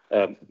inbuilt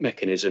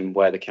mechanism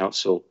where the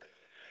council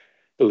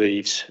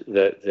believes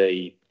that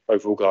the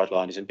overall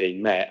guideline isn't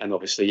being met, and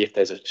obviously if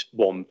there's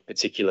one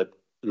particular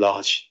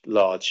large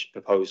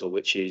proposal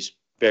which is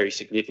very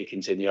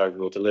significant in the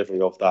overall delivery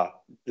of the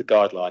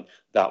guideline,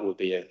 that would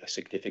be a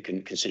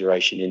significant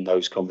consideration in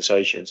those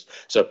conversations.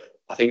 So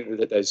I think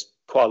that there's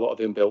quite a lot of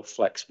inbuilt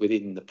flex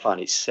within the plan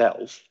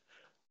itself.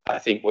 I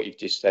think what you've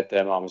just said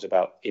there, Marm, was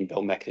about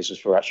inbuilt mechanisms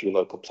for actual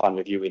local plan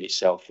review in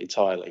itself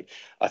entirely.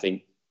 I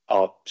think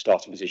our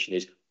starting position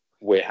is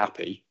we're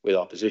happy with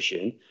our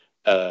position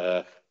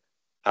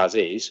as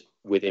is,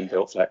 with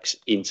inbuilt flex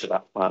into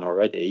that plan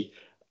already,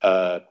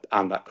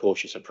 and that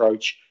cautious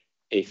approach.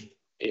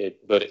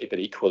 But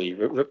equally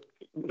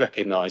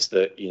recognise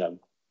that,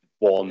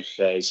 one,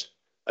 there's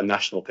a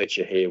national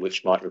picture here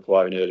which might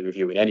require an early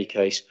review in any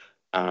case,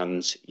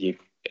 and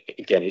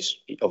again, it's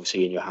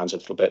obviously in your hands a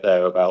little bit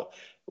there about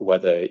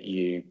whether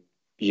you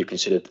you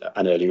considered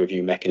an early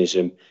review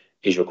mechanism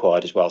is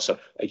required as well. So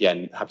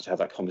again, happy to have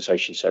that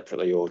conversation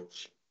separately, or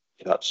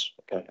if that's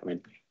okay. I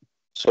mean,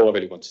 that's all I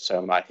really wanted to say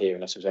on that here,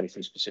 unless there was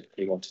anything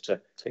specifically you wanted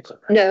to take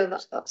up. No,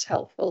 that's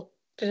helpful.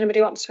 Does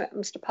anybody want to,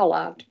 Mr.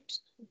 Pollard?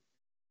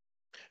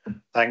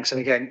 Thanks.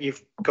 And again,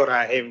 you've got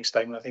our hearing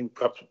statement. I think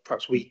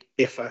perhaps we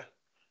differ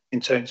in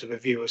terms of a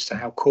view as to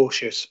how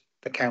cautious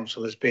the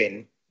council has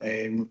been.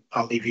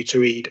 I'll leave you to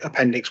read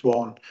Appendix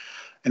 1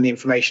 and the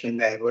information in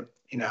there, but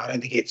I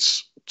don't think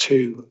it's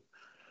too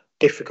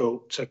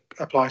difficult to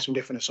apply some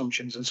different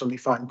assumptions and suddenly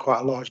find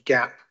quite a large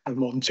gap of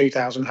more than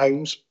 2,000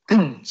 homes.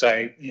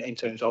 So in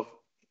terms of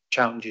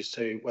challenges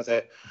to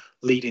whether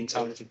lead-in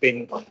times have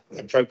been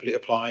appropriately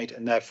applied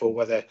and therefore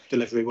whether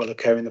delivery will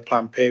occur in the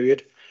planned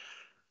period.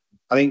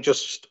 I think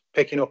just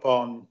picking up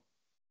on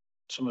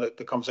some of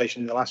the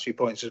conversation in the last few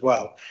points as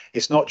well,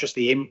 it's not just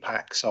the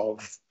impacts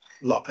of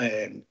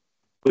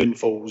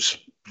windfalls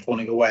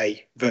falling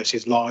away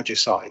versus larger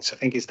sites. I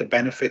think it's the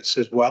benefits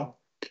as well.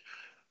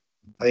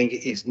 I think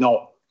it's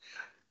not,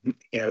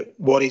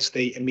 what is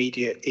the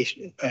immediate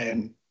issue,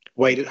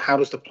 way how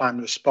does the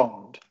plan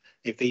respond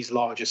if these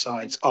larger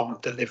sites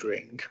aren't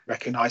delivering,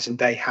 recognising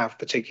they have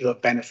particular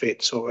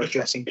benefits or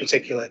addressing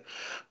particular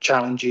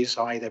challenges,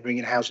 i.e. they're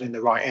bringing housing in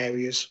the right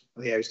areas,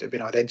 the areas that have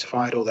been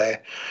identified, or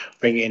they're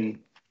bringing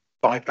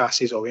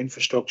bypasses or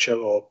infrastructure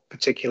or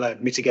particular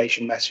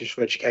mitigation measures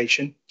for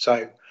education.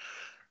 So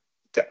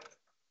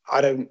I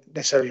don't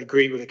necessarily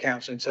agree with the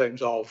council in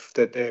terms of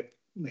that the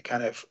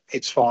kind of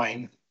it's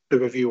fine, the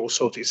review will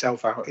sort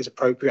itself out is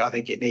appropriate. I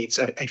think it needs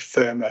a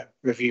firmer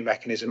review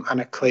mechanism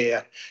and a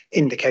clear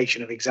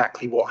indication of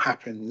exactly what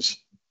happens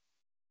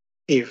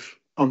if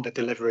under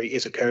delivery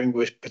is occurring,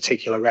 with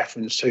particular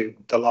reference to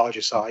the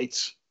larger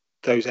sites,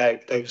 those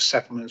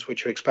settlements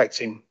which are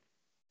expecting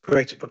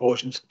greater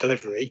proportions of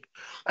delivery,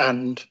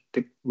 and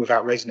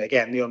without raising it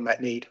again, the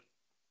unmet need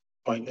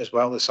point as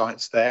well, the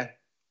sites there.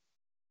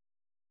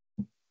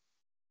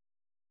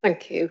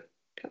 Thank you.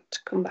 Got to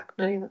come back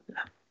now.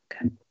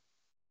 Okay.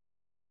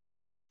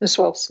 Ms.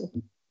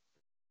 Wilson.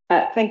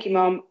 Thank you,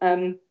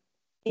 Mum.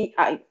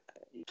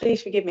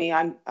 Please forgive me.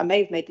 I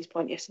may have made this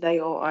point yesterday,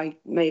 or I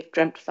may have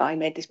dreamt that I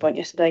made this point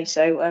yesterday.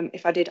 So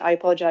if I did, I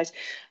apologise.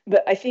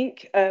 But I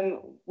think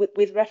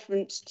with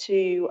reference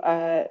to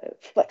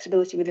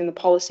flexibility within the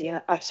policy,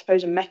 I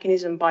suppose a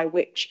mechanism by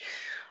which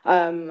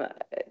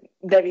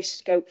there is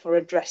scope for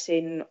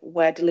addressing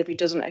where delivery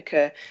doesn't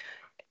occur.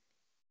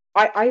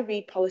 I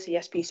read policy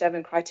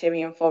SP7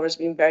 criterion 4 as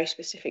being very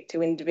specific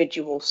to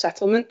individual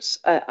settlements,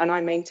 and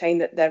I maintain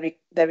that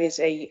there is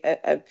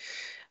a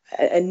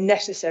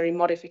necessary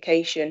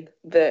modification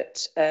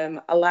that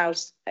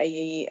allows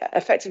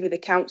effectively the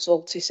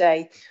council to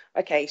say,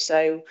 okay,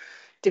 so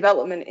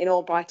development in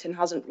Albrighton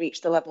hasn't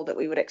reached the level that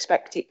we would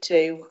expect it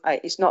to.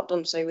 It's not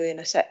done so within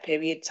a set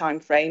period time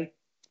frame.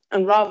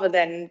 And rather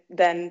than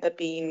there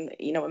being,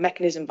 a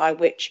mechanism by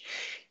which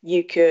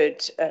you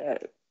could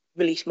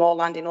release more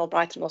land in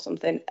Albrighton or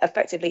something,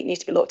 effectively it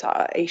needs to be looked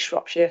at a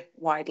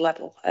Shropshire-wide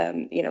level.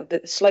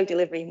 The slow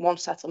delivery in one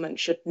settlement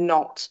should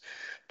not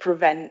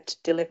prevent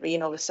delivery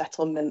in other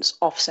settlements,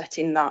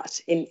 offsetting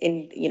that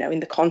in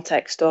the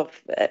context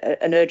of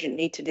an urgent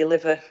need to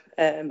deliver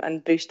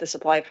and boost the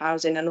supply of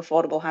housing and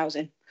affordable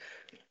housing.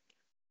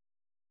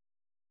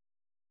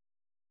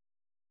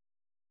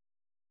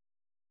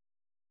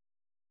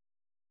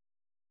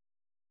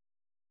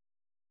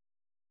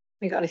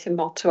 You got anything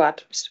more to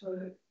add, Mr.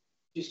 Wilson?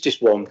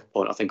 Just one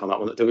point, I think, on that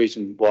one. The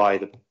reason why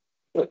the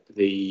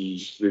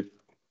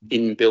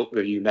inbuilt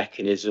review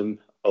mechanism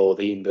or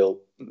the inbuilt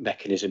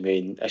mechanism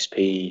in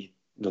SP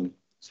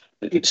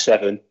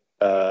 7,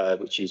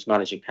 which is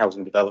managing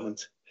housing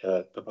development,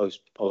 proposed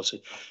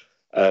policy,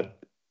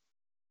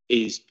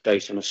 is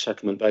based on a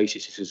settlement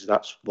basis, because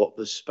that's what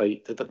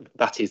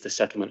that is the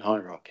settlement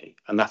hierarchy,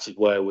 and that is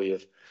where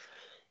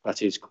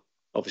that is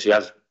obviously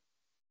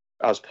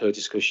as per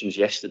discussions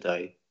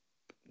yesterday,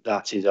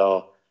 that is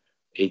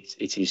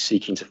it is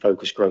seeking to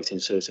focus growth in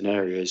certain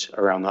areas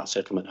around that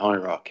settlement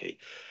hierarchy.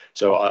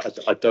 So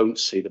I don't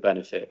see the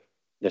benefit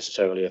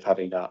necessarily of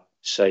having that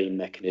same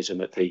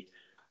mechanism at the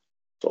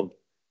sort of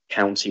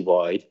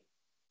county-wide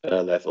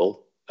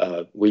level.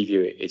 We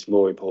view it's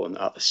more important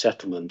at the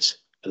settlement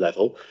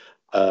level.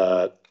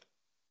 And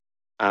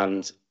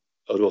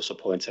I would also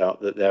point out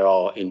that there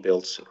are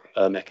inbuilt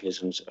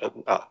mechanisms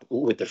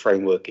with the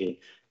framework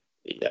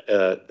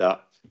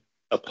that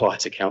apply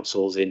to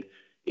councils in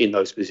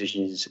those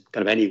positions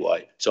kind of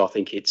anyway. So I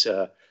think it's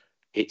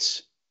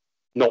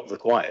not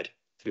required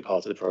to be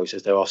part of the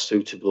process. There are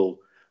suitable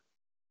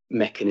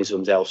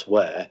mechanisms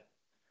elsewhere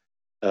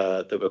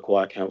that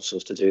require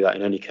councils to do that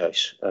in any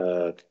case.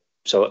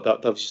 So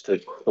that was just a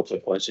couple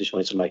of points I just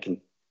wanted to make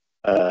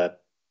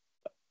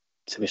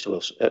to Mr.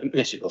 Wilson,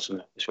 Mrs.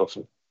 Wilson, Ms.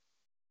 Wilson.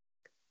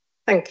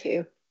 Thank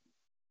you.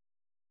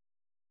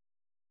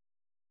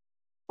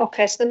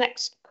 Okay, so the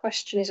next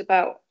question is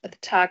about the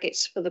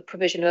targets for the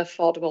provision of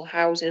affordable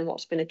housing and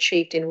what's been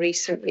achieved in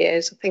recent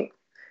years. I think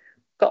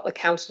we've got the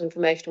council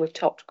information. We've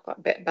talked quite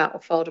a bit about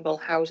affordable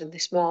housing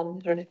this morning.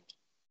 Is there any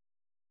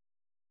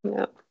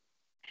No.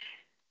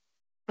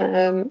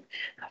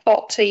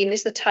 14,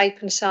 is the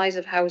type and size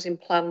of housing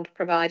planned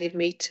provided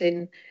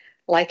meeting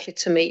likely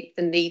to meet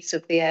the needs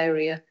of the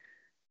area?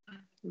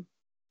 I'm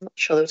not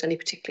sure there was any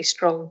particularly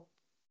strong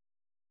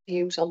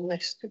views on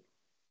this. Do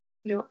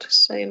you want to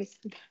say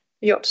anything?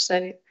 You want to say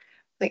anything?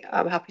 I think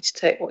I'm happy to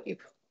take what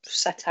you've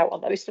set out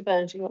on that. Mr.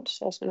 Burns, you want to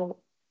say something on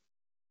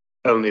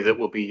that? Only that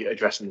we'll be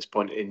addressing this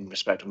point in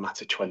respect of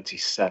matter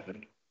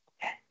 27.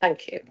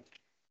 Thank you.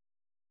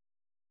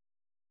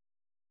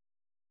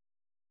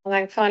 And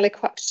then finally,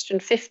 question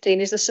 15,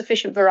 is there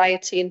sufficient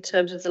variety in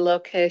terms of the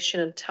location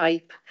and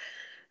type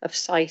of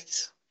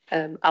sites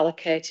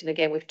allocating?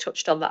 Again, we've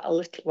touched on that a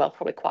little, well,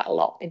 probably quite a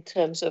lot in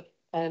terms of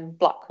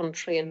Black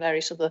Country and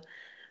various other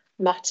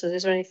matters.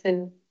 Is there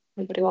anything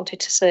anybody wanted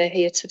to say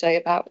here today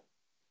about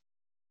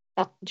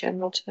that in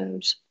general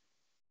terms?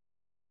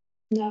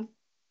 No?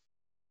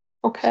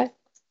 Okay.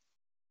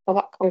 Well,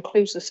 that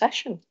concludes the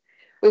session.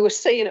 We were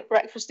saying at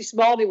breakfast this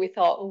morning, we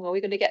thought, oh, are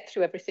we going to get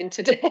through everything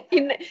today?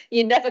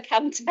 You never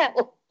can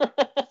tell.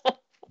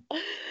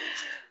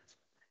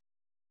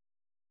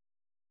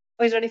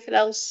 Is there anything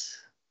else?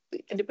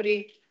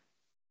 Anybody?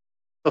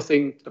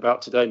 Nothing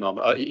about today, Mum.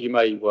 You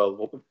may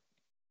well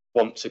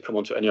want to come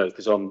on to it anyway,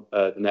 because on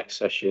the next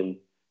session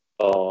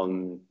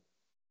on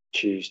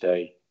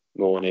Tuesday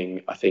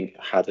morning, I think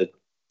had a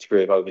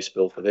degree of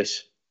overspill for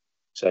this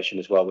session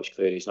as well, which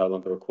clearly is no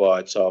longer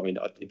required. So, I mean,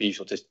 it'd be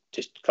useful to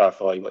just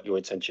clarify what your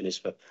intention is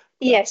for.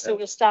 Yes, so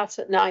we'll start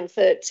at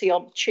 9:30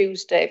 on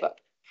Tuesday, but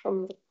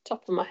from the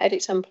top of my head,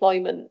 it's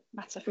employment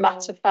matter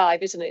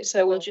 5, isn't it?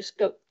 So we'll just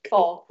go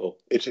 4.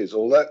 It is,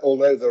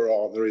 although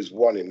there is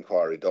one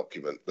inquiry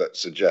document that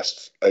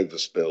suggests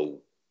overspill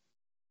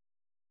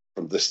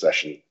from this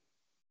session.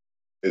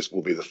 This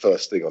will be the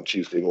first thing on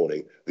Tuesday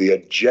morning. The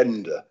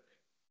agenda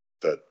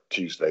for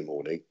Tuesday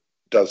morning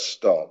does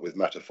start with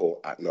matter 4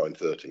 at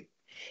 9:30.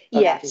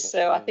 Yes,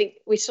 so I think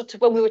we sort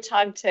of, when we were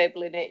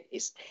timetabling it,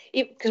 it's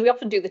because we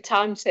often do the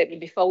timetabling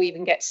before we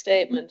even get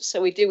statements,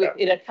 so we do it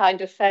in a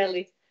kind of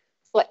fairly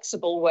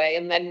flexible way,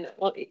 and then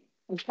we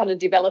kind of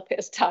develop it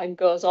as time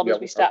goes on, as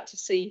we start to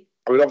see.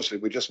 I mean, obviously,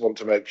 we just want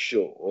to make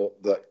sure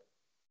that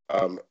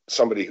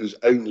somebody who's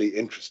only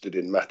interested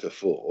in matter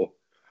 4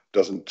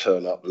 doesn't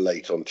turn up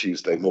late on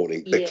Tuesday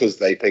morning because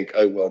they think,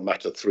 oh, well,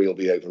 matter 3 will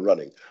be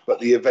overrunning.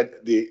 But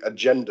the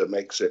agenda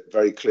makes it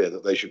very clear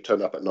that they should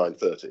turn up at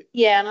 9:30.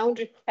 Yeah, and I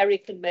wonder if Kerry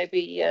could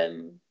maybe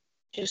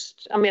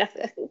just, I mean, I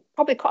think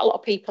probably quite a lot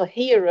of people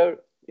here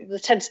there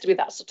tends to be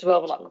that sort of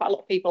overlap. Quite a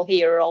lot of people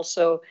here are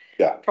also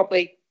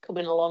probably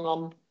coming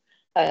along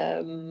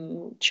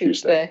on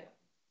Tuesday.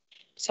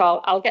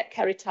 So I'll get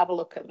Kerry to have a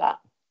look at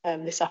that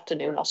this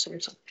afternoon or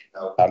something.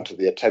 And to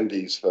the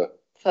attendees for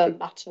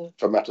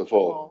matter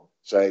 4,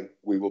 saying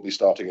we will be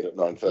starting it at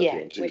 9:30.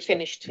 Yeah, we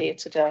finished here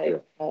today.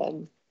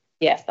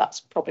 Yeah, that's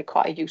probably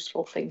quite a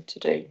useful thing to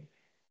do.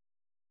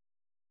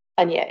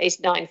 And yeah, it's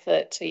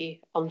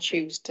 9:30 on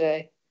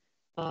Tuesday,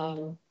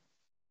 and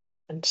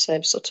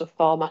same sort of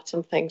format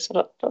and things. I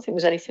don't think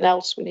there's anything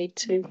else we need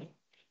to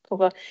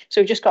cover.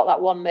 So we've just got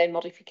that one main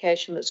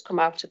modification that's come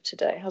out of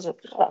today, hasn't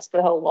it? That's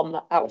the whole one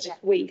that out this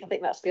week. I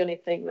think that's the only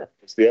thing that.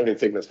 It's the only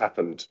thing that's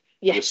happened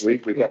this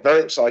week. We got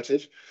very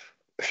excited.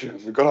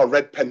 We've got our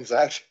red pens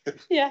out.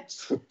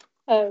 Yes.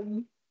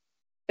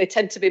 They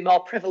tend to be more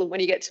prevalent when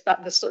you get to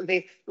that, the sort of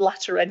the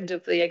latter end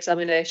of the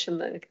examination.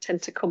 They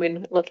tend to come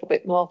in a little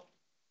bit more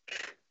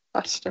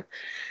faster.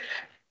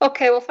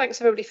 Okay, well, thanks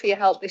everybody for your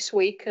help this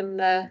week,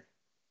 and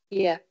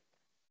yeah,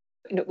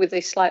 with the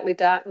slightly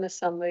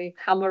darkness and the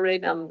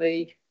hammering and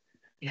the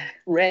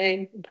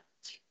rain.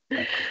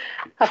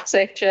 Have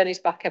safe journeys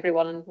back,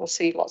 everyone, and we'll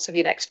see lots of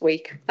you next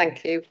week.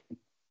 Thank you.